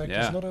perfect.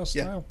 Yeah. It's not our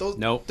Yeah. style.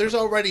 Nope. There's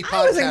already podcasts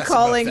I wasn't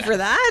calling about for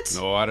that.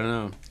 No, I don't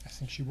know. I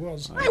think she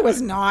was. I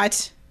was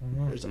not.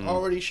 There's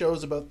already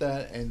shows about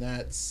that, and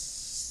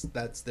that's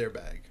their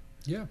bag.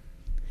 Yeah.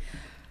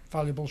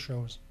 Valuable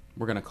shows.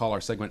 We're going to call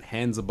our segment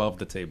Hands Above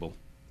the Table.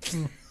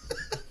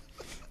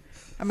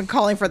 I've been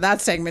calling for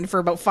that segment for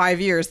about 5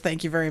 years.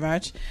 Thank you very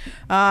much.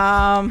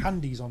 And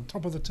Handies on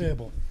top of the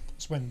table.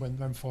 It's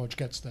when Forge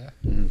gets there.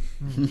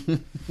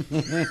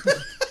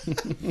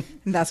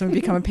 that's when we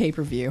become a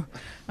pay-per-view.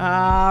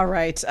 All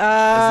right.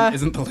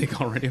 Isn't the league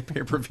already a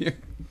pay-per-view?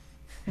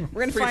 We're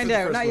going to Free find for the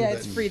out. first Not little yet.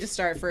 bit. It's free to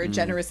start for a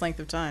generous length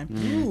of time.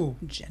 Ooh.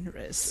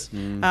 Generous.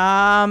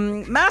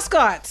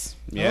 Mascots.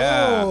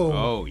 Yeah. Oh.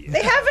 Oh, yeah.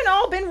 They haven't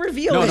all been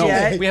revealed No,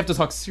 yet. we have to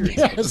talk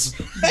serious.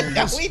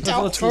 Yes. We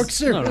don't. Let's talk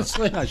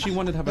seriously. No, she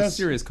wanted to have a That's-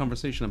 serious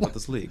conversation about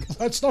this league.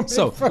 Let's not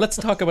So, make fun. let's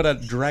talk about a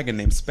dragon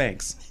named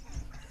Spanx.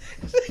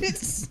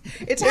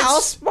 It's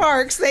Hal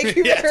Sparks. Thank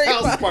you Yeah, very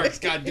Hal much. Sparks.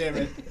 God damn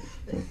it.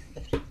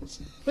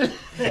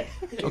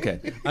 Okay,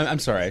 I'm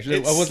sorry.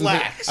 It's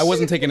slacks. I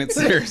wasn't taking it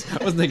serious.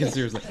 I wasn't taking it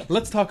seriously.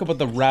 Let's talk about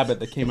the rabbit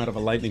that came out of a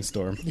lightning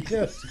storm.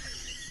 Yes.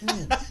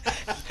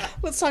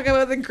 Let's talk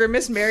about the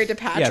Grimace married to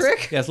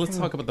Patrick. Yes, let's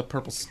talk about the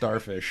purple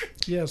starfish.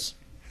 Yes.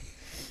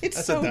 It's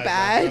That's so a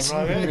bad.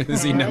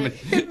 Is he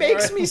It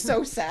makes me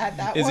so sad.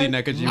 That Is he one.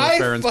 Nakajima I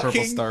Farron's purple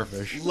fucking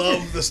starfish?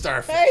 love the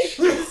starfish.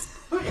 Hey,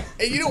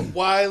 And you know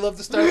why I love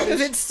the because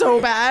starfish? it's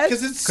so bad.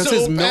 Because it's 'Cause so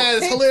his milk- bad.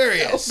 It's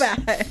hilarious. so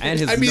bad. And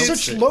his I mean, milk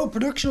Such low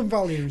production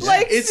values.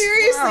 Like It's-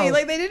 seriously, wow.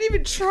 like they didn't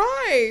even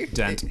try.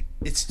 dent.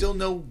 It's still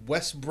no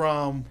West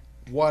Brom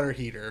water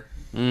heater,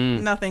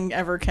 Nothing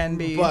ever can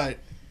be. but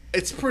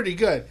it's pretty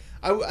good.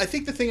 I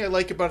think the thing I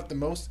like about it the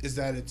most is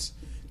that it's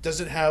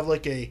doesn't have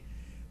like a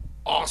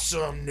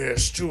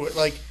awesomeness to it,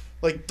 like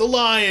the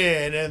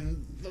lion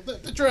and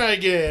the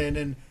dragon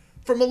and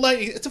from a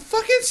lightning. It's a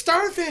fucking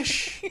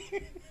starfish.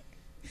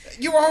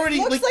 You're already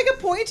Looks like a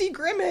pointy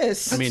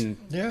Grimace. I mean,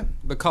 Yeah.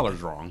 the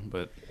color's wrong,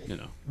 but you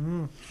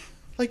know.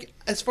 like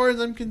as far as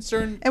I'm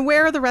concerned. and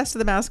where are the rest of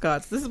the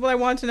mascots? This is what I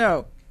want to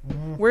know.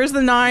 Where's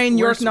the York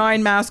Where's-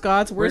 9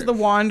 mascots? Where's the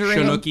Wandering?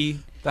 Shinuki,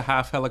 the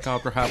half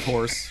helicopter, half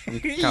horse. From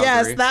Calgary.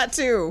 Yes, that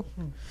too.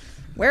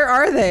 Where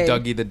are they?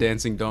 Dougie the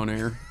dancing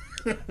donair.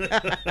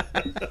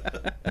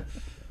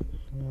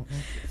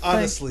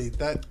 Honestly,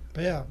 that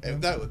But yeah.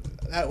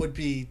 that would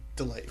be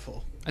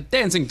delightful. A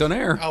dancing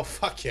donair. Oh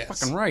fuck yes.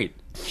 Fucking right.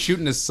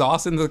 Shooting his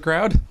sauce into the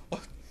crowd.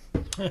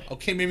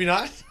 Okay, maybe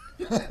not.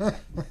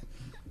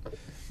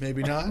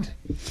 Maybe not.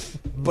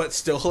 But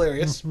still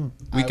hilarious.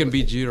 We can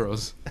be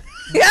Giros.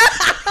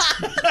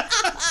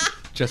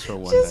 Just for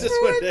one Just day.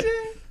 one day.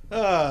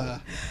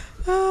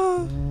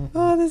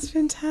 Oh, that's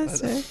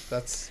fantastic.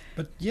 That's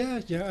But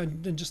yeah,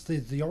 and just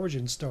the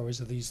origin stories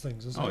of these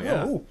things. It's like,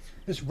 yeah. oh,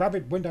 this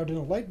rabbit went out in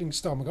a lightning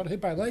storm and got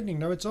hit by lightning.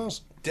 Now it's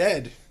us.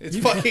 dead. It's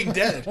fucking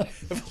dead.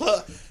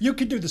 You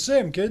can do the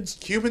same, kids.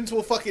 Humans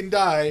will fucking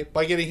die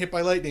by getting hit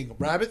by lightning.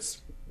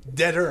 Rabbits,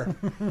 deader.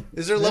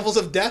 Is there levels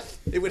of death?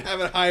 It would have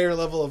a higher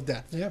level of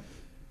death. Yeah.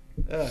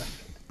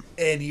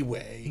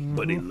 Anyway.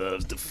 But he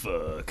loves to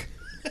fuck.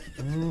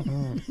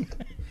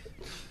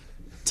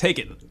 Take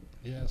it.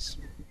 Yes.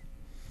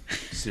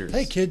 Serious.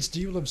 Hey, kids, do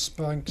you love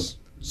Spanx?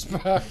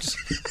 Sparks.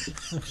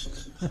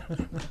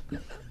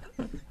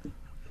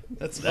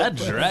 That's That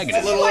dragon.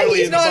 a little Why early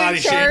he's in the not body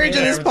in charge of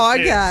shaming this there.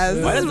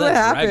 podcast. Why This does is what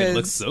that dragon happens.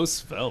 look so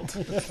svelte?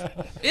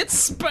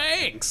 It's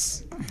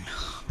Spanx.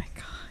 Oh my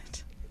god.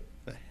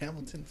 The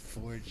Hamilton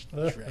Forged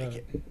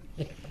Dragon.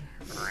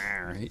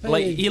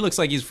 Like he looks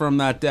like he's from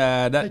that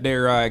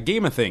there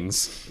Game of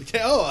Things. Okay,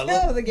 oh, I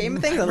love No, the Game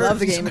of Things. I love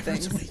the Game of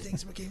Things. so many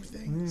things about Game of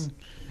Things.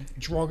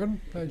 Dragon.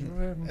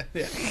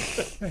 Yeah.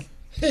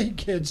 Hey,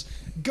 kids,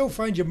 go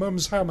find your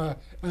mum's hammer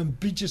and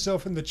beat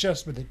yourself in the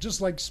chest with it,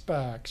 just like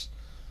Sparks.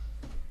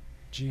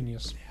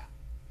 Genius.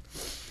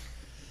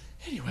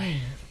 Anyway.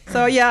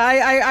 So yeah,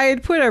 I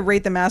had put a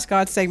rate the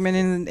mascot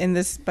segment in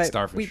this, but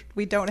Starfish.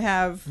 we don't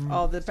have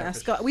all the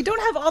mascot. We don't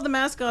have all the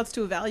mascots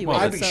to evaluate.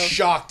 Well, I'd be so.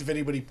 shocked if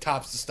anybody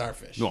tops the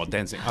Starfish. Well,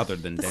 dancing other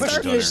than dancing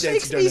Starfish donor.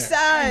 makes me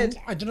sad.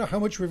 I don't know how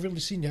much we've really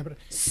seen yet, but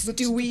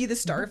Stewie the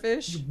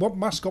starfish. what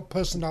mascot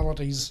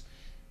personalities,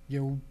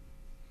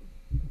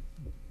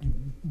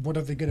 what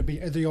are they going to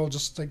be? Are they all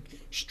just like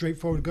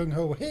straightforward gung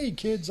ho? Hey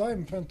kids,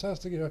 I'm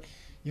fantastic.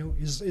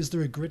 Is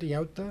there a Gritty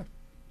out there?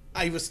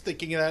 I was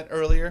thinking of that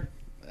earlier.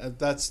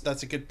 That's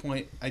a good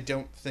point. I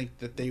don't think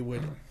that they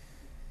would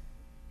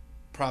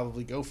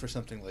probably go for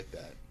something like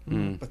that,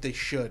 but they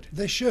should.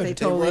 They should. They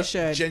totally They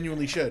should.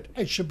 Genuinely should.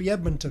 It should be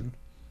Edmonton.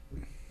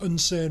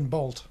 Insane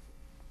Bolt.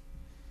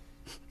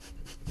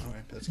 All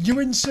right, that's You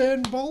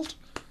insane Bolt?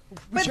 But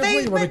Whichever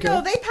way you wanna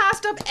go. they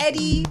passed up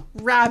Eddie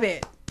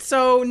Rabbit.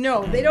 So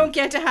no, they don't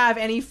get to have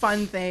any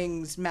fun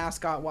things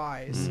mascot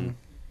wise.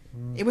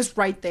 It was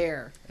right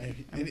there.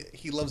 And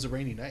he loves a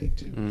rainy night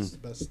too. It's the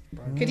best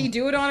part. Could he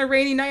do it on a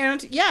rainy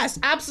night? Yes,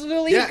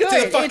 absolutely. Yeah, he it's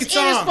could. in the fucking It's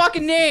in his song.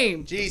 fucking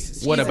name.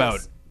 Jesus. What Jesus.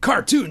 about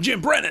cartoon Jim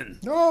Brennan?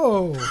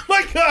 Oh,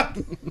 My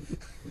God.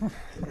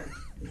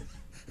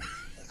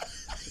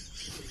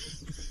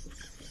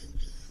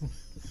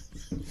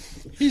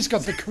 he's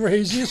got the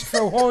craziest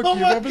frohawk Oh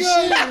you've my ever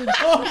God. seen.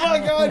 Oh my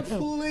God,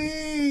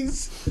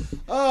 please.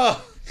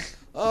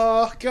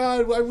 Oh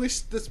God, I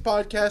wish this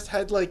podcast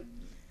had like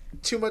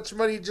too much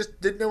money, just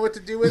didn't know what to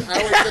do with.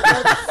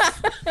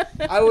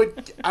 I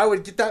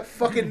would get that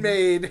fucking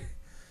made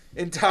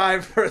in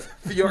time for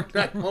the York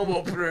Night home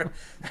opener.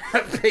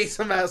 Pay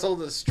some asshole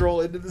to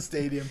stroll into the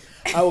stadium.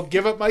 I will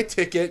give up my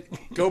ticket,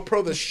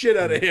 GoPro the shit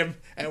out of him,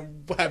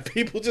 and have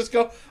people just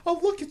go, "Oh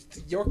look, it's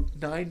the York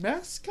 9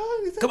 mascot."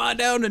 Is that Come on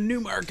down to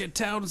Newmarket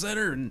Town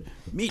Center and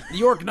meet the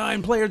York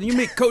 9 players. You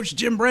meet Coach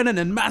Jim Brennan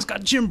and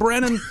mascot Jim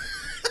Brennan.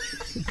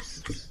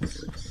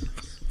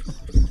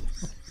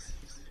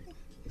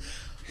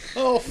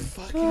 Oh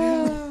fucking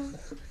hell.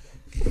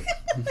 You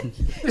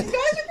guys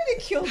are gonna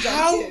kill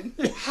How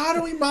Duncan. how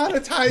do we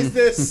monetize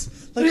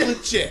this? Like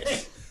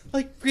legit.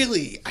 Like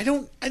really, I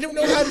don't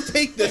know how to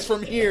take this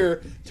from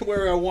here to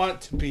where I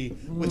want to be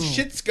with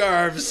shit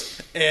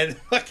scarves and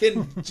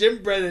fucking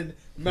Jim Brennan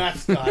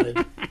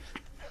mascotted.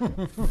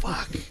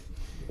 Fuck.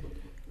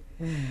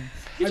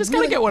 You just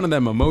gotta get one of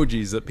them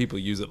emojis that people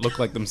use that look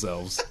like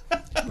themselves.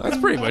 That's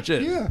pretty much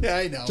it. Yeah. Yeah,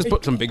 I know. Just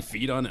put some big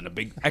feet on it and a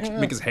big,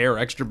 make his hair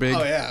extra big.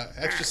 Oh yeah,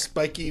 extra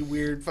spiky,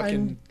 weird fucking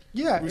And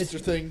yeah, rooster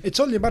thing. it's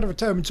only a matter of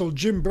time until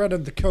Jim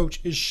Brennan, the coach,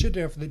 is shit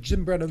enough that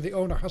Jim Brennan, the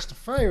owner, has to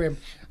fire him,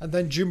 and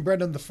then Jim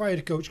Brennan, the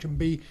fired coach, can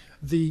be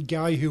the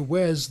guy who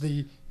wears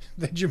the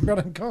Jim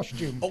Brennan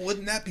costume. Oh,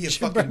 wouldn't that be a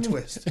Jim fucking Brennan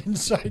twist?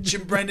 inside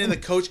Jim Brennan, the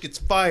coach, gets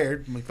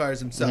fired when he fires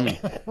himself,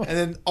 and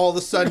then all of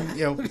a sudden,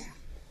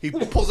 he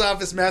pulls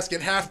off his mask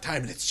at halftime,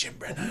 and it's Jim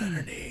Brennan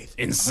underneath.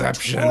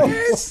 Inception.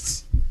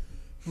 Yes!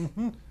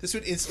 This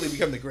would instantly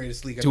become the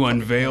greatest league. To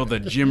unveil the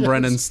Jim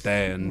Brennan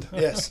stand.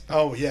 Yes.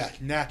 Oh yeah,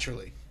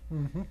 naturally.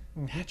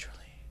 Naturally.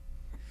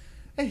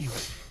 Anyway,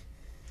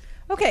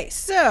 Okay,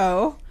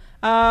 so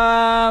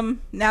now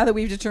that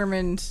we've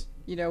determined,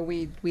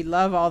 we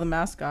love all the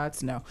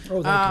mascots. No.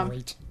 Oh, they're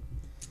great.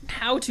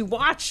 How to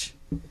watch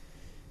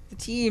the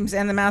teams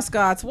and the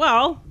mascots?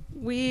 Well,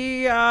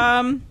 we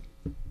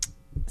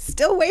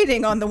still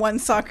waiting on the One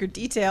Soccer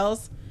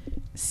details.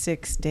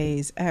 6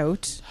 days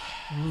out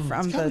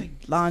from the coming.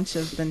 launch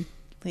of the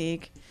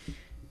league.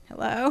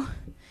 Hello.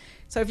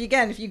 So if you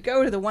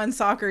go to the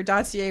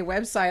onesoccer.ca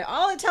website,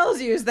 all it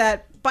tells you is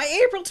that by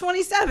April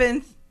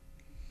 27th,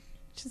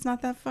 which is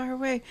not that far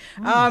away,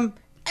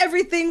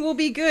 everything will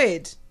be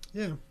good.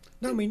 Yeah.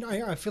 No, I mean,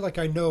 I feel like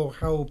I know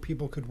how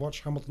people could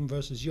watch Hamilton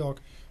versus York.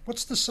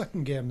 What's the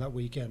second game that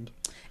weekend?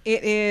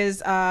 It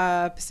is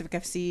Pacific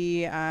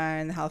FC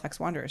and the Halifax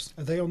Wanderers.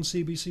 Are they on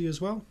CBC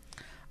as well?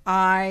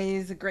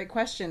 It's a great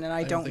question, and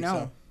I don't think know.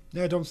 so.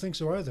 Yeah, I don't think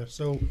so either.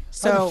 So, how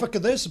So- the fuck are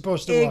they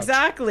supposed to watch?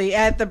 Exactly,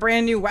 at the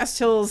brand new West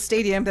Hills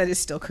Stadium that is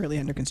still currently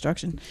under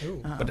construction.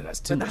 But it has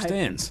timber the-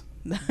 stands.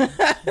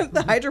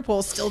 The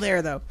hydropole's still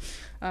there, though.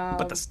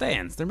 But the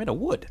stands, they're made of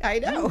wood. I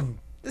know.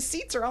 The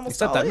seats are almost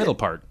Except all that in. middle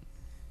part.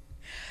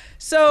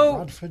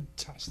 So,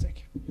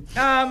 Fantastic.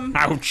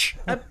 Ouch.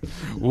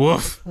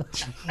 Woof.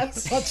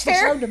 That's the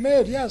sound it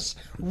made, yes.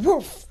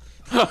 Woof.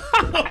 for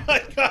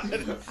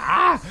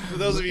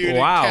those of you who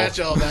Wow. didn't catch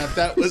all that,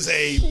 that was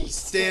a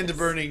stand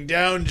burning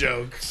down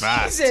joke.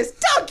 Fast. Jesus,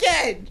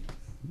 Duncan!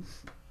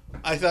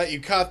 I thought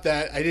you caught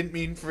that. I didn't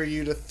mean for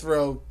you to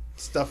throw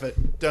stuff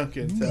at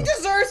Duncan. So. He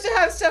deserves to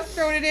have stuff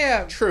thrown at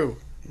him. True,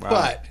 Wow.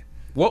 but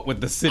What would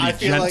the city I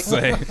feel gent like-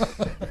 say?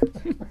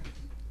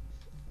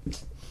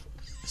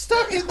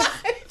 stop in the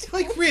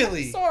like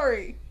really.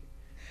 Sorry.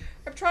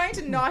 I'm trying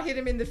to not hit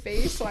him in the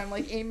face, so I'm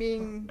like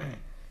aiming.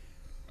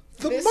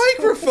 The This-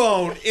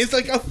 microphone is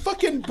like a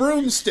fucking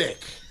broomstick.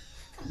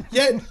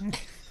 Yet,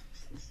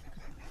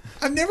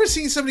 I've never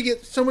seen somebody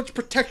get so much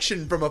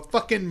protection from a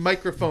fucking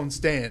microphone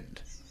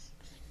stand.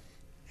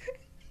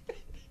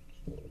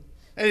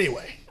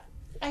 Anyway,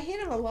 I hit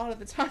him a lot of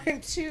the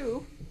time,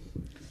 too.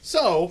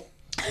 so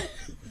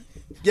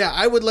Yeah,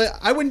 I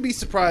wouldn't be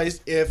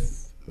surprised if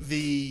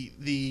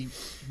the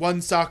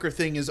One Soccer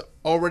thing is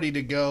all ready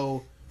to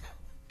go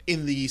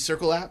in the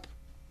Circle app,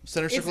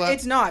 Center Circle app.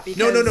 It's not because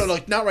No,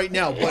 like not right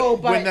now. But, Oh,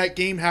 but- when that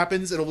game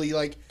happens, it'll be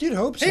like, You'd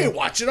hope so. hey,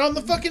 watch it on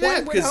the fucking One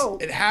app would because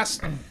hope. it has.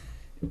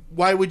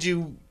 Why would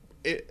you?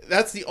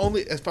 That's the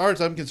only, as far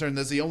as I'm concerned,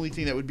 that's the only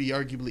thing that would be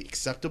arguably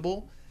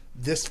acceptable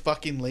this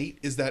fucking late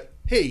is that,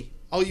 hey,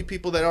 all you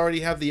people that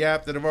already have the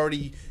app that have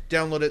already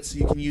downloaded it so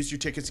you can use your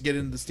tickets to get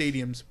into the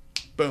stadiums,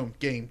 boom,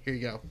 game, here you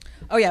go.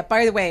 Oh yeah.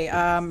 By the way,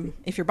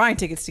 if you're buying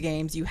tickets to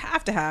games, you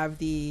have to have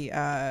the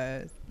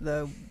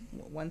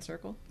One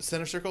Circle.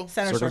 Center Circle?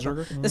 Center Circle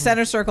Circle. Jerker? The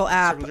Center Circle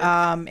app Circle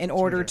Jerker? in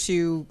order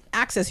to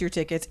access your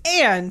tickets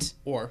and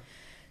Or,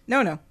 no.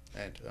 and,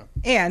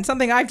 And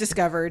something I've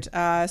discovered.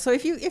 So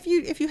if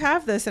you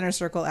have the Center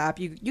Circle app,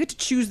 you get to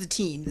choose the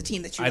team that you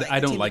like. I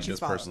the don't team like that you this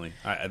follow. personally.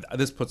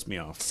 This puts me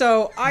off.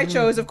 So I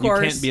chose, of You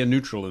course. can't be a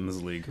neutral in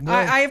this league.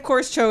 I of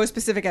course chose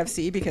Pacific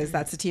FC because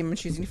that's the team I'm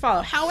choosing to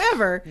follow.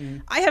 However,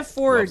 I have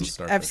Forge Loves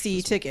the Starfish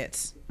FC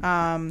tickets.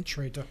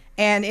 Traitor.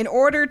 And in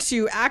order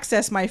to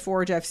access my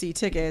Forge FC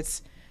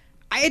tickets,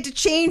 I had to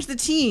change the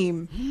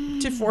team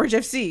to Forge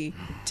FC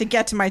to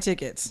get to my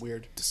tickets.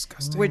 weird.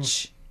 Disgusting.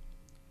 Which,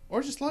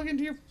 Or just log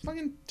into your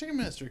fucking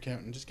Ticketmaster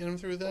account and just get them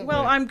through that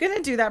well, way. I'm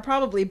gonna do that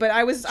probably, but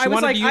I was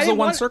wanted like, to use I the didn't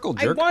One want- Circle,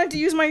 I jerk. wanted to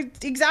use my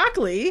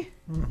exactly.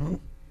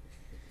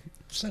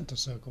 Center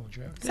Circle,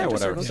 Jack. Center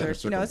whatever. Circle Center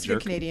Jerk. You know, Circle it's a good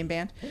Jerk. Canadian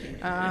band.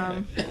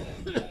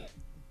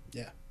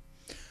 Yeah.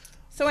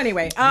 So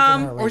anyway,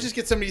 Or just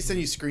get somebody to send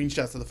you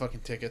screenshots of the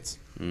fucking tickets.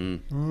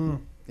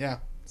 Yeah,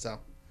 so.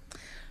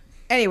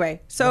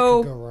 anyway, so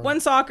What could go wrong? One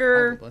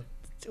Soccer. Probably.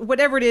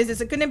 Whatever it is,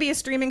 going to be a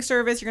streaming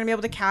service. You're going to be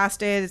able to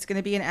cast it. It's going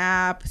to be an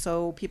app,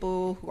 so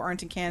people who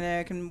aren't in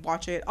Canada can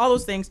watch it. All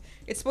those things.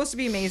 It's supposed to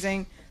be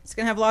amazing. It's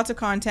going to have lots of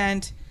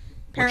content.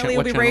 Apparently,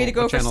 what it'll be ready to channel-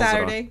 go what for channel is it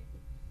on? Saturday.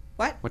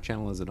 What? What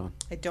channel is it on?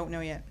 I don't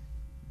know yet.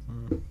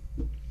 I've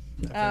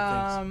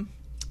heard things.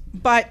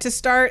 But to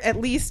start, at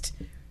least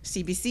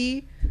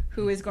CBC,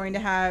 who is going to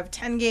have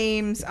 10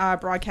 games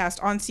broadcast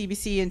on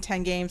CBC, and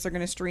 10 games are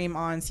going to stream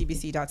on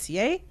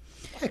CBC.ca.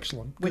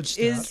 Excellent. Good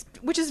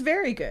which is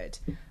very good.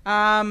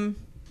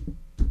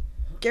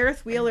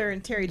 Gareth Wheeler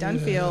and Terry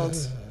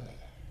Dunfield.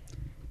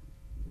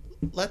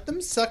 Let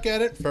them suck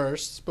at it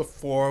first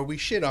before we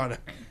shit on it.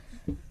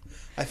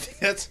 I think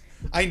that's...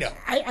 I know.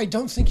 I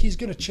don't think he's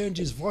going to change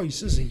his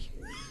voice, is he?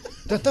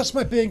 That's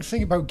my big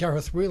thing about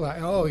Gareth Wheeler.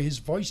 Oh, his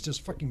voice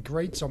just fucking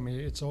grates on me.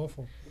 It's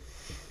awful.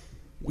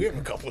 We have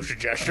a couple of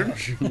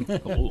suggestions.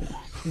 Oh.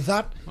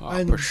 That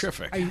and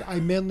Pacific. I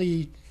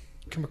mainly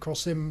come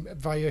across him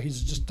via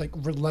his just like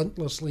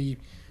relentlessly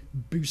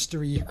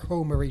boostery,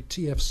 homery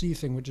TFC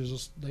thing, which is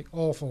just like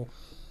awful.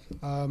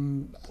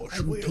 And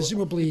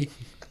presumably,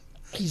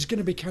 he's going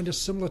to be kind of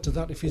similar to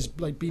that if he's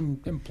like being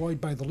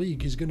employed by the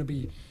league. He's going to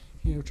be,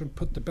 trying to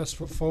put the best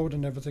foot forward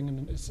and everything.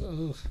 And it's,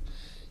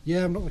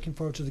 yeah, I'm not looking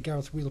forward to the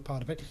Gareth Wheeler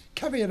part of it.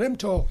 Caveat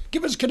emptor,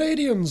 give us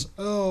Canadians.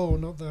 Oh,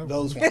 not that.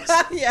 Those ones.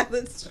 Yeah,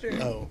 that's true.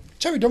 Oh.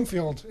 Terry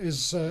Dunfield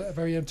is a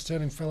very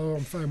entertaining fellow.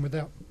 I'm fine with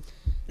that.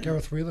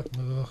 Gareth Wheeler.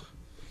 Ugh.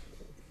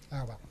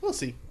 Ah, well. We'll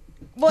see.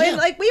 Well, Yeah. and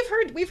like we've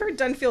heard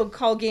Dunfield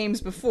call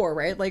games before,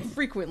 right? Like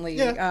frequently.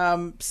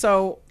 Yeah.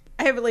 So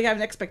I have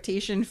an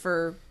expectation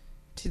for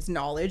his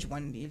knowledge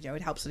when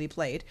it helps that he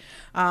played.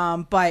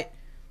 But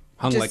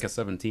Hung just- like a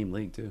 7-team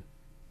league, too.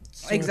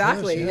 So it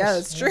exactly, is, yeah,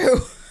 yes, that's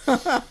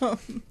yes.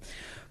 true.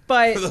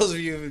 But For those of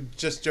you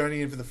just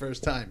joining in for the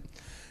first time.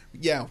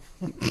 Yeah.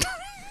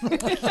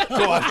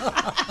 Go on.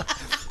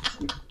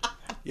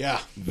 Yeah.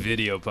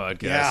 Video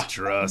podcast, Yeah.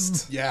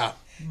 trust. Yeah.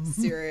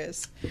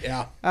 serious.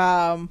 Yeah.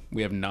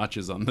 We have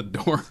notches on the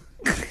door.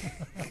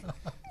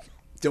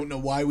 Don't know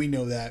why we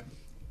know that.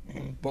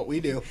 But we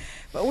do.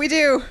 But we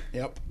do.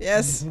 Yep.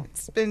 Yes,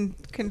 it's been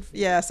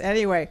yes.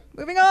 Anyway,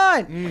 moving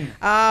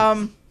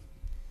on.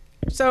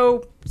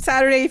 So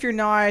Saturday, if you're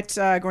not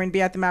going to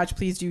be at the match,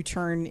 please do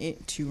tune in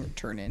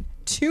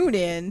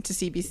to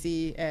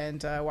CBC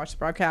and watch the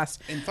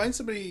broadcast. And find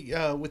somebody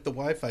with the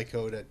Wi-Fi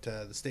code at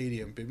the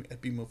stadium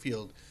at BMO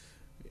Field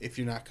if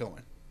you're not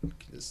going.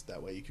 Because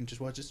that way you can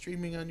just watch it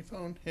streaming on your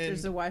phone. And,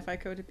 There's a Wi-Fi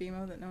code at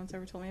BMO that no one's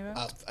ever told me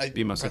about.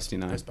 BMO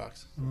 69. Press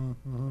box.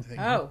 I think.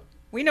 Oh,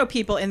 we know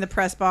people in the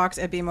press box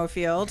at BMO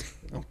Field.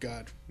 Oh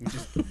God.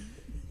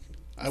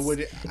 I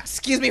would.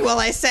 Excuse me while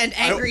I send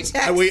angry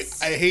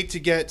texts. I hate to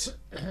get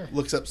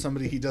looks up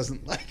somebody he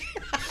doesn't like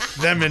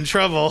them in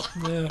trouble.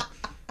 Yeah.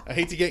 I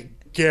hate to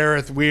get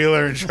Gareth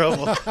Wheeler in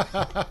trouble.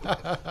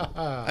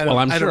 Well,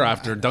 I'm sure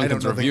after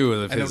Duncan's review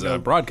of his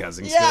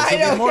broadcasting skills, Yeah, I he'll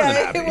be know. more than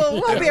Yeah, happy. it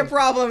won't be a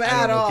problem I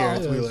at don't know all.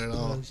 Gareth Wheeler at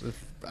all.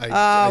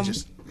 I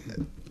just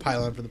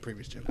pile on for the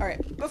previous joke. All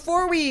right.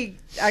 Before we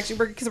actually,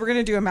 because we're going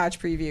to do a match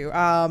preview,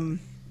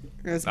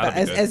 as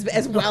That'd be good.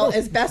 as well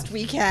as best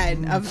we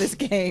can of this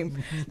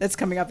game that's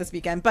coming up this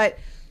weekend. But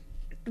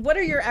what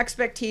are your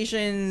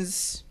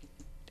expectations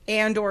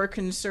and or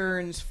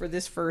concerns for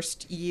this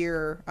first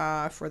year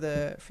for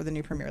the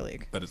new Premier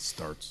League? That it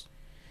starts.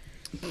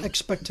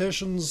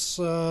 Expectations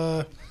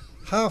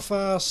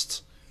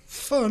half-assed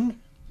fun.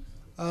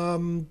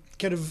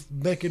 kind of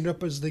making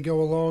up as they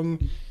go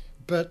along.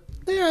 But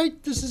yeah,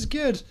 this is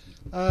good.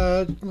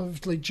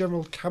 Like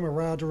general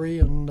camaraderie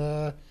and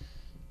the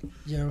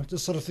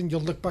sort of thing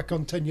you'll look back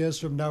on 10 years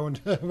from now and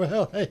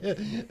well,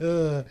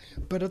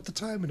 but at the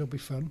time it'll be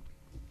fun.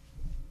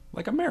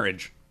 Like a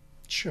marriage.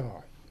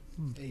 Sure.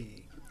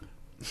 Hey.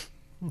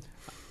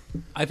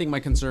 I think my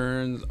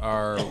concerns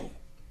are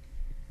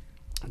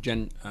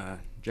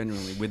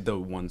genuinely with the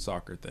one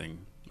soccer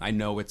thing. I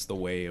know it's the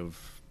way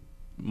of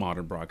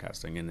modern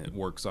broadcasting, and it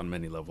works on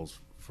many levels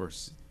for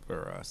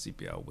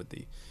CPL with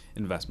the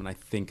investment. I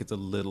think it's a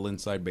little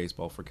inside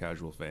baseball for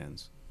casual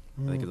fans.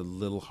 I think it's a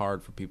little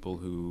hard for people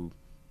who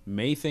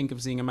may think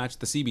of seeing a match.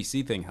 The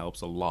CBC thing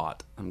helps a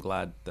lot. I'm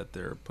glad that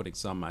they're putting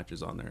some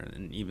matches on there,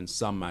 and even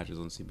some matches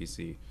on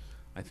CBC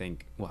I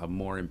think will have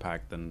more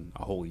impact than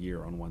a whole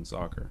year on one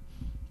soccer,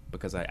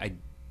 because I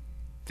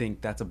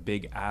think that's a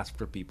big ask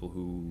for people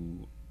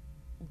who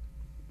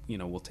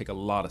will take a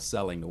lot of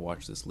selling to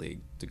watch this league,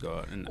 to go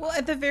out and well,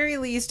 at the very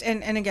least,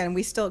 and again,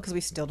 we still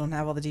don't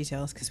have all the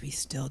details, because we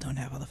still don't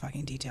have all the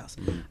fucking details.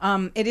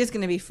 It is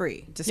going to be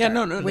free to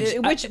start.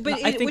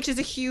 Which is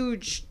a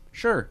huge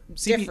sure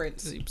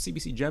difference.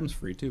 CBC Gem's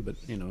free too, but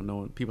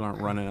people aren't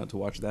running out to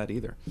watch that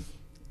either.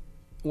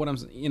 What I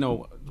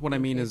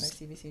mean is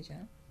CBC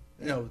Gem.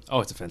 No. Oh,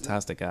 it's a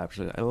fantastic app.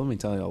 Let me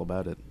tell you all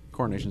about it.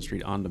 Coronation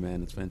Street on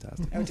demand. It's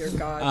fantastic. Oh dear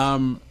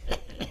God.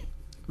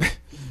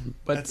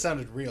 But that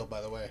sounded real, by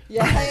the way.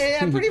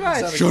 Yeah, pretty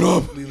much. Shut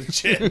up.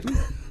 Legit.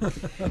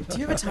 Do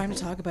you have a time to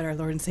talk about our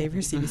Lord and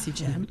Savior, CBC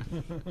Gem?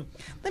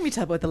 Let me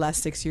tell you about the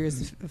last 6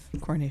 years of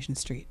Coronation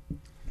Street.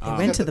 They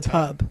went to the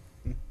pub.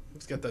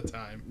 Who's got that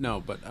time?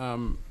 No, but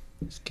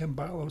Is Ken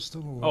Barlow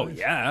still alive? oh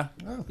yeah,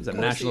 he's a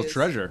national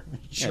treasure.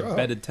 Sure. Yeah,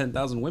 bedded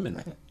 10,000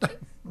 women.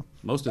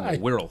 Most of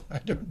them Wirral. I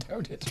don't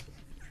doubt it.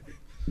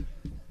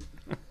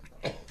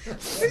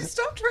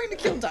 Stop trying to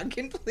kill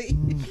Duncan, please.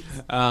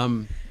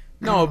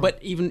 No,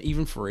 but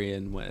even free,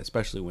 and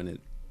especially when it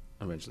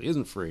eventually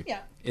isn't free, Yeah.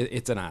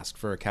 it's an ask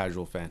for a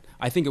casual fan.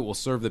 I think it will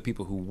serve the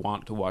people who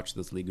want to watch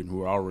this league and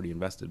who are already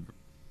invested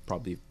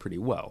probably pretty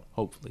well,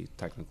 hopefully,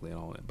 technically and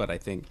all that. But I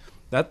think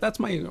that's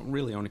my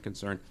really only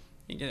concern.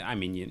 I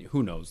mean,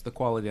 who knows? The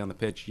quality on the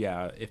pitch,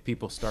 yeah. If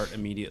people start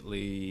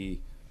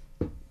immediately,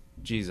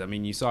 geez, I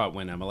mean, you saw it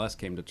when MLS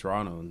came to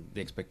Toronto, and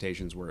the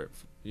expectations were,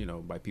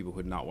 by people who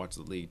had not watched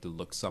the league to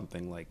look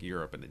something like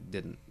Europe, and it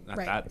didn't at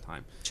that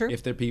time. True.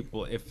 If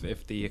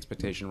the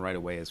expectation right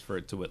away is for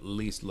it to at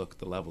least look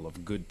the level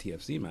of good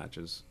TFC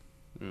matches,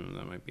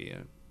 that might be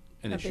an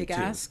issue big too.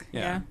 ask.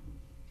 Yeah.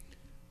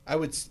 I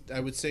would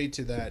say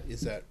to that is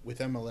that with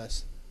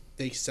MLS,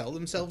 they sell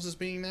themselves as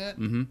being that,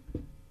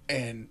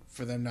 and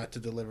for them not to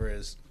deliver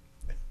is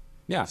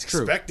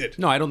true. expected.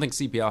 No, I don't think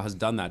CPL has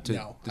done that.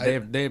 No,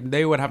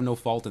 they would have no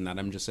fault in that.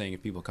 I'm just saying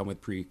if people come with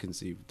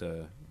preconceived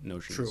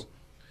notions. True.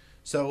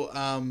 So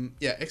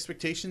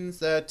expectations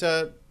that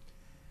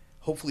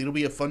hopefully it'll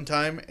be a fun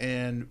time,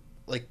 and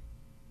like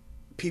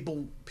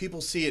people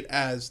see it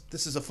as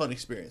this is a fun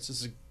experience. This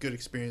is a good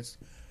experience.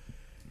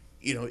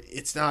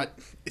 It's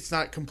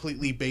not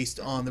completely based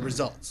on the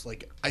results.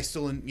 Like I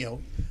still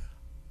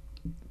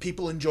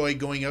people enjoy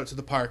going out to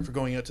the park for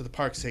going out to the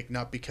park's sake,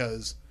 not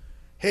because,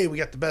 hey, we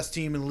got the best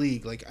team in the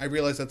league. Like I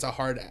realize that's a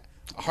hard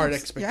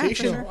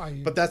expectation, for sure.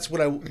 but that's what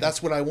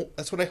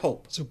I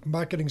hope. So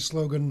marketing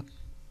slogan,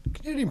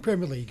 Canadian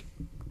Premier League,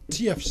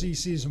 TFC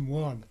Season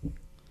 1.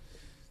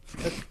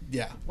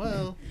 Yeah,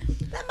 well,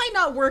 That might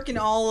not work in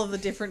all of the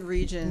different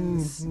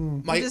regions.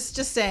 I'm just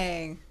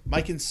saying.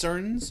 My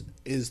concerns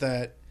is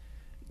that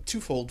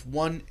twofold.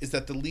 One is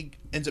that the league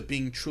ends up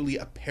being truly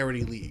a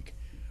parity league,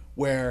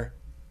 where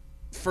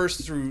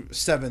 1st through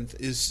 7th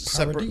is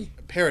separate.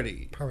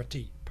 Parity. That's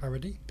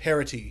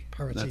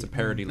a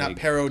parody Not league.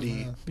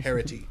 parody.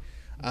 Parity.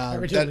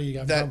 Parity League,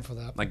 I'm down for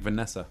that. Like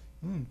Vanessa.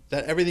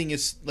 That everything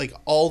is like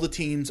all the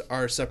teams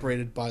are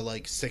separated by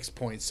like 6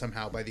 points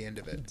somehow by the end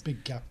of it.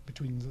 Big gap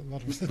between a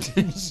lot of the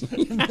teams.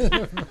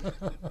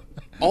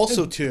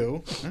 Also,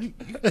 too,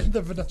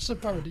 The Vanessa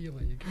Parody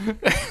League.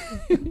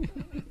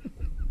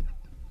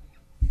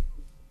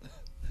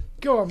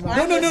 Go on,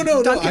 man.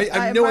 no. Duncan,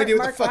 I have no Mark- idea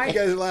what Mark, the fuck I- you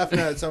guys are laughing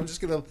at, so I'm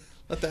just gonna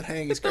let that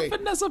hang. It's The great.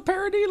 Vanessa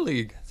Parody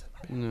League.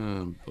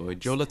 Oh boy,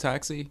 Joe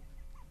Taxi.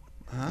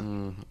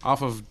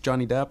 Off of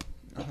Johnny Depp.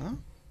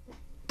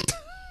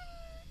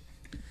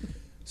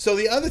 So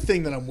the other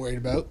thing that I'm worried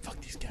about, fuck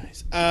these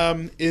guys,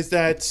 is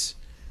that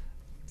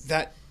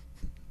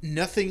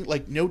nothing,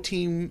 like no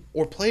team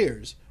or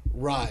players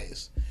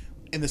rise,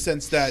 in the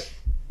sense that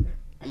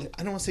I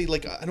don't want to say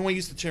like I don't want to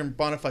use the term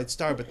bona fide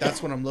star, but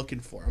that's what I'm looking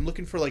for. I'm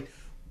looking for like,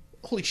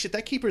 holy shit,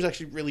 that keeper's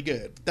actually really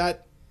good.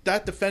 That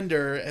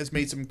defender has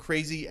made some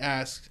crazy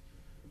ass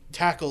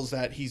tackles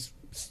that he's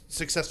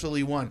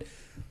successfully won.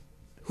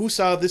 Who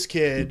saw this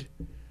kid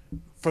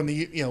from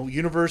the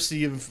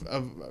University of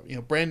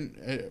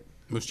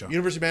University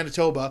of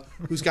Manitoba,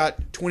 who's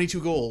got 22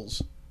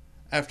 goals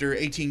after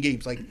 18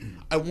 games? Like,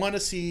 I want to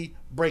see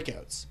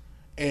breakouts,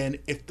 and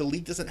if the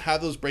league doesn't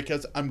have those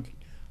breakouts,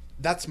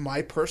 that's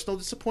my personal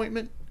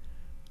disappointment.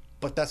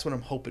 But that's what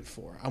I'm hoping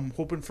for. I'm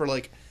hoping for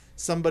like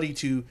somebody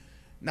to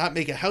not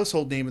make a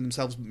household name of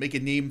themselves, but make a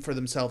name for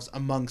themselves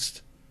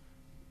amongst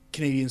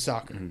Canadian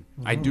soccer.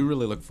 I do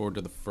really look forward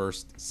to the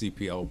first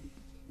CPL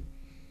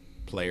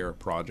player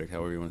project,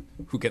 however you want,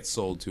 who gets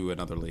sold to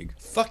another league,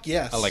 Fuck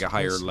yes. like a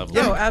higher level.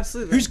 Oh, league.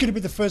 absolutely. Who's going to be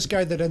the first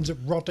guy that ends up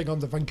rotting on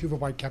the Vancouver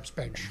Whitecaps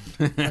bench?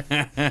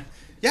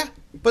 Yeah,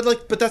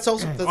 but that's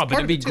also that's Oh, part but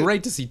it'd of be it too.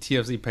 great to see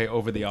TFC pay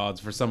over the odds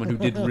for someone who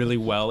did really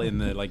well in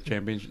the like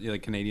championship,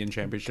 like Canadian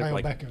championship. Kyle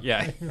like, Becker.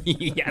 yeah,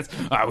 yes,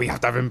 we have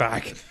to have him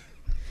back.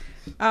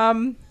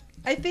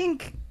 I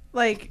think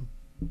like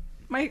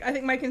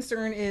my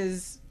concern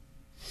is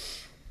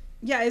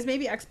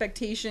maybe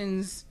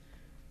expectations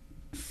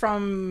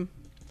from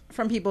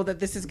people that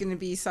this is going to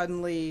be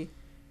suddenly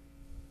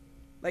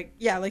like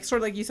sort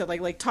of like you said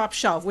like top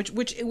shelf, which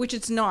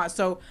it's not.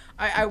 So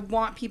I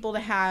want people to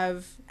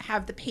have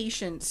the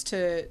patience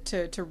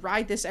to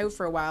ride this out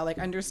for a while, like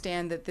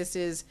understand that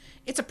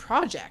it's a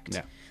project.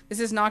 Yeah. This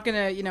is not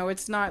gonna,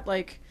 it's not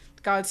like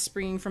God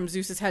springing from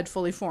Zeus's head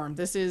fully formed.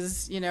 This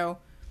is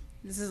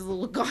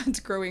little gods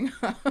growing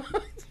up.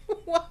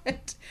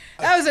 What?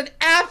 That was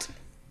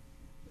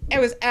it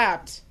was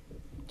apt.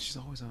 She's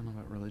always on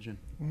about religion.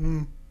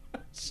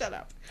 Shut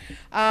up.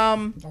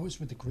 Always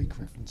with the Greek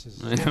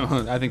references. I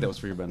know. I think that was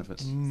for your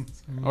benefit.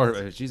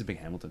 Or she's a big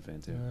Hamilton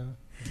fan too.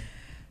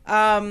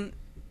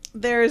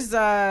 There's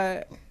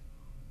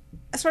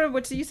sort of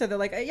what you said, that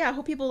like I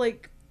hope people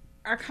like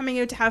are coming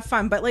out to have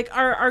fun, but like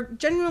are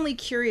genuinely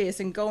curious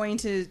and going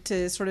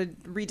to sort of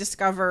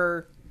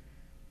rediscover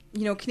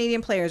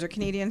Canadian players or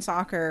Canadian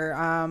soccer,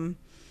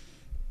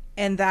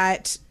 and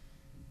that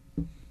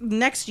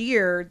next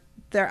year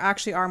there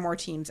actually are more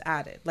teams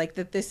added, like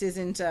that this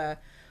isn't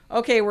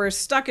okay, we're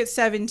stuck at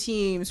 7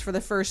 teams for the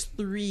first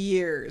 3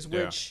 years,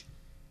 which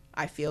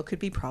I feel could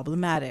be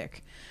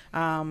problematic.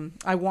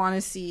 I want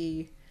to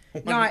see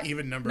not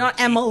even number not of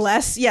teams.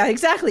 MLS. Yeah,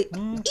 exactly.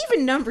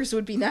 Even numbers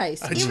would be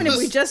nice. Even if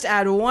we just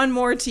add one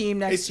more team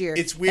next year.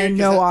 It's weird. And 'cause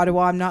no, that,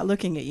 Ottawa, I'm not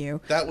looking at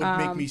you. that would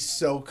make me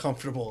so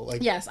comfortable.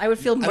 Like, Yes, I would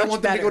feel much I don't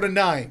want better. them to go to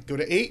 9, go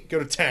to 8, go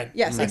to 10.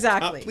 Yes,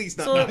 exactly. Please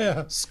not So- 9.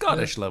 Yeah.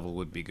 Scottish level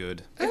would be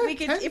good.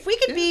 If we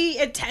could be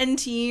at 10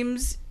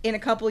 teams in a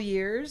couple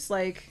years,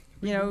 like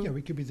Yeah,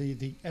 we could be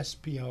the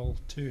SPL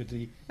to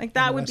the like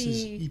that would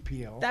MLS's be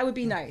EPL. That would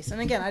be nice. And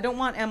again, I don't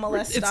want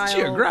MLS It's style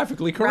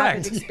geographically correct.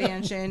 rapid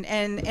expansion.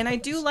 and I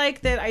do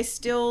like that I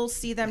still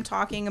see them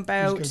talking Who's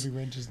about going to be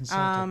Rangers and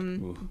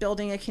Celtic?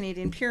 building a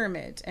Canadian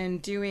pyramid and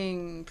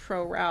doing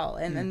pro rel,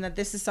 and that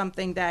this is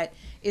something that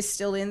is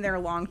still in their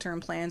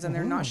long-term plans, and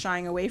they're not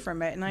shying away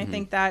from it. And I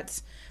think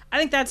that's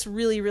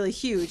really, really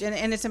huge,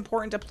 and it's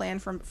important to plan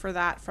for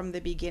that from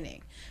the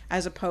beginning,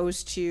 as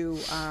opposed to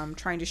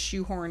trying to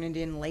shoehorn it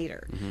in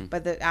later,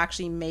 but that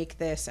actually make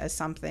this as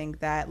something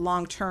that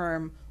long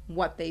term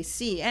what they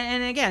see,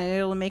 and again,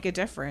 it'll make a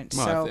difference.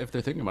 Well, So if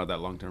they're thinking about that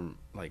long term,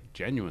 like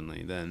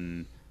genuinely,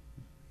 then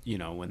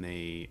when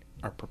they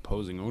are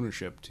proposing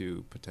ownership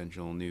to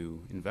potential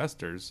new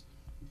investors,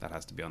 that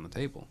has to be on the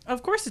table.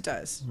 of course it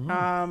does,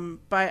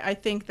 but I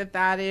think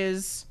that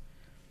is.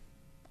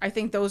 I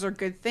think those are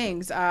good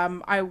things.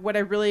 What I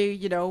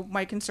really,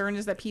 my concern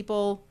is that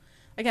people's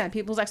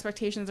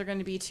expectations are going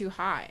to be too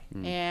high,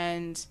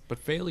 and But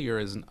failure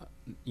isn't,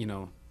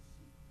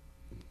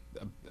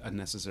 a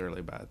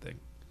necessarily bad thing.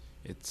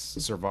 It's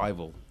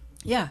survival.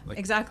 yeah, Like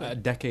exactly.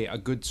 a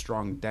good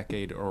strong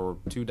decade or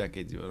 2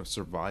 decades of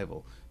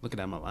survival. Look at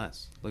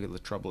MLS. Look at the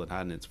trouble it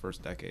had in its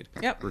first decade.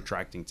 Yep.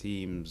 Retracting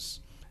teams,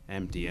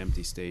 empty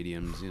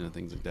stadiums,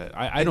 things like that.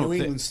 I don't New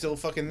think. England's still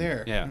fucking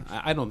there. Yeah,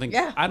 I don't think.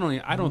 Yeah. I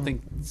don't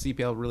think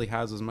CPL really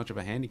has as much of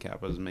a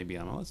handicap as maybe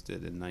MLS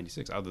did in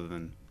 '96, other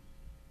than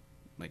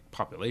like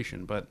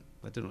population. But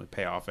that didn't really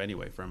pay off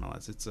anyway for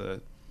MLS. It's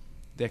the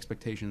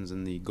expectations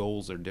and the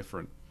goals are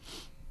different,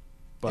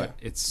 but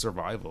it's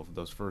survival for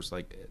those first,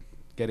 like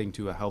getting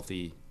to a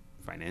healthy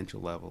financial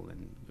level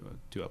and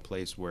to a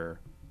place where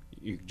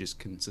you just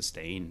can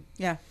sustain.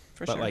 Yeah,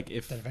 for But sure. like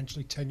if Then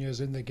eventually 10 years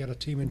in, they get a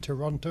team in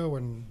Toronto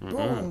and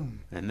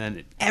boom. and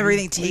then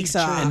everything takes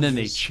League off. and then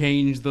they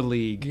change the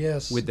league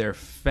Yes. with their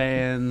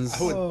fans.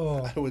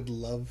 I would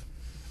love.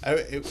 When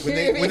if,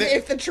 they,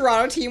 if the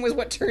Toronto team was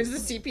what turns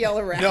the CPL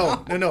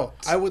around. No.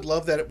 I would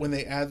love that when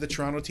they add the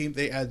Toronto team,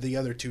 they add the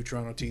other 2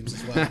 Toronto teams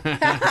as well.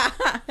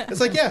 It's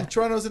like,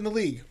 Toronto's in the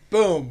league.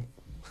 Boom.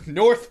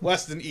 North,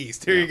 West, and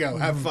East. Here you go.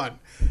 Have fun.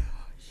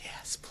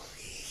 Yes,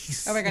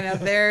 please. Oh my god, now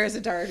there's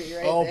a derby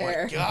right Oh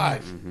there. my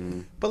god.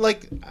 But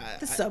like,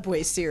 The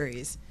Subway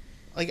series.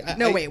 wait,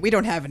 Wait, we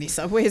don't have any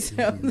Subways.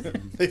 they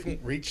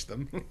won't reach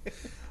them.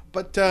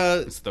 But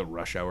It's the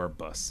Rush Hour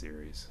Bus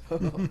series.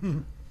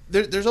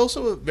 there's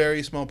also a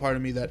very small part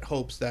of me that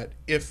hopes that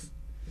if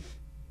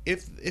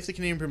the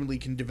Canadian Premier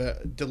League can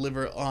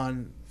deliver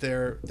on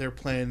their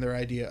plan, their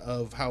idea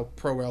of how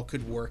Pro Rel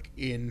could work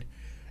in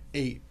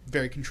a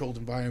very controlled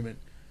environment,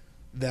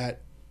 that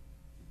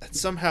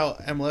somehow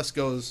MLS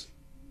goes,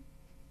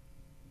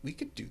 we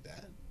could do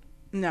that.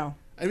 No.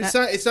 I mean,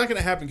 it's not going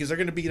to happen because they're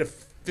going to beat a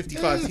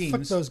 55 Fuck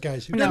teams. those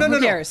guys. No, who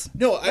cares?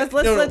 No, Let's. no,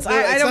 I it's don't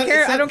not-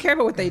 care. it's I not- don't care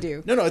about what they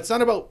do. No, it's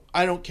not about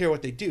I don't care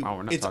what they do. Oh,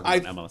 we're not it's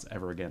talking about MLS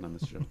ever again on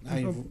this show.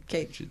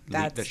 Okay, Should-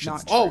 that's that shit's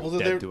not. Oh, true. well,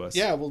 Dead they're, to us.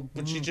 yeah, well,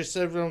 but she just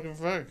said we don't give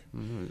a fuck.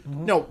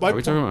 No, Are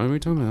we talking about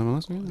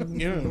MLS again?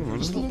 Yeah,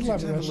 just a little,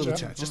 Just a little chat.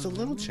 chat. Just a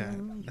little chat.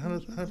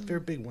 Not a very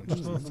big one.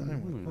 Just a little tiny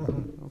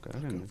one. Okay, I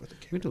didn't. for the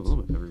We do a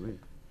little bit every week.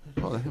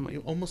 Oh, the hell,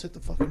 You almost hit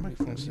the fucking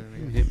microphone, sir.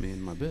 you hit me in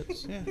my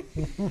bits. Yeah.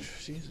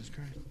 Jesus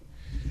Christ.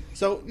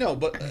 So no,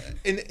 but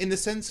in the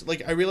sense,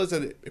 like, I realize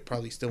that it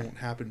probably still won't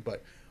happen,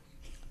 but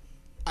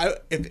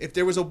if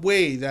there was a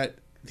way that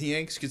the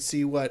Yanks could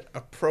see what a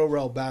pro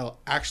rel battle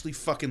actually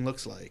fucking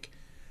looks like,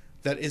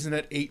 that isn't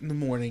at 8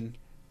 a.m.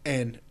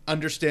 and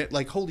understand,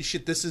 like, holy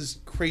shit, this is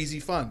crazy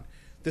fun.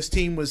 This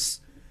team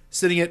was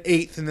sitting at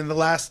 8th, and then the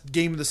last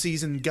game of the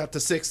season got to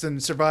 6th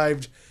and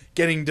survived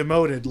getting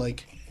demoted.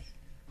 Like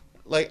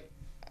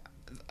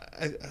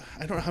I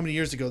don't know how many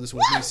years ago this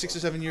was, maybe 6 or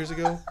 7 years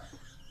ago,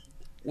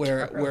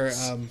 where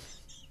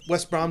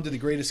West Brom did the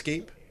Great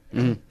Escape.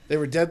 Mm-hmm. They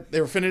were dead.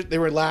 They were finished. They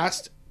were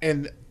last,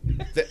 and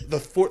the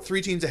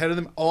three teams ahead of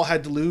them all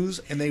had to lose,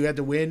 and they had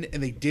to win,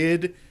 and they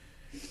did.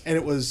 And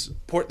it was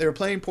They were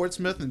playing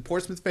Portsmouth, and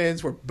Portsmouth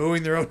fans were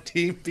booing their own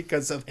team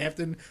because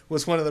Southampton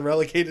was one of the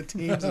relegated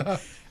teams.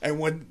 And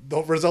when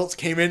the results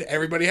came in,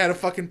 everybody had a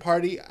fucking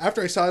party.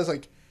 After I saw it, I was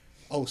like,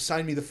 oh,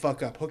 sign me the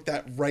fuck up. Hook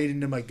that right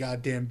into my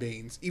goddamn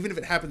veins. Even if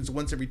it happens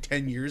once every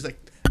 10 years, like,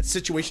 a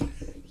situation.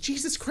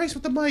 Jesus Christ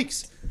with the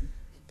mics.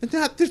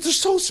 They're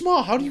so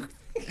small. How do you...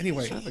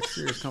 Anyway. Have a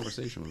serious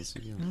conversation with the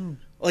CEO.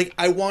 Like,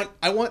 I want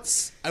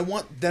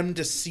them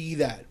to see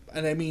that.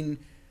 And I mean,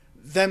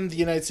 them, the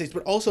United States,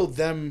 but also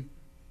them,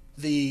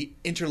 the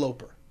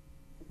interloper.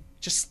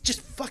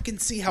 Just fucking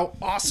see how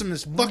awesome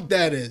as fuck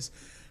that is.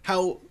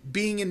 How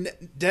being in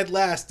dead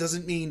last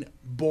doesn't mean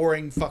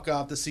boring, fuck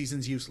off, the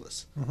season's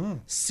useless.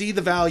 See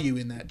the value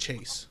in that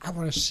chase. I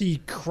want to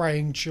see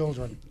crying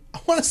children. I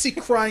want to see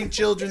crying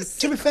children.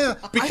 To be fair,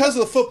 Because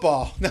of the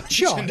football. No,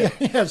 sure,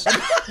 yes.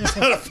 it's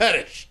not a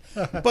fetish.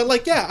 But,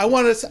 like, yeah, I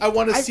want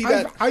to see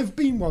that. I've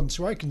been one,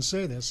 so I can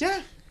say this.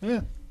 Yeah.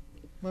 Yeah.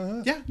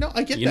 Yeah, no,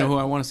 I get You that. know who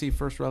I want to see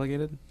first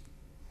relegated?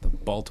 The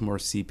Baltimore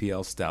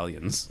CPL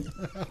Stallions.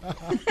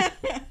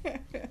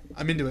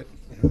 I'm into it.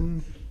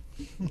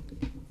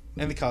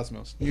 And the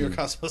Cosmos, New York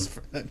Cosmos,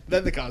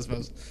 then the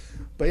Cosmos.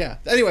 But yeah,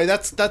 anyway,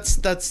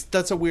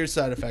 that's a weird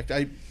side effect.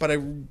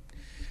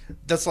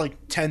 That's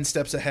like 10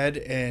 steps ahead,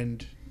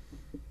 and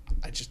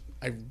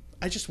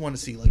I just want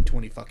to see like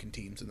 20 fucking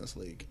teams in this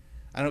league.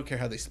 I don't care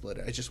how they split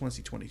it. I just want to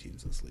see 20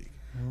 teams in this league.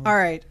 All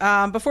right.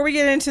 Before we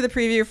get into the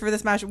preview for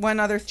this match, one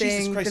other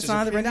Jesus thing. Christ, That's there's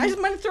not a the preview? I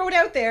just want to throw it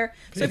out there.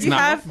 So if It's you not-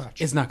 have,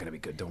 It's not going to be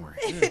good, don't worry.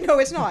 no,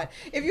 it's not.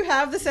 If you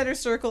have the Center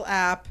Circle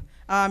app,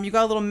 you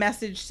got a little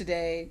message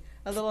today.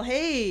 A little,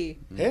 hey,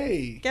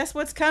 Hey, guess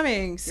what's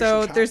coming?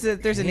 So some there's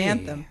an Hey.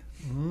 anthem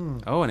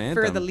Oh, an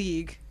anthem. for the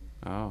league.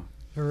 Oh.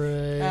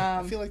 Hooray.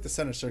 I feel like the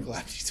Center Circle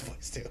app needs a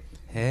voice too.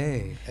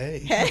 Hey. Hey,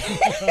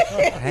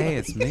 Hey,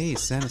 it's me,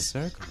 Center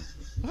Circle.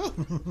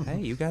 Hey,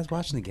 you guys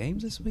watching the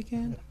games this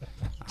weekend?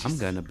 I'm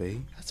going to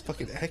be. that's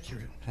fucking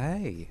accurate.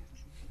 Hey.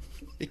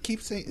 It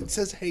keeps saying it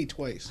says hey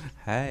twice.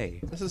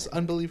 Hey. This is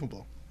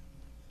unbelievable.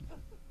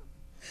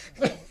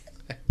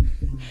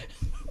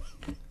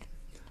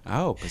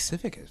 Oh,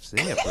 Pacific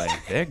FC are playing.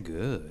 They're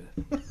good.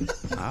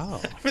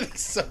 Oh. Everything's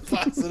so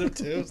positive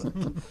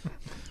too.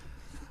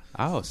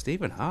 Oh,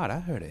 Stephen Hart. I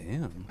heard of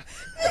him.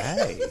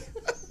 Hey.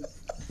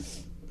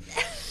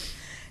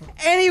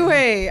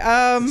 Anyway,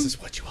 This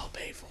is what you all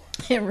pay for.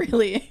 it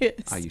really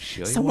is. Are you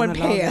sure you Someone wanna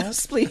pay log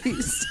us,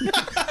 please.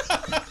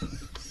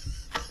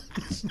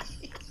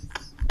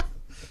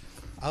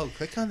 Oh,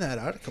 click on that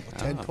article.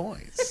 10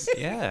 points.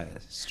 Yeah,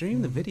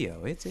 stream the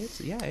video.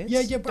 It's Yeah,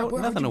 but but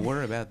nothing to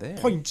worry about there.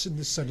 Points in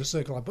the center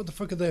circle app. What the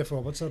fuck are they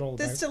for? What's that all about?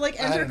 This to like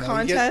I enter don't know.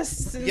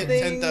 contests you and get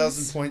things.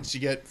 10,000 points,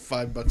 you get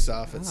 $5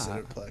 off at Ah,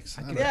 Cineplex.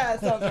 I don't Yeah,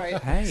 that sounds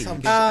right. Hey, Some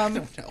you shit. I get-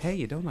 don't know. hey,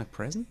 you don't like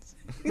presents?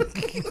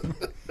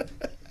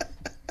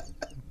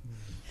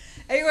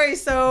 Anyway,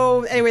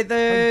 Pointy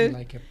the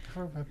like a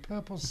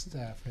purple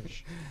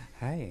starfish.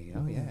 Hey,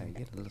 oh yeah, you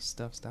get a little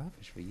stuffed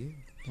starfish for you.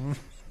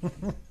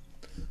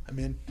 I'm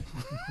in.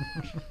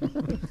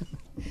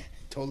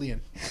 Totally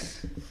in.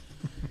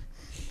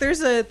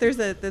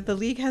 the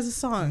league has a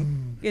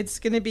song. It's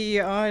gonna be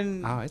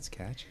on. Oh, it's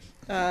catchy.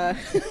 Uh,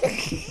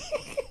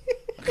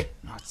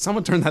 Oh,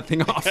 someone turn that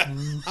thing off.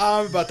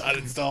 I'm about to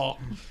uninstall.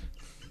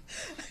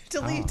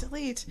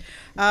 delete.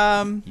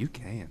 You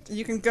can't.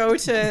 You can go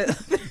to.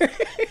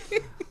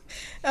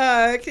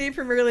 Canadian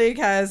Premier League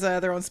has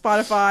their own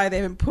Spotify. They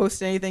haven't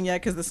posted anything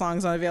yet because the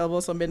song's not available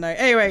until midnight.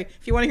 Anyway,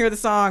 if you want to hear the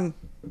song,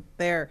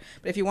 there.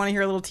 But if you want to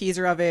hear a little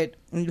teaser of it,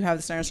 and you have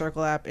the Center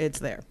Circle app, it's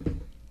there.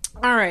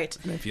 All right.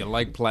 And if you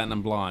like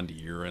Platinum Blonde,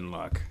 you're in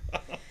luck.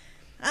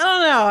 I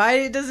don't know.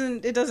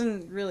 It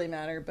doesn't really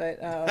matter. But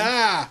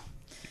Ah!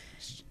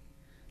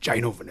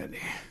 Gino Vanelli.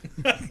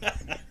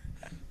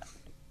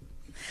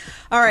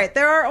 All right,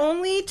 there are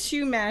only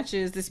 2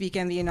 matches this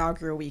weekend, the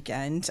inaugural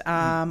weekend.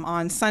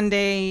 On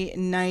Sunday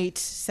night,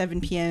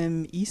 7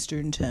 p.m.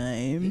 Eastern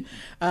Time,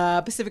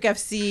 Pacific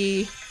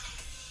FC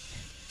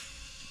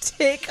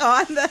take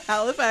on the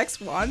Halifax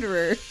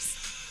Wanderers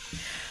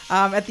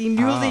at the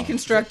newly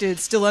constructed,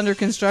 still under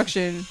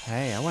construction,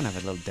 Hey, I want to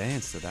have a little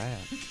dance to that.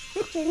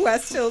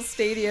 West Hill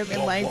Stadium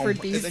in Langford,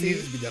 It needs to be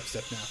BC.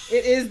 dubstep now.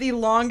 It is the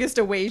longest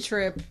away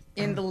trip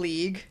in the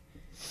league.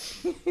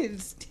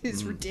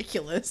 It's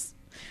ridiculous.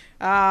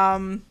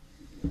 So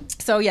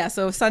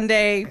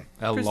Sunday,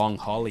 A long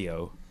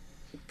Hollyo.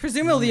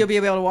 presumably you'll be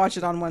able to watch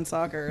it on One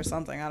Soccer or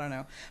something. I don't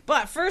know.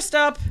 But first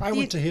up, I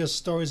want to hear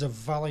stories of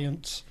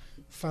Valiant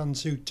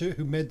fans who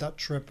made that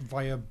trip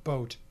via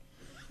boat.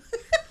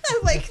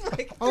 like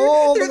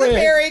All through the the way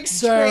Bering down.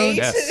 Strait.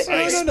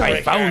 Yes, no.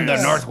 I found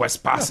the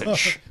Northwest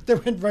Passage. They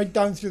went right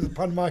down through the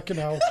Panama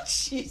Canal.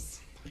 Jeez.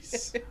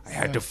 I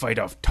had to fight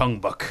off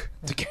Tonguebuck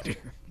to get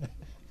here.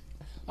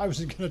 I was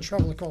going to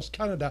travel across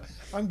Canada.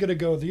 I'm going to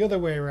go the other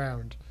way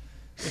around.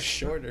 It's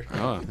shorter.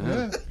 Oh,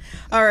 yeah.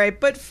 All right,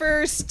 but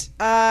first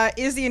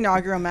is the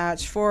inaugural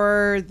match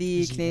for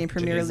the Canadian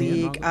Premier is the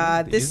League inaugural?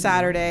 It this is the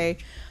Saturday,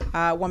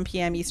 1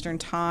 p.m. Eastern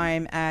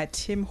Time at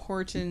Tim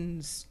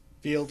Hortons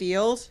Field.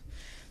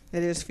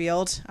 It is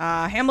Field.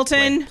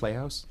 Hamilton.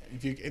 Playhouse.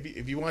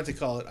 If you want to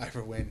call it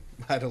Ivor Win,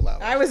 I'd allow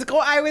it. I was.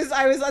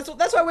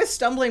 That's why I was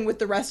stumbling with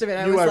the rest of it.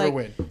 I You was Ivor like,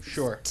 Win,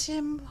 sure.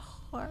 Tim.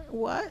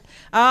 What?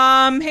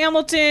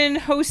 Hamilton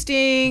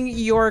hosting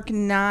York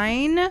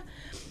 9,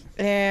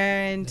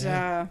 and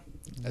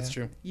That's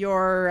true.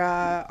 your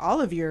all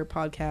of your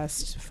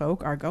podcast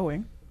folk are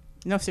going.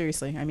 No,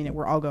 seriously. I mean,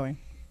 we're all going.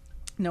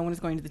 No one is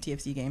going to the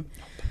TFC game.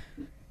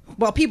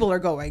 Well, people are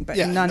going, but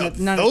Yeah, none no, of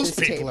those this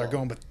people table. are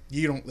going, but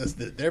you don't listen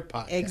to their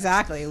podcast.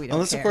 Exactly. We don't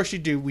Unless, care. of course, you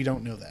do. We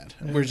don't know that.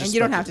 We're just and you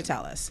don't have to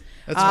speculating. tell us.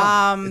 That's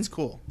fine. It's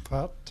cool.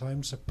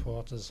 Part-time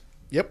supporters.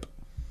 Yep.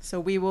 So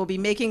we will be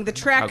making the How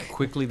trek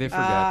quickly they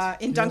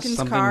forget. in Duncan's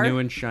Something car. new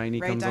and shiny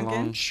Right, comes Duncan?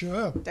 along.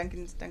 Sure.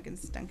 Duncan's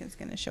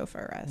going to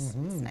chauffeur us.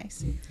 It's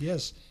nice.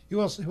 Yes.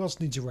 Who else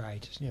needs a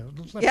ride? You know,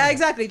 let me Yeah, know.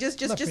 exactly. Just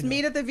Let me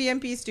meet know. at the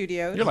VMP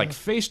studio. You're like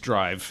Face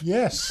Drive.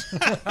 Yes.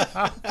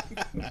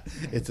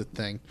 It's a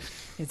thing.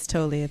 It's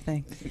totally a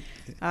thing.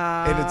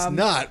 And it's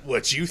not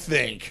what you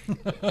think.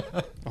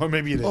 Or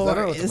maybe it is. I don't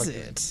know Or what the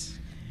is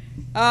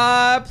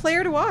fuck it?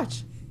 Player to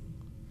watch.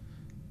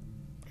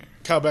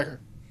 Kyle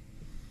Becker.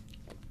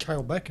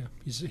 Kyle Becker.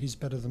 He's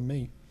better than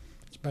me.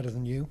 He's better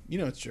than you. You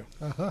know it's true.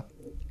 Uh-huh.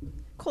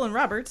 Colin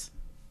Roberts.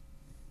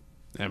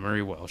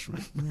 Emery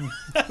Welshman.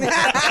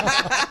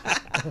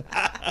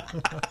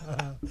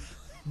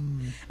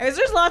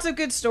 There's lots of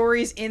good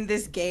stories in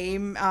this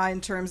game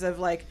in terms of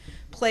like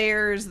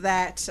players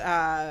that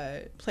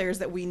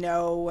we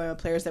know,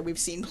 players that we've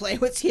seen play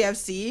with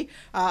TFC.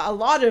 A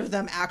lot of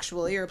them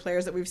actually are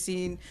players that we've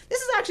seen.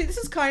 This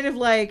is kind of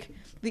like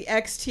the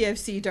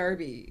ex-TFC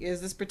derby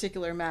is this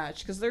particular match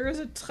because there is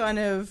a ton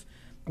of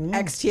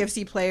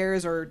ex-TFC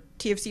players or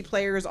TFC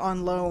players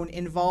on loan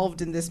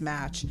involved in this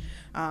match,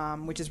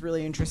 which is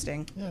really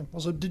interesting. Yeah.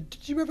 Also, did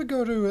you ever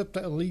go to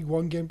a League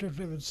One game? Did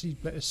you ever see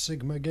a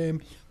Sigma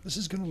game? This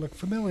is going to look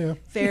familiar.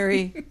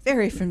 Very,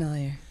 very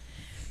familiar.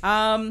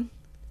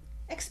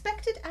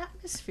 Expected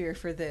atmosphere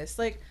for this,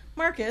 like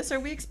Marcus, are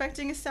we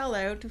expecting a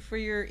sellout for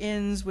your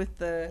ins with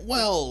the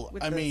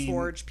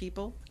Forge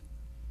people?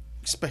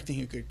 Expecting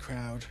a good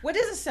crowd. What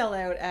is a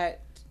sellout at?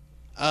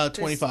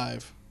 25.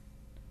 Is it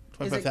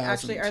 25,000.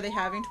 actually? Are they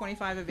having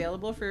 25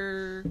 available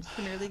for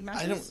Premier League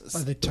matches? I don't.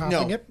 Are they tarping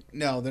no, it?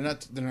 No, they're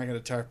not. They're not going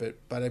to tarp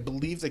it. But I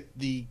believe that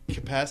the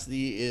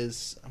capacity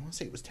is. I want to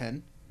say it was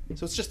 10.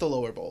 So it's just a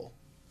lower bowl.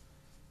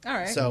 All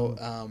right. So,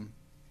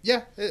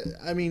 yeah.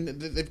 I mean,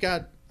 they've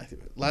got. I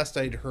think, last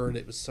I'd heard,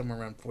 it was somewhere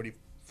around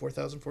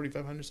 44,000,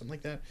 4,500, something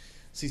like that.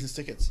 Season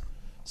tickets.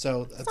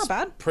 So that's not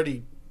bad.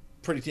 Pretty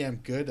damn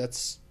good.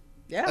 It's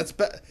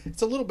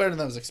a little better than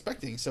I was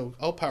expecting. So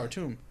all power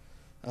to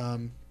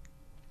them.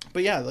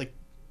 But yeah, like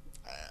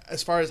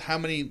as far as how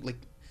many, like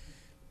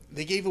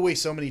they gave away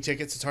so many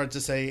tickets, it's hard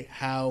to say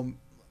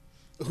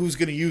who's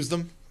going to use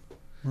them.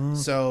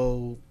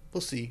 So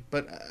we'll see.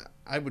 But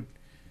I would,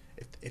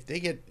 if they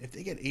get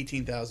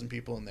 18,000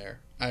 people in there,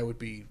 I would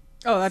be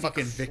that'd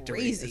fucking be victory.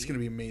 crazy. It's going to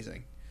be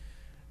amazing.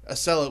 A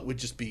sellout would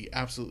just be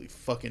absolutely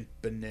fucking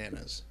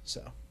bananas.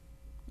 So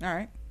All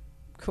right.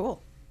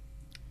 Cool.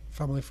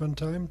 Family fun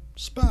time.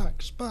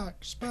 Sparks,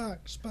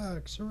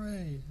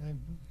 hooray.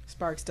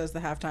 Sparks does the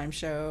halftime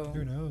show.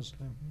 Who knows?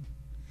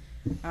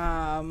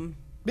 Um,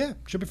 Yeah,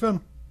 should be fun.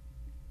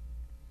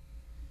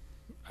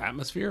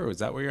 Atmosphere? Is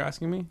that what you're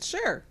asking me?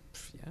 sure.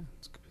 Yeah,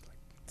 it's gonna be like.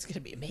 It's gonna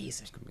be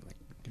amazing. It's gonna be like.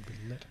 Could be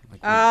lit.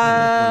 Like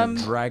when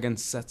a dragon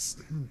sets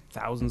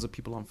thousands of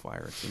people on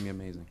fire, it's gonna be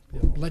amazing. Yeah,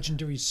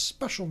 legendary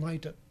special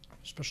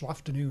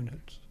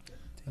afternoon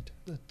at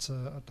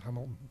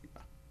Hamilton.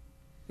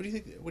 what do you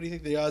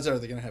think the odds are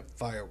they're going to have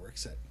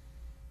fireworks at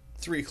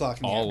 3 o'clock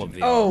in the All of afternoon.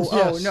 the Oh,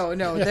 Yes. no.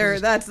 Yes. There,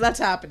 that's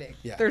happening.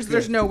 Yeah, There's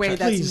good. no way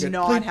that's Please,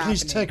 not please, happening.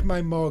 please take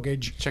my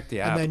mortgage. Check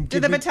the And app. then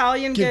Did the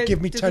battalion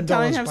give me did the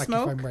battalion $10 have back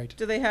smoke? if I'm right.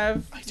 Do they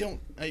have?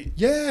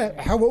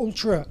 Yeah, how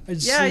ultra?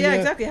 Is Yeah, the, yeah,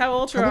 exactly. How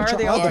ultra how are ultra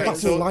the are the ultras?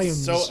 Buffalo so,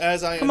 Lions. so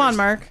as I Come on,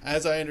 Mark.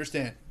 As I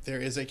understand, there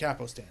is a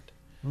capo stand.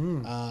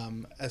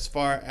 As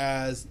far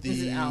as the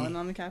Is it Alan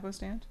on the capo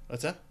stand?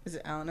 what's that? Is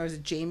it Alan or is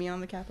it Jamie on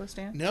the capo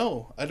stand?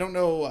 No, I don't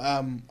know.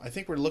 I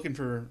think we're looking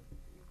for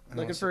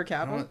Looking for a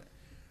capo?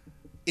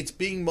 It's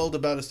being mulled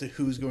about as to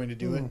who's going to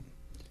do it.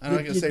 I'm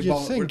not going to say. You'd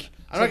think-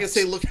 I'm not going to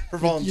say looking for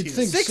volunteers. You'd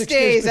think 6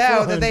 days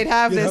out that beforehand, they'd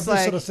have you'd this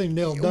like sort of thing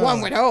nailed down.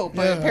 one would hope,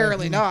 but Yeah,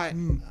 apparently not.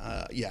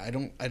 Yeah, I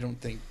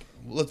don't think.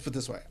 Let's put it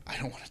this way. I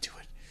don't want to do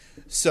it.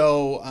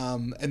 So,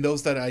 and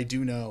those that I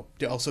do know,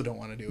 they also don't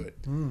want to do it.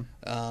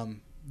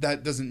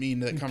 That doesn't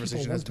mean that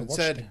conversation People has want to been watch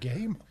said. the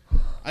game.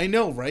 I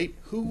know, right?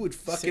 Who would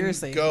fucking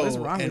Seriously, go what is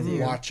wrong with and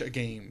you? watch a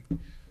game?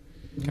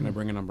 Can I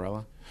bring an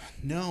umbrella?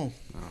 No,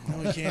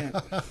 no, you can't.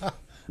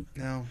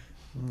 No.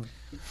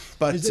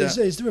 But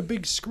Is there a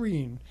big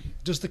screen?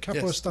 Does the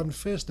capo Yes. stand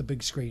face the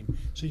big screen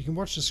so you can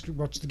watch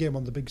the game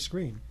on the big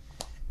screen?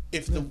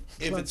 if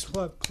it's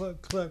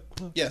clap,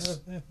 yes,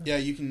 yeah,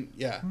 you can.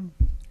 Yeah,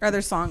 Are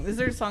there songs? Is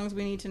there songs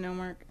we need to know,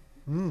 Mark?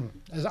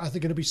 Are they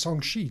going to be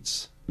song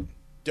sheets?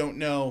 don't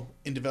know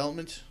in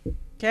development.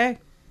 Okay.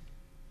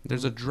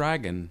 There's a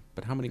dragon,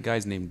 but how many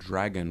guys named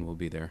Dragon will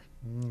be there?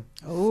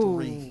 Oh.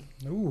 3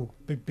 Ooh,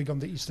 big on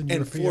the Eastern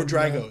and European. 4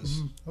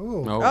 Dragos.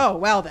 Oh, Oh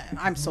well then,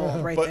 I'm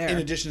sold right But there. in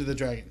addition to the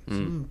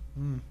dragon,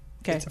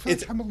 Okay. I feel like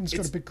it's- Hamilton's got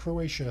it's- a big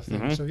Croatia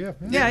thing, so yeah.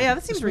 Yeah,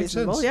 that seems This makes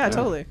reasonable. sense. Yeah,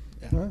 totally.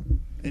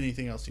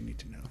 anything else you need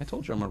to know? I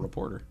told you I'm a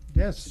reporter. It's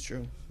Yes.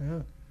 true.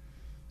 Yeah.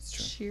 It's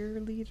true.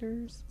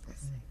 Cheerleaders.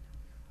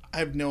 I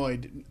have no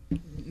idea.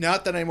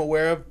 Not that I'm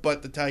aware of,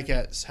 but the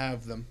Ticats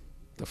have them.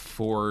 The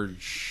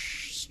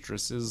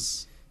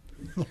Forgestresses.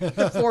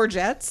 The 4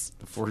 Jets.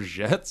 The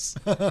Forgets.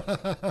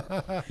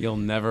 You'll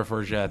never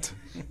forget.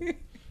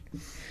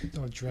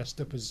 All dressed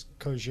up as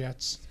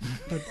courgettes,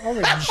 but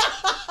orange.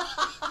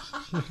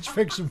 Let's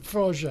fix some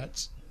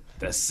courgettes.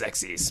 The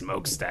sexy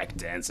smokestack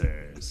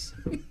dancers.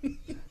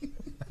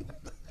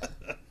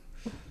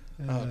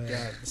 Oh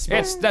god,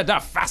 It's the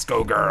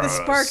DeFasco girls.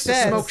 The Spark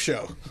says. smoke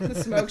show.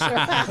 The smoke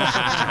show.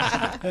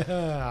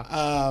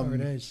 Very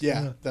nice.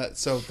 Yeah,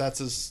 that's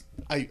as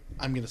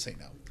I'm gonna say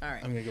no. All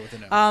right. I'm gonna go with a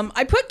no.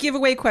 I put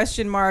giveaway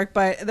question mark,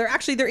 but there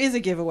is a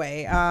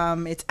giveaway.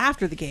 It's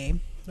after the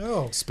game.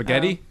 Oh,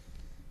 Spaghetti?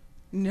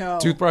 No.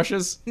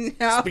 Toothbrushes?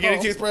 No.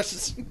 Spaghetti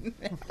toothbrushes.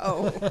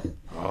 Oh.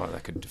 Oh,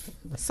 that could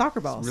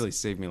Soccer balls. really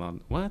save me a lot.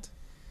 What?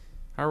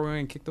 How are we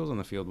going to kick those on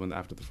the field when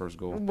after the first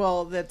goal?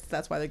 Well,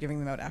 that's why they're giving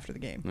them out after the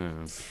game. Yeah.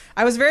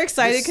 I was very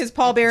excited This because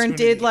Paul Barron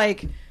did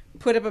opportunity.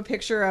 put up a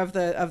picture of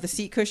the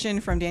seat cushion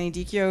from Danny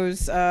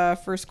Dicchio's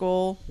first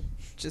goal.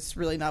 Just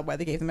really not why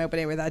they gave them out, but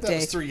anyway, that That day.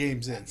 was 3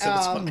 games in, so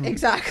it's fine.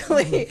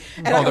 Exactly.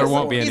 And Oh, I there was-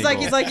 won't be any he's like,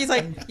 goal. he's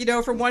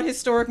like, from one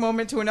historic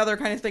moment to another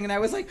kind of thing, and I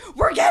was like,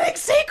 we're getting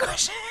seat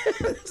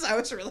cushions. I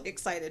was really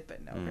excited,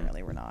 but no,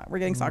 apparently we're not. We're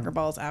getting soccer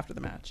balls after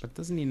the match. But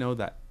doesn't he know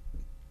that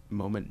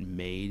moment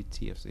made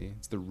TFC?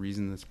 It's the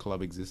reason this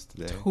club exists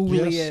today.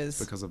 Totally Yes. is.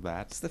 Because of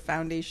that. It's the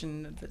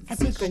foundation. Of the I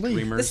think the league.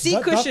 Dreamers. The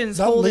seat cushions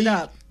hold league, it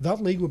up.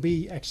 That league would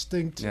be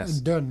extinct Yes.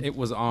 and done. It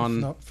was if on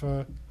not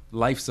for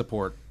life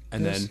support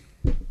and Yes.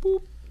 then boop,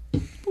 boop.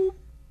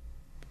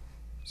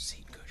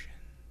 Seat cushion.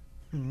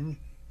 Boom,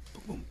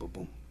 boom, boom,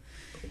 boom.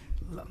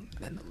 And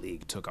then the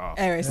league took off.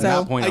 Anyway, From so-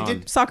 that point I on,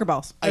 did- Soccer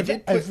balls. I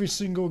did put, every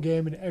single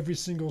game in every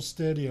single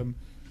stadium.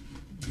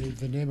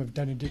 The name of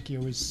Danny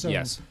Dicchio is sung.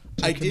 Yes.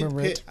 to I did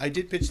commemorate. I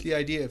did pitch the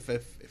idea if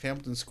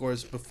Hamilton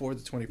scores before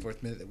the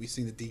 24th minute that we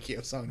sing the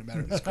DKO song no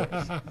matter who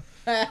scores.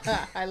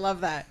 I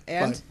love that.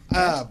 And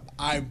But,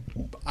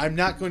 I'm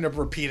not going to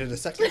repeat it a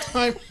second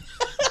time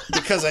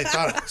because I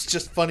thought it was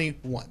just funny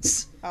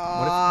once. But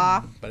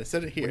I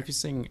said it what here. if you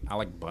sing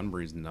Alec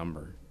Bunbury's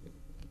number?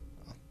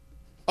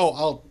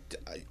 Oh,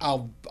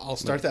 I'll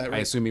start that. I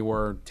Right. assume you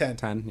were 10.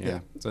 10, yeah. Yeah.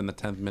 So in the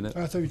 10th minute.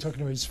 I thought you were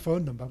talking about his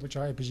phone number, which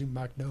I presume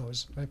Mark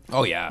knows. Right?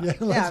 Oh, yeah. yeah,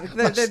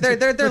 let's- they're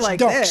let's like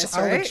dox this,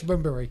 Alex right?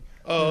 Bunbury.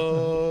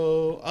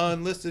 Oh,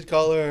 unlisted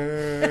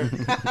caller,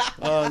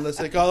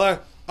 unlisted caller,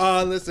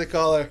 unlisted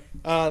caller,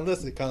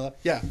 unlisted caller.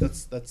 Yeah,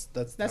 that's That's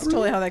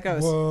totally how that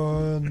goes.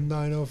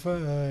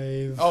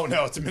 1905. Oh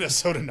no, it's a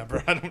Minnesota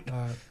number. I don't.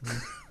 Uh,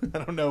 I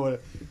don't know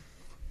what.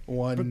 but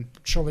One.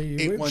 surely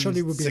it would be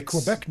a 816.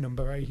 Quebec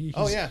number, right?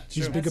 Oh, yeah,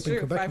 he's true. big That's up in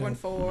true. Quebec now.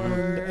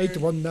 514.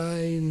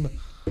 819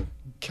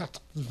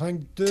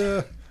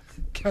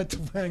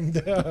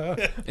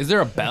 422. Is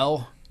there a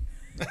bell?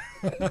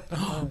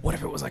 What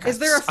if it was like Is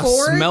there a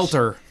forge?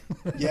 smelter?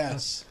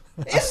 Yes,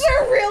 Is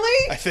there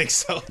really? I think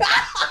so.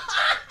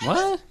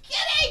 What?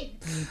 Kidding!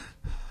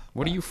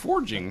 What are you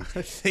forging?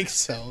 I think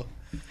so.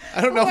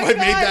 I don't know Oh if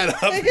my I made God.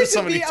 that up It or should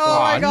somebody be- told oh me.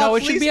 my Aw, God, no,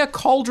 it should please. be a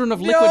cauldron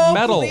of liquid No,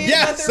 metal. please.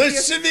 Yes, Let there it be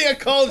a should be a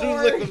cauldron of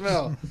forge. liquid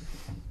metal.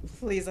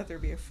 Please let there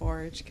be a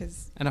forge,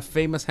 because And a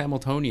famous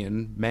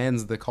Hamiltonian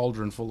mans the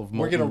cauldron full of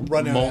We're molten, gonna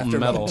run out molten after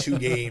metal. about 2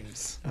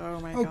 games. oh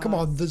my Oh, god. come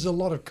on. There's a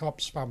lot of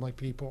Cops family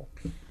people.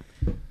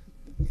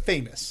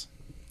 famous.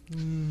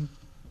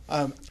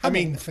 I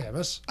mean,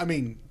 famous.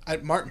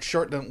 Martin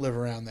Short don't live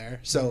around there,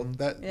 so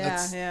that's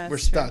yeah, we're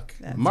that's true. stuck.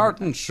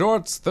 Martin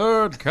Short's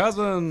third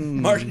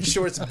cousin. Martin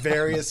Short's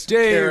various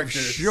Dave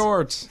characters.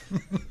 Short.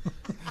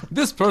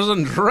 This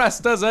person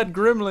dressed as Ed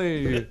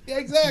Grimley. Yeah,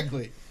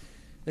 exactly.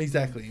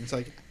 It's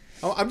like,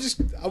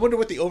 I wonder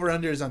what the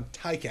over-under is on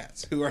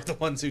Ticats, who are the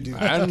ones who do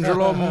that.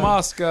 Angelo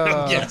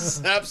Mosca.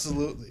 Yes,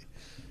 absolutely.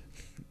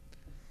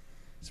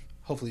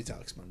 Hopefully it's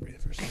Alex Monbria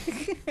first.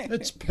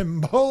 It's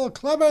Pinball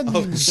Clemens.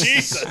 Oh,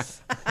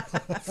 Jesus.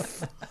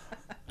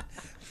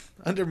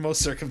 Under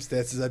most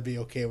circumstances, I'd be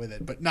okay with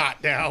it, but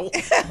not now.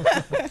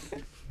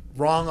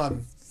 Wrong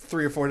on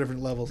 3 or 4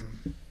 different levels.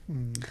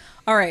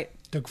 All right.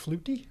 Doug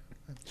Flutie.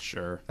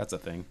 Sure, that's a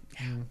thing.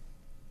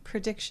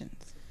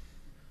 Predictions.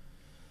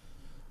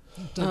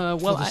 For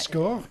the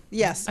score.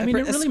 Yes. I mean,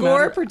 it a really score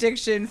matter-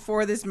 prediction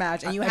for this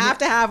match, and you have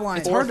to have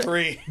one.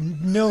 4-3.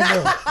 No.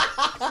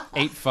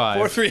 8-5.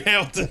 4-3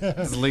 Hamilton.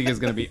 This league is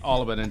going to be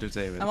all about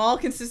entertainment. I'm all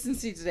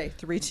consistency today.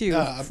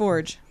 3-2.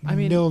 Forge. I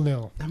mean,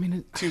 No. I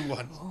mean,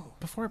 2-1.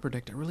 before I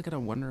predict, I really got to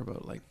wonder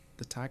about like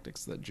the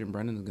tactics that Jim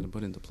Brennan is going to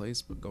put into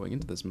place. But going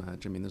into this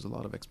match, I mean, there's a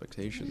lot of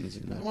expectations.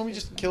 You know? Why don't we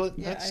just kill it?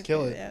 Yeah, Let's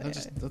kill it. yeah,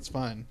 That's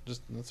fine.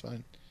 That's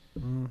fine.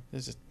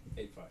 It's just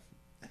 8-5.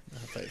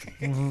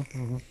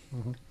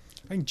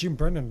 I think Jim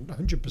Brennan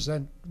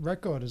 100%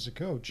 record as a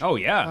coach. Oh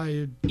yeah,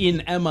 in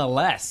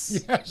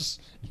MLS,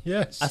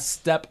 Yes. a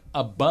step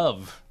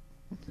above.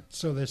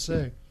 So they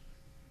say.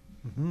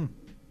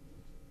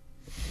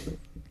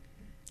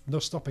 No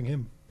stopping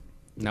him.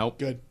 Nope.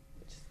 good.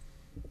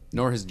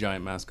 Nor his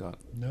giant mascot.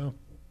 No.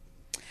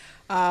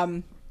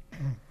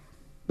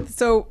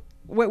 So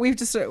what we've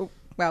just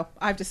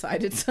I've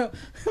decided. So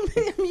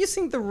I'm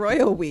using the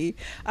royal we.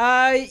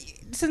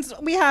 Since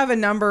we have a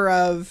number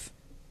of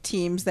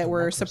teams that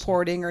we're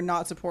supporting or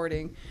not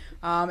supporting,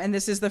 and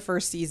this is the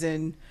first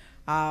season.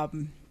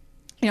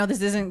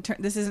 This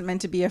isn't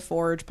meant to be a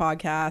Forge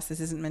podcast. This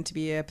isn't meant to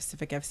be a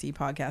Pacific FC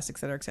podcast, et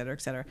cetera, et cetera,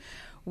 et cetera.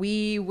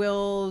 We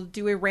will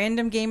do a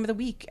random game of the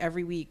week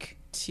every week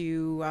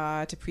to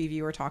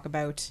preview or talk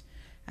about,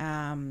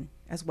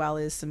 as well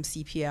as some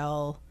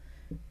CPL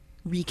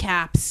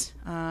recaps,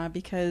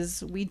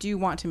 because we do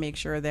want to make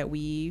sure that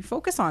we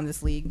focus on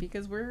this league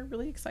because we're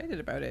really excited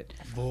about it.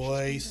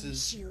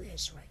 Voices.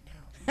 Serious right now.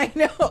 I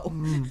know.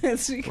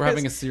 It's We're because-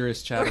 having a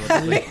serious chat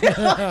about the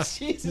league.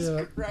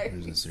 Jesus Christ.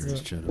 There's a serious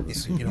chat about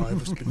this. You know,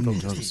 I've just been Talk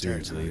focused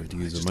seriously. You have to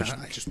use a much.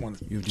 I just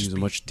want You have to use a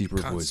much deeper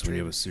voice when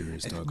you have a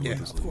serious talk about Yeah,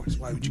 this of league. course.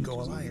 Why would you go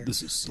a liar?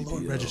 This is the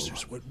Lord CPL.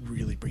 registers what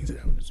really brings it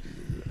out.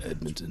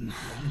 Edmonton.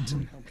 Oh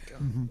my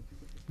God.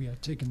 We are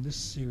taking this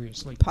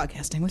seriously.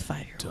 Podcasting with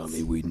 5-year-olds.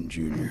 Tommy Whedon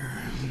Jr.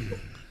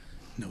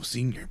 No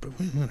senior, but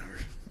whatever.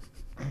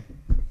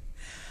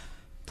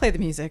 Play the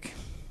music.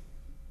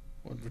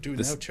 We're doing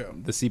This, the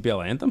outro. the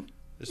CPL anthem?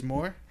 There's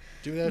more?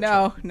 Do the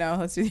outro. No,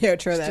 let's do the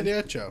outro Let's do then. the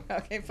outro.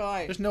 Okay,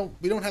 fine.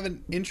 We don't have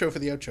an intro for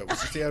the outro.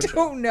 It's just the I outro.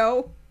 don't know.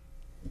 All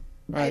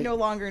I right. no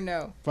longer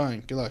know.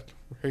 Fine. Good luck.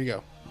 Here you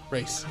go.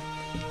 Race.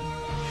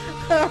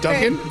 All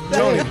Duncan, right.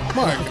 Tony,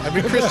 Mark. I've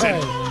been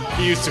Kristen. Hey. Get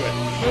used to it.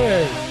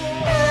 Hey,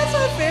 Yeah, that's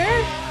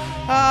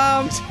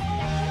not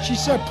fair. she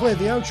said play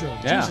the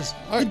outro. Yeah. Jesus.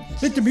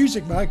 Hit the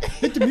music, Mike.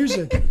 Hit the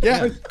music.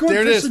 Yeah, Go on,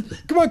 there it is.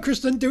 Kristen. Come on,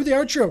 Kristen. Do the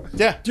outro.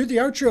 Yeah. Do the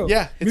outro.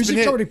 Yeah, it's been Music's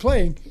hit. already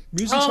playing.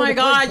 Music's Oh my already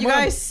God, playing. you Come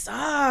on. guys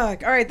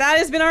suck. All right, that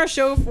has been our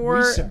show for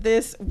We suck.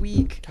 this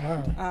week.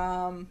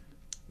 Ah.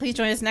 Please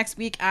join us next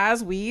week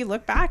as we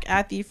look back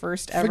at the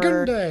first ever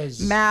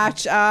Fagundes.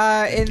 match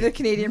in the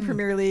Canadian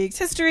Premier League's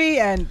history,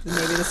 and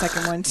maybe the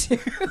second one too.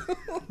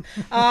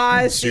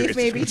 Steve,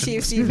 maybe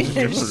Chiefs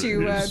managed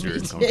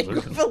to meet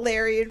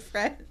Valerian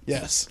friend.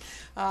 Yes.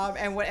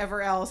 And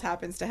whatever else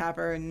happens to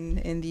happen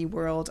in the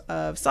world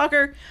of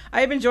soccer. I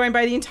have been joined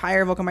by the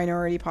entire Vocal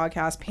Minority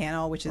podcast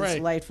panel, which is Right.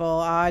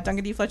 delightful.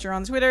 Duncan D. Fletcher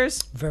on the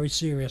Twitters, Very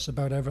serious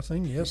about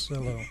everything. Yes,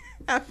 hello.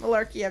 at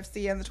Malarkey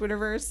FC on the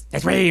Twitterverse.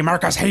 It's me,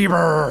 Marcus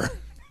Haber.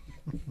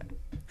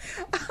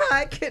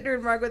 Hi,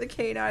 Kittner Mark with a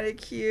K, not a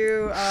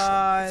Q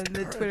on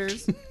the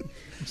Twitters.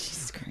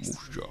 Jesus Christ.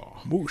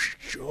 Moosh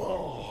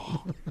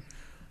jaw.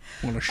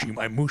 Want to see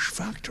my moosh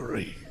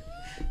factory?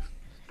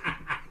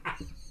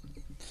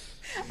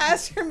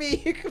 As for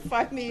me, you can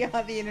find me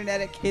on the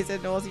internet at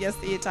KZ Knowles. Yes,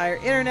 the entire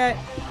internet.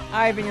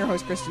 I've been your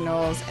host, Kristen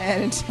Knowles.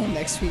 And until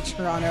next week,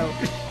 Toronto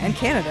and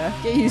Canada,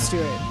 get used to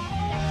it.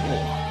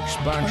 Look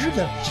Expansion. at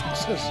that.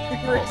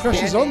 Jesus. We're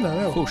Pressure's on there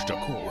now. Coast to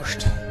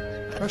coast.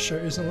 Pressure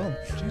isn't on.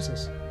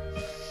 Jesus.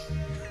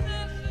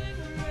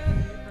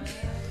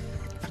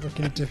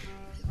 Looking into.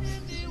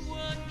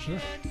 Sure.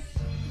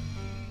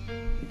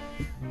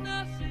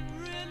 Nothing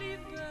really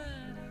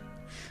matters.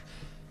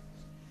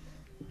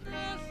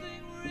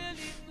 Nothing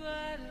really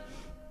matters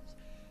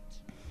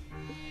to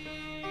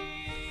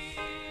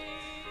me.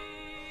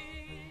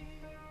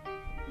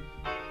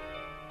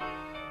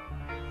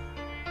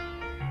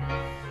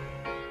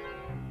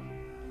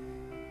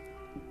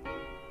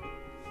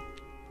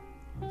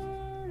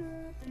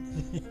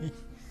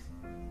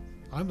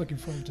 I'm looking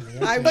forward to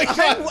the I'm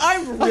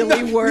outro.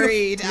 really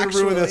worried, You're gonna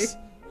actually. ruin this.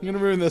 I'm gonna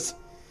ruin this.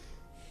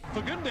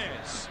 For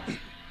goodness.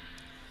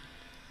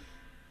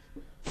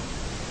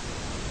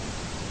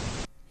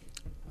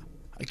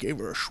 I gave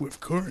her a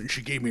swift current.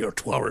 She gave me a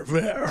trois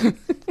revers.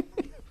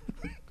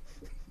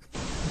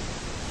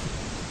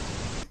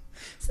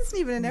 This isn't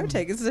even an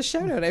outtake. This is a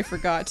shout out I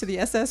forgot to the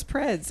SS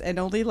Preds, and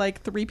only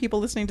like 3 people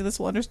listening to this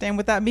will understand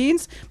what that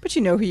means, but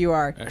you know who you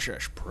are.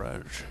 SS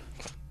Preds.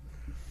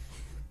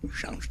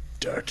 Sounds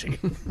dirty.